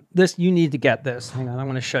have this. You need to get this. Hang on, I'm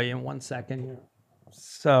going to show you in 1 second here.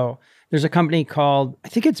 So there's a company called, I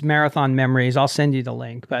think it's Marathon Memories. I'll send you the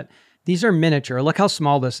link, but these are miniature. Look how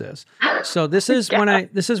small this is. So this is when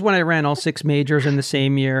I ran all 6 majors in the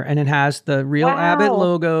same year, and it has the real Abbott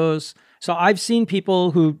logos. So I've seen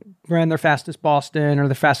people who ran their fastest Boston or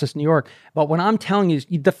the fastest New York. But what I'm telling you is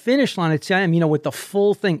the finish line at CIM, with the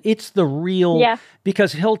full thing, it's the real,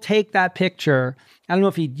 because he'll take that picture. I don't know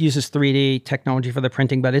if he uses 3D technology for the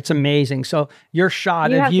printing, but it's amazing. So your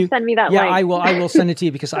shot, you have to send me that link. I will send it to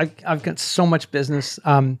you because I've got so much business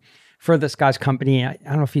for this guy's company. I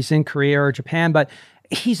don't know if he's in Korea or Japan, but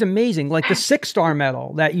he's amazing. Like the 6-star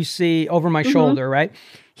medal that you see over my shoulder, right?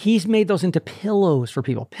 He's made those into pillows for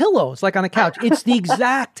people. Pillows, like on a couch. It's the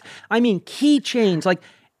exact, keychains, like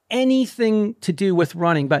anything to do with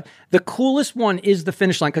running. But the coolest one is the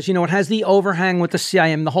finish line because, it has the overhang with the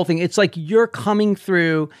CIM, the whole thing. It's like you're coming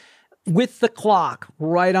through with the clock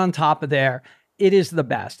right on top of there. It is the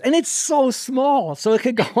best. And it's so small. So it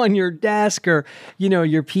could go on your desk or,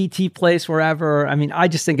 your PT place, wherever. I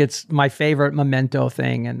just think it's my favorite memento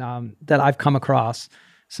thing and that I've come across.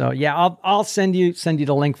 So yeah, I'll send you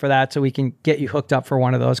the link for that so we can get you hooked up for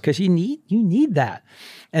one of those because you need that.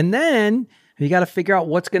 And then you got to figure out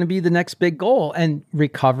what's going to be the next big goal. And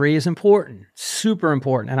recovery is important, super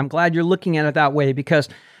important. And I'm glad you're looking at it that way because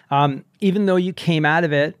even though you came out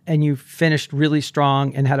of it and you finished really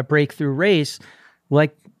strong and had a breakthrough race,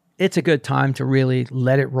 like it's a good time to really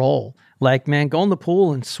let it roll. Like, man, go in the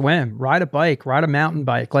pool and swim, ride a bike, ride a mountain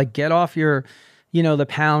bike, like get off your, the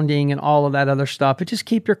pounding and all of that other stuff, but just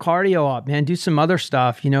keep your cardio up, man. Do some other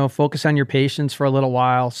stuff, focus on your patience for a little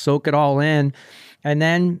while, soak it all in, and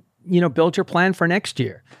then, build your plan for next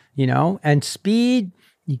year, and speed.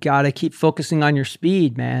 You got to keep focusing on your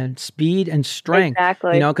speed, man. Speed and strength.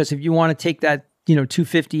 Exactly. Because if you want to take that,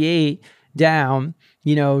 258 down,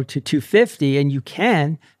 to 250 and you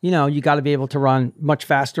can, you got to be able to run much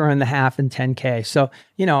faster in the half and 10K. So,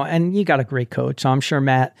 and you got a great coach. So I'm sure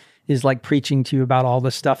Matt is like preaching to you about all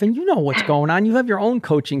this stuff and you know what's going on. You have your own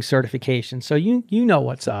coaching certification. So you know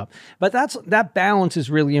what's up. But that balance is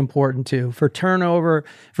really important too for turnover,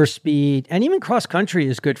 for speed, and even cross country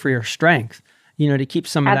is good for your strength. To keep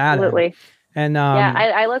some of that. Absolutely. And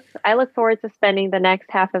I look forward to spending the next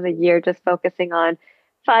half of the year just focusing on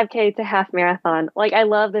 5K to half marathon. Like I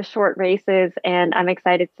love the short races and I'm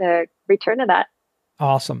excited to return to that.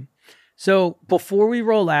 Awesome. So before we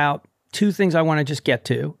roll out, 2 things I want to just get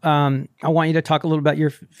to. I want you to talk a little about your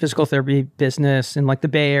physical therapy business in like the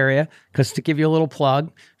Bay Area, because to give you a little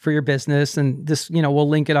plug for your business, and this, we'll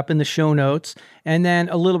link it up in the show notes, and then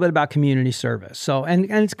a little bit about community service. So,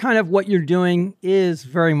 and it's kind of what you're doing is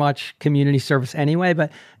very much community service anyway,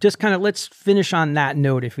 but just kind of let's finish on that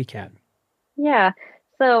note if we can. Yeah.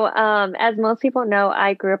 So, as most people know,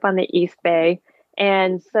 I grew up on the East Bay.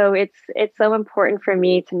 And so it's so important for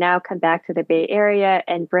me to now come back to the Bay Area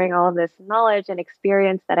and bring all of this knowledge and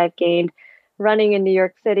experience that I've gained running in New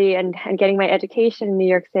York City and getting my education in New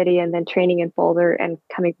York City and then training in Boulder and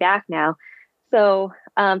coming back now. So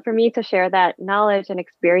for me to share that knowledge and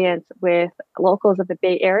experience with locals of the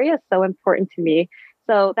Bay Area is so important to me.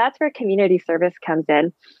 So that's where community service comes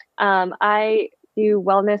in. I do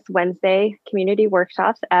Wellness Wednesday community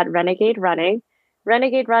workshops at Renegade Running.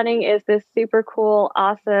 Renegade Running is this super cool,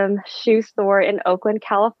 awesome shoe store in Oakland,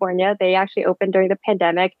 California. They actually opened during the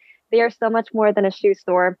pandemic. They are so much more than a shoe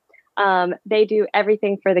store. They do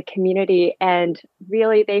everything for the community, and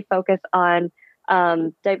really they focus on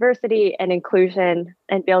diversity and inclusion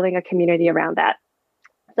and building a community around that.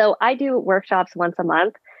 So I do workshops once a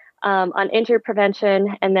month on injury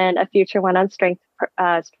prevention, and then a future one on strength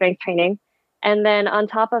training. And then on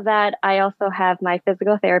top of that, I also have my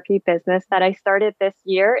physical therapy business that I started this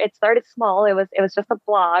year. It started small. It was just a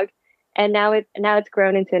blog, and now it's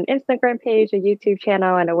grown into an Instagram page, a YouTube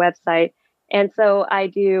channel, and a website. And so I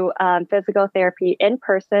do physical therapy in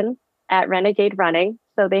person at Renegade Running.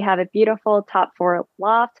 So they have a beautiful top floor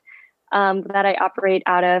loft that I operate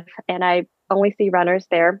out of, and I only see runners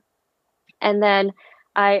there. And then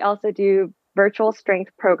I also do virtual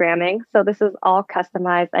strength programming. So this is all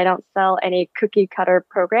customized. I don't sell any cookie cutter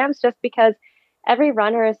programs just because every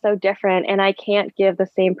runner is so different, and I can't give the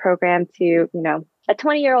same program to, a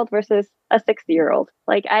 20-year-old versus a 60-year-old.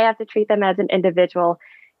 Like, I have to treat them as an individual.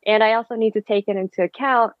 And I also need to take it into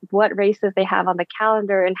account what races they have on the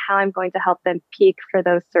calendar and how I'm going to help them peak for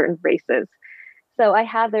those certain races. So I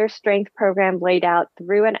have their strength program laid out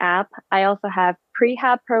through an app. I also have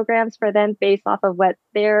prehab programs for them based off of what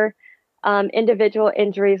their individual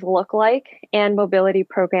injuries look like, and mobility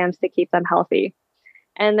programs to keep them healthy.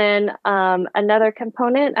 And then another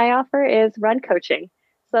component I offer is run coaching.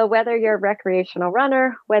 So whether you're a recreational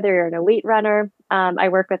runner, whether you're an elite runner, I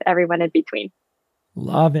work with everyone in between.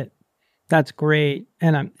 Love it. That's great.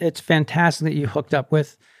 And it's fantastic that you hooked up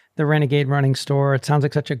with the Renegade Running Store. It sounds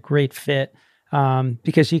like such a great fit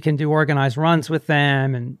because you can do organized runs with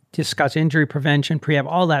them and discuss injury prevention, prehab,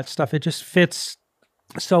 all that stuff. It just fits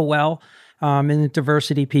so well. And the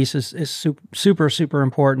diversity piece is super, super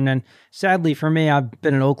important. And sadly for me, I've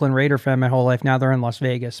been an Oakland Raider fan my whole life. Now they're in Las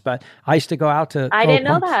Vegas, but I used to go out to I didn't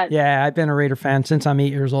know that. Yeah, I've been a Raider fan since I'm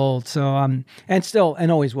 8 years old. So,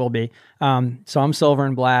 and always will be. So I'm silver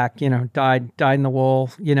and black, dyed in the wool,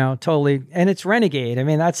 totally. And it's Renegade. I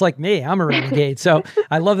mean, that's like me. I'm a Renegade. So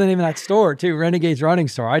I love the name of that store too, Renegade's Running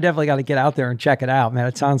Store. I definitely got to get out there and check it out, man.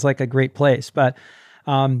 It sounds like a great place. But,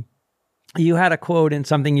 you had a quote in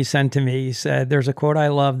something you sent to me. You said, there's a quote I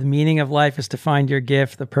love: the meaning of life is to find your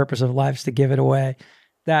gift. The purpose of life is to give it away.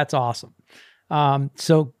 That's awesome.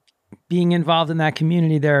 So being involved in that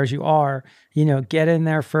community there as you are, get in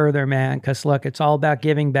there further, man. Because look, it's all about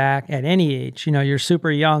giving back at any age. You're super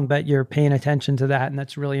young, but you're paying attention to that. And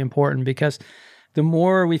that's really important, because the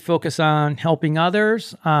more we focus on helping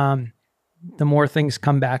others, the more things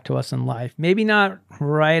come back to us in life. Maybe not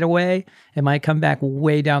right away. It might come back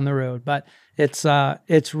way down the road, but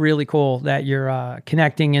it's really cool that you're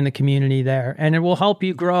connecting in the community there, and it will help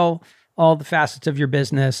you grow all the facets of your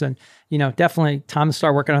business. And, definitely time to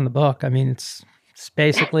start working on the book. I mean, it's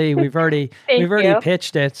basically, we've already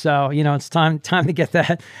pitched it. So, it's time to get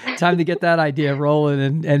that idea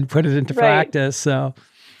rolling and put it into practice. So,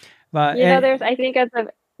 but I think as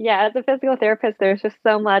a physical therapist, there's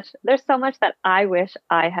so much that I wish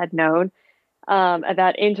I had known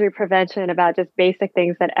about injury prevention, about just basic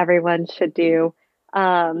things that everyone should do.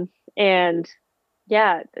 And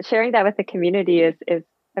sharing that with the community is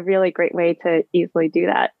a really great way to easily do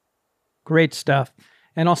that. Great stuff.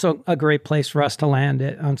 And also a great place for us to land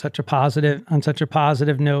it on such a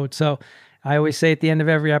positive note. So I always say at the end of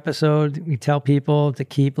every episode, we tell people to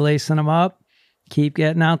keep lacing them up, keep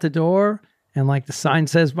getting out the door. And like the sign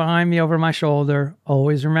says behind me over my shoulder,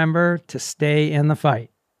 always remember to stay in the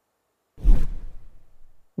fight.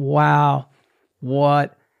 Wow.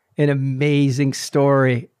 What an amazing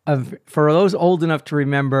story. For those old enough to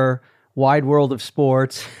remember Wide World of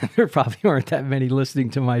Sports, there probably aren't that many listening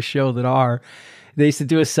to my show that are. They used to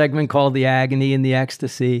do a segment called The Agony and the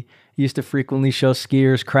Ecstasy. Used to frequently show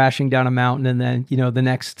skiers crashing down a mountain, and then, the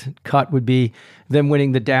next cut would be them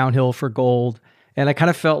winning the downhill for gold. And I kind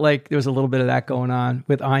of felt like there was a little bit of that going on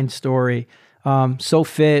with Ein's story. So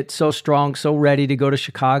fit, so strong, so ready to go to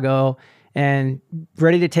Chicago and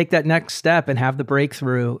ready to take that next step and have the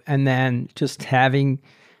breakthrough. And then just having,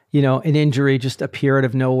 an injury just appear out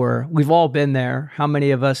of nowhere. We've all been there. How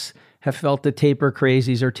many of us have felt the taper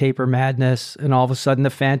crazies or taper madness, and all of a sudden the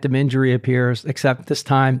phantom injury appears, except this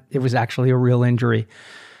time it was actually a real injury.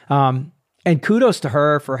 And kudos to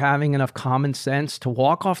her for having enough common sense to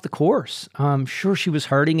walk off the course. Sure, she was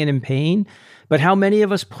hurting and in pain, but how many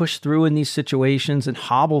of us push through in these situations and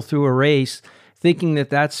hobble through a race thinking that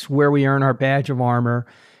that's where we earn our badge of armor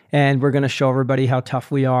and we're going to show everybody how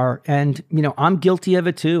tough we are. And, I'm guilty of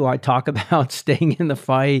it too. I talk about staying in the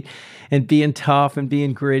fight and being tough and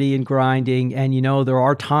being gritty and grinding. And, there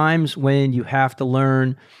are times when you have to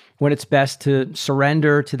learn when it's best to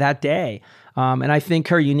surrender to that day. And I think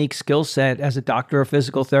her unique skill set as a doctor of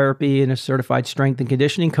physical therapy and a certified strength and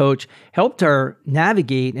conditioning coach helped her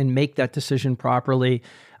navigate and make that decision properly.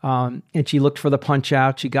 And she looked for the punch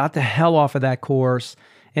out. She got the hell off of that course.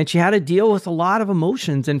 And she had to deal with a lot of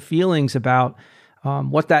emotions and feelings about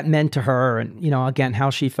what that meant to her. And, again, how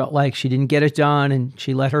she felt like she didn't get it done and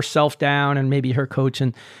she let herself down, and maybe her coach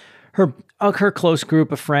and her close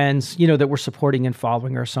group of friends, that were supporting and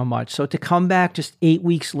following her so much. So to come back just 8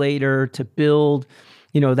 weeks later to build,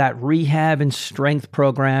 that rehab and strength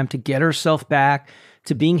program, to get herself back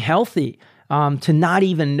to being healthy, to not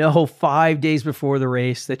even know 5 days before the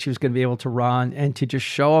race that she was going to be able to run, and to just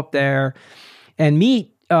show up there and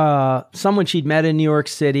meet someone she'd met in New York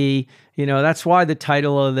City. That's why the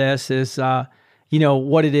title of this is,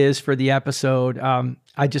 what it is for the episode.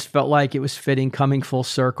 I just felt like it was fitting, coming full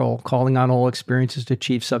circle, calling on all experiences to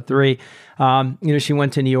achieve sub-3. She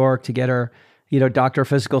went to New York to get her, doctor of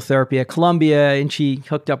physical therapy at Columbia, and she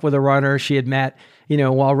hooked up with a runner she had met,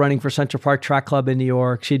 while running for Central Park Track Club in New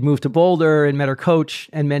York. She'd moved to Boulder and met her coach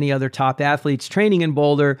and many other top athletes training in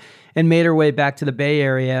Boulder, and made her way back to the Bay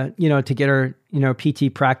Area, to get her,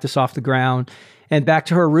 PT practice off the ground and back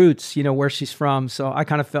to her roots, where she's from. So I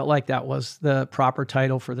kind of felt like that was the proper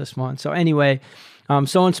title for this one. So anyway, I'm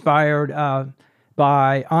so inspired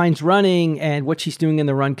by Ain's running and what she's doing in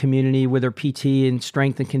the run community with her PT and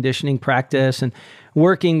strength and conditioning practice, and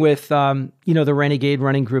working with, the Renegade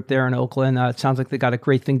running group there in Oakland. It sounds like they got a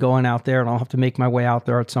great thing going out there, and I'll have to make my way out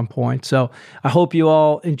there at some point. So I hope you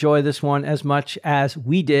all enjoy this one as much as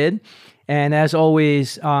we did. And as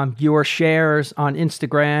always, your shares on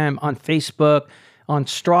Instagram, on Facebook, on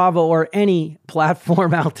Strava, or any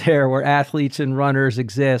platform out there where athletes and runners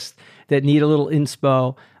exist that need a little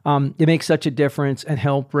inspo, it makes such a difference and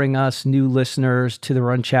help bring us new listeners to the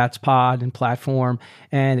Run Chats pod and platform.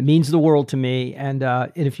 And it means the world to me. And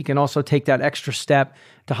if you can also take that extra step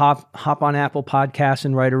to hop on Apple Podcasts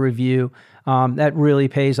and write a review, that really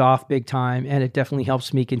pays off big time. And it definitely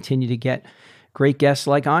helps me continue to get great guests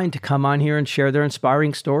like Ain to come on here and share their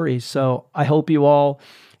inspiring stories. So I hope you all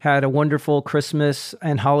had a wonderful Christmas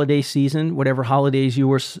and holiday season, whatever holidays you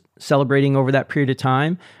were celebrating over that period of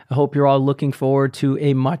time. I hope you're all looking forward to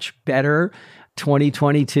a much better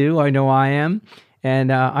 2022. I know I am.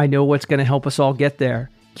 And I know what's going to help us all get there.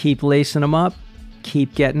 Keep lacing them up,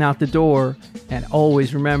 keep getting out the door, and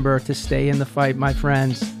always remember to stay in the fight, my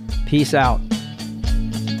friends. Peace out.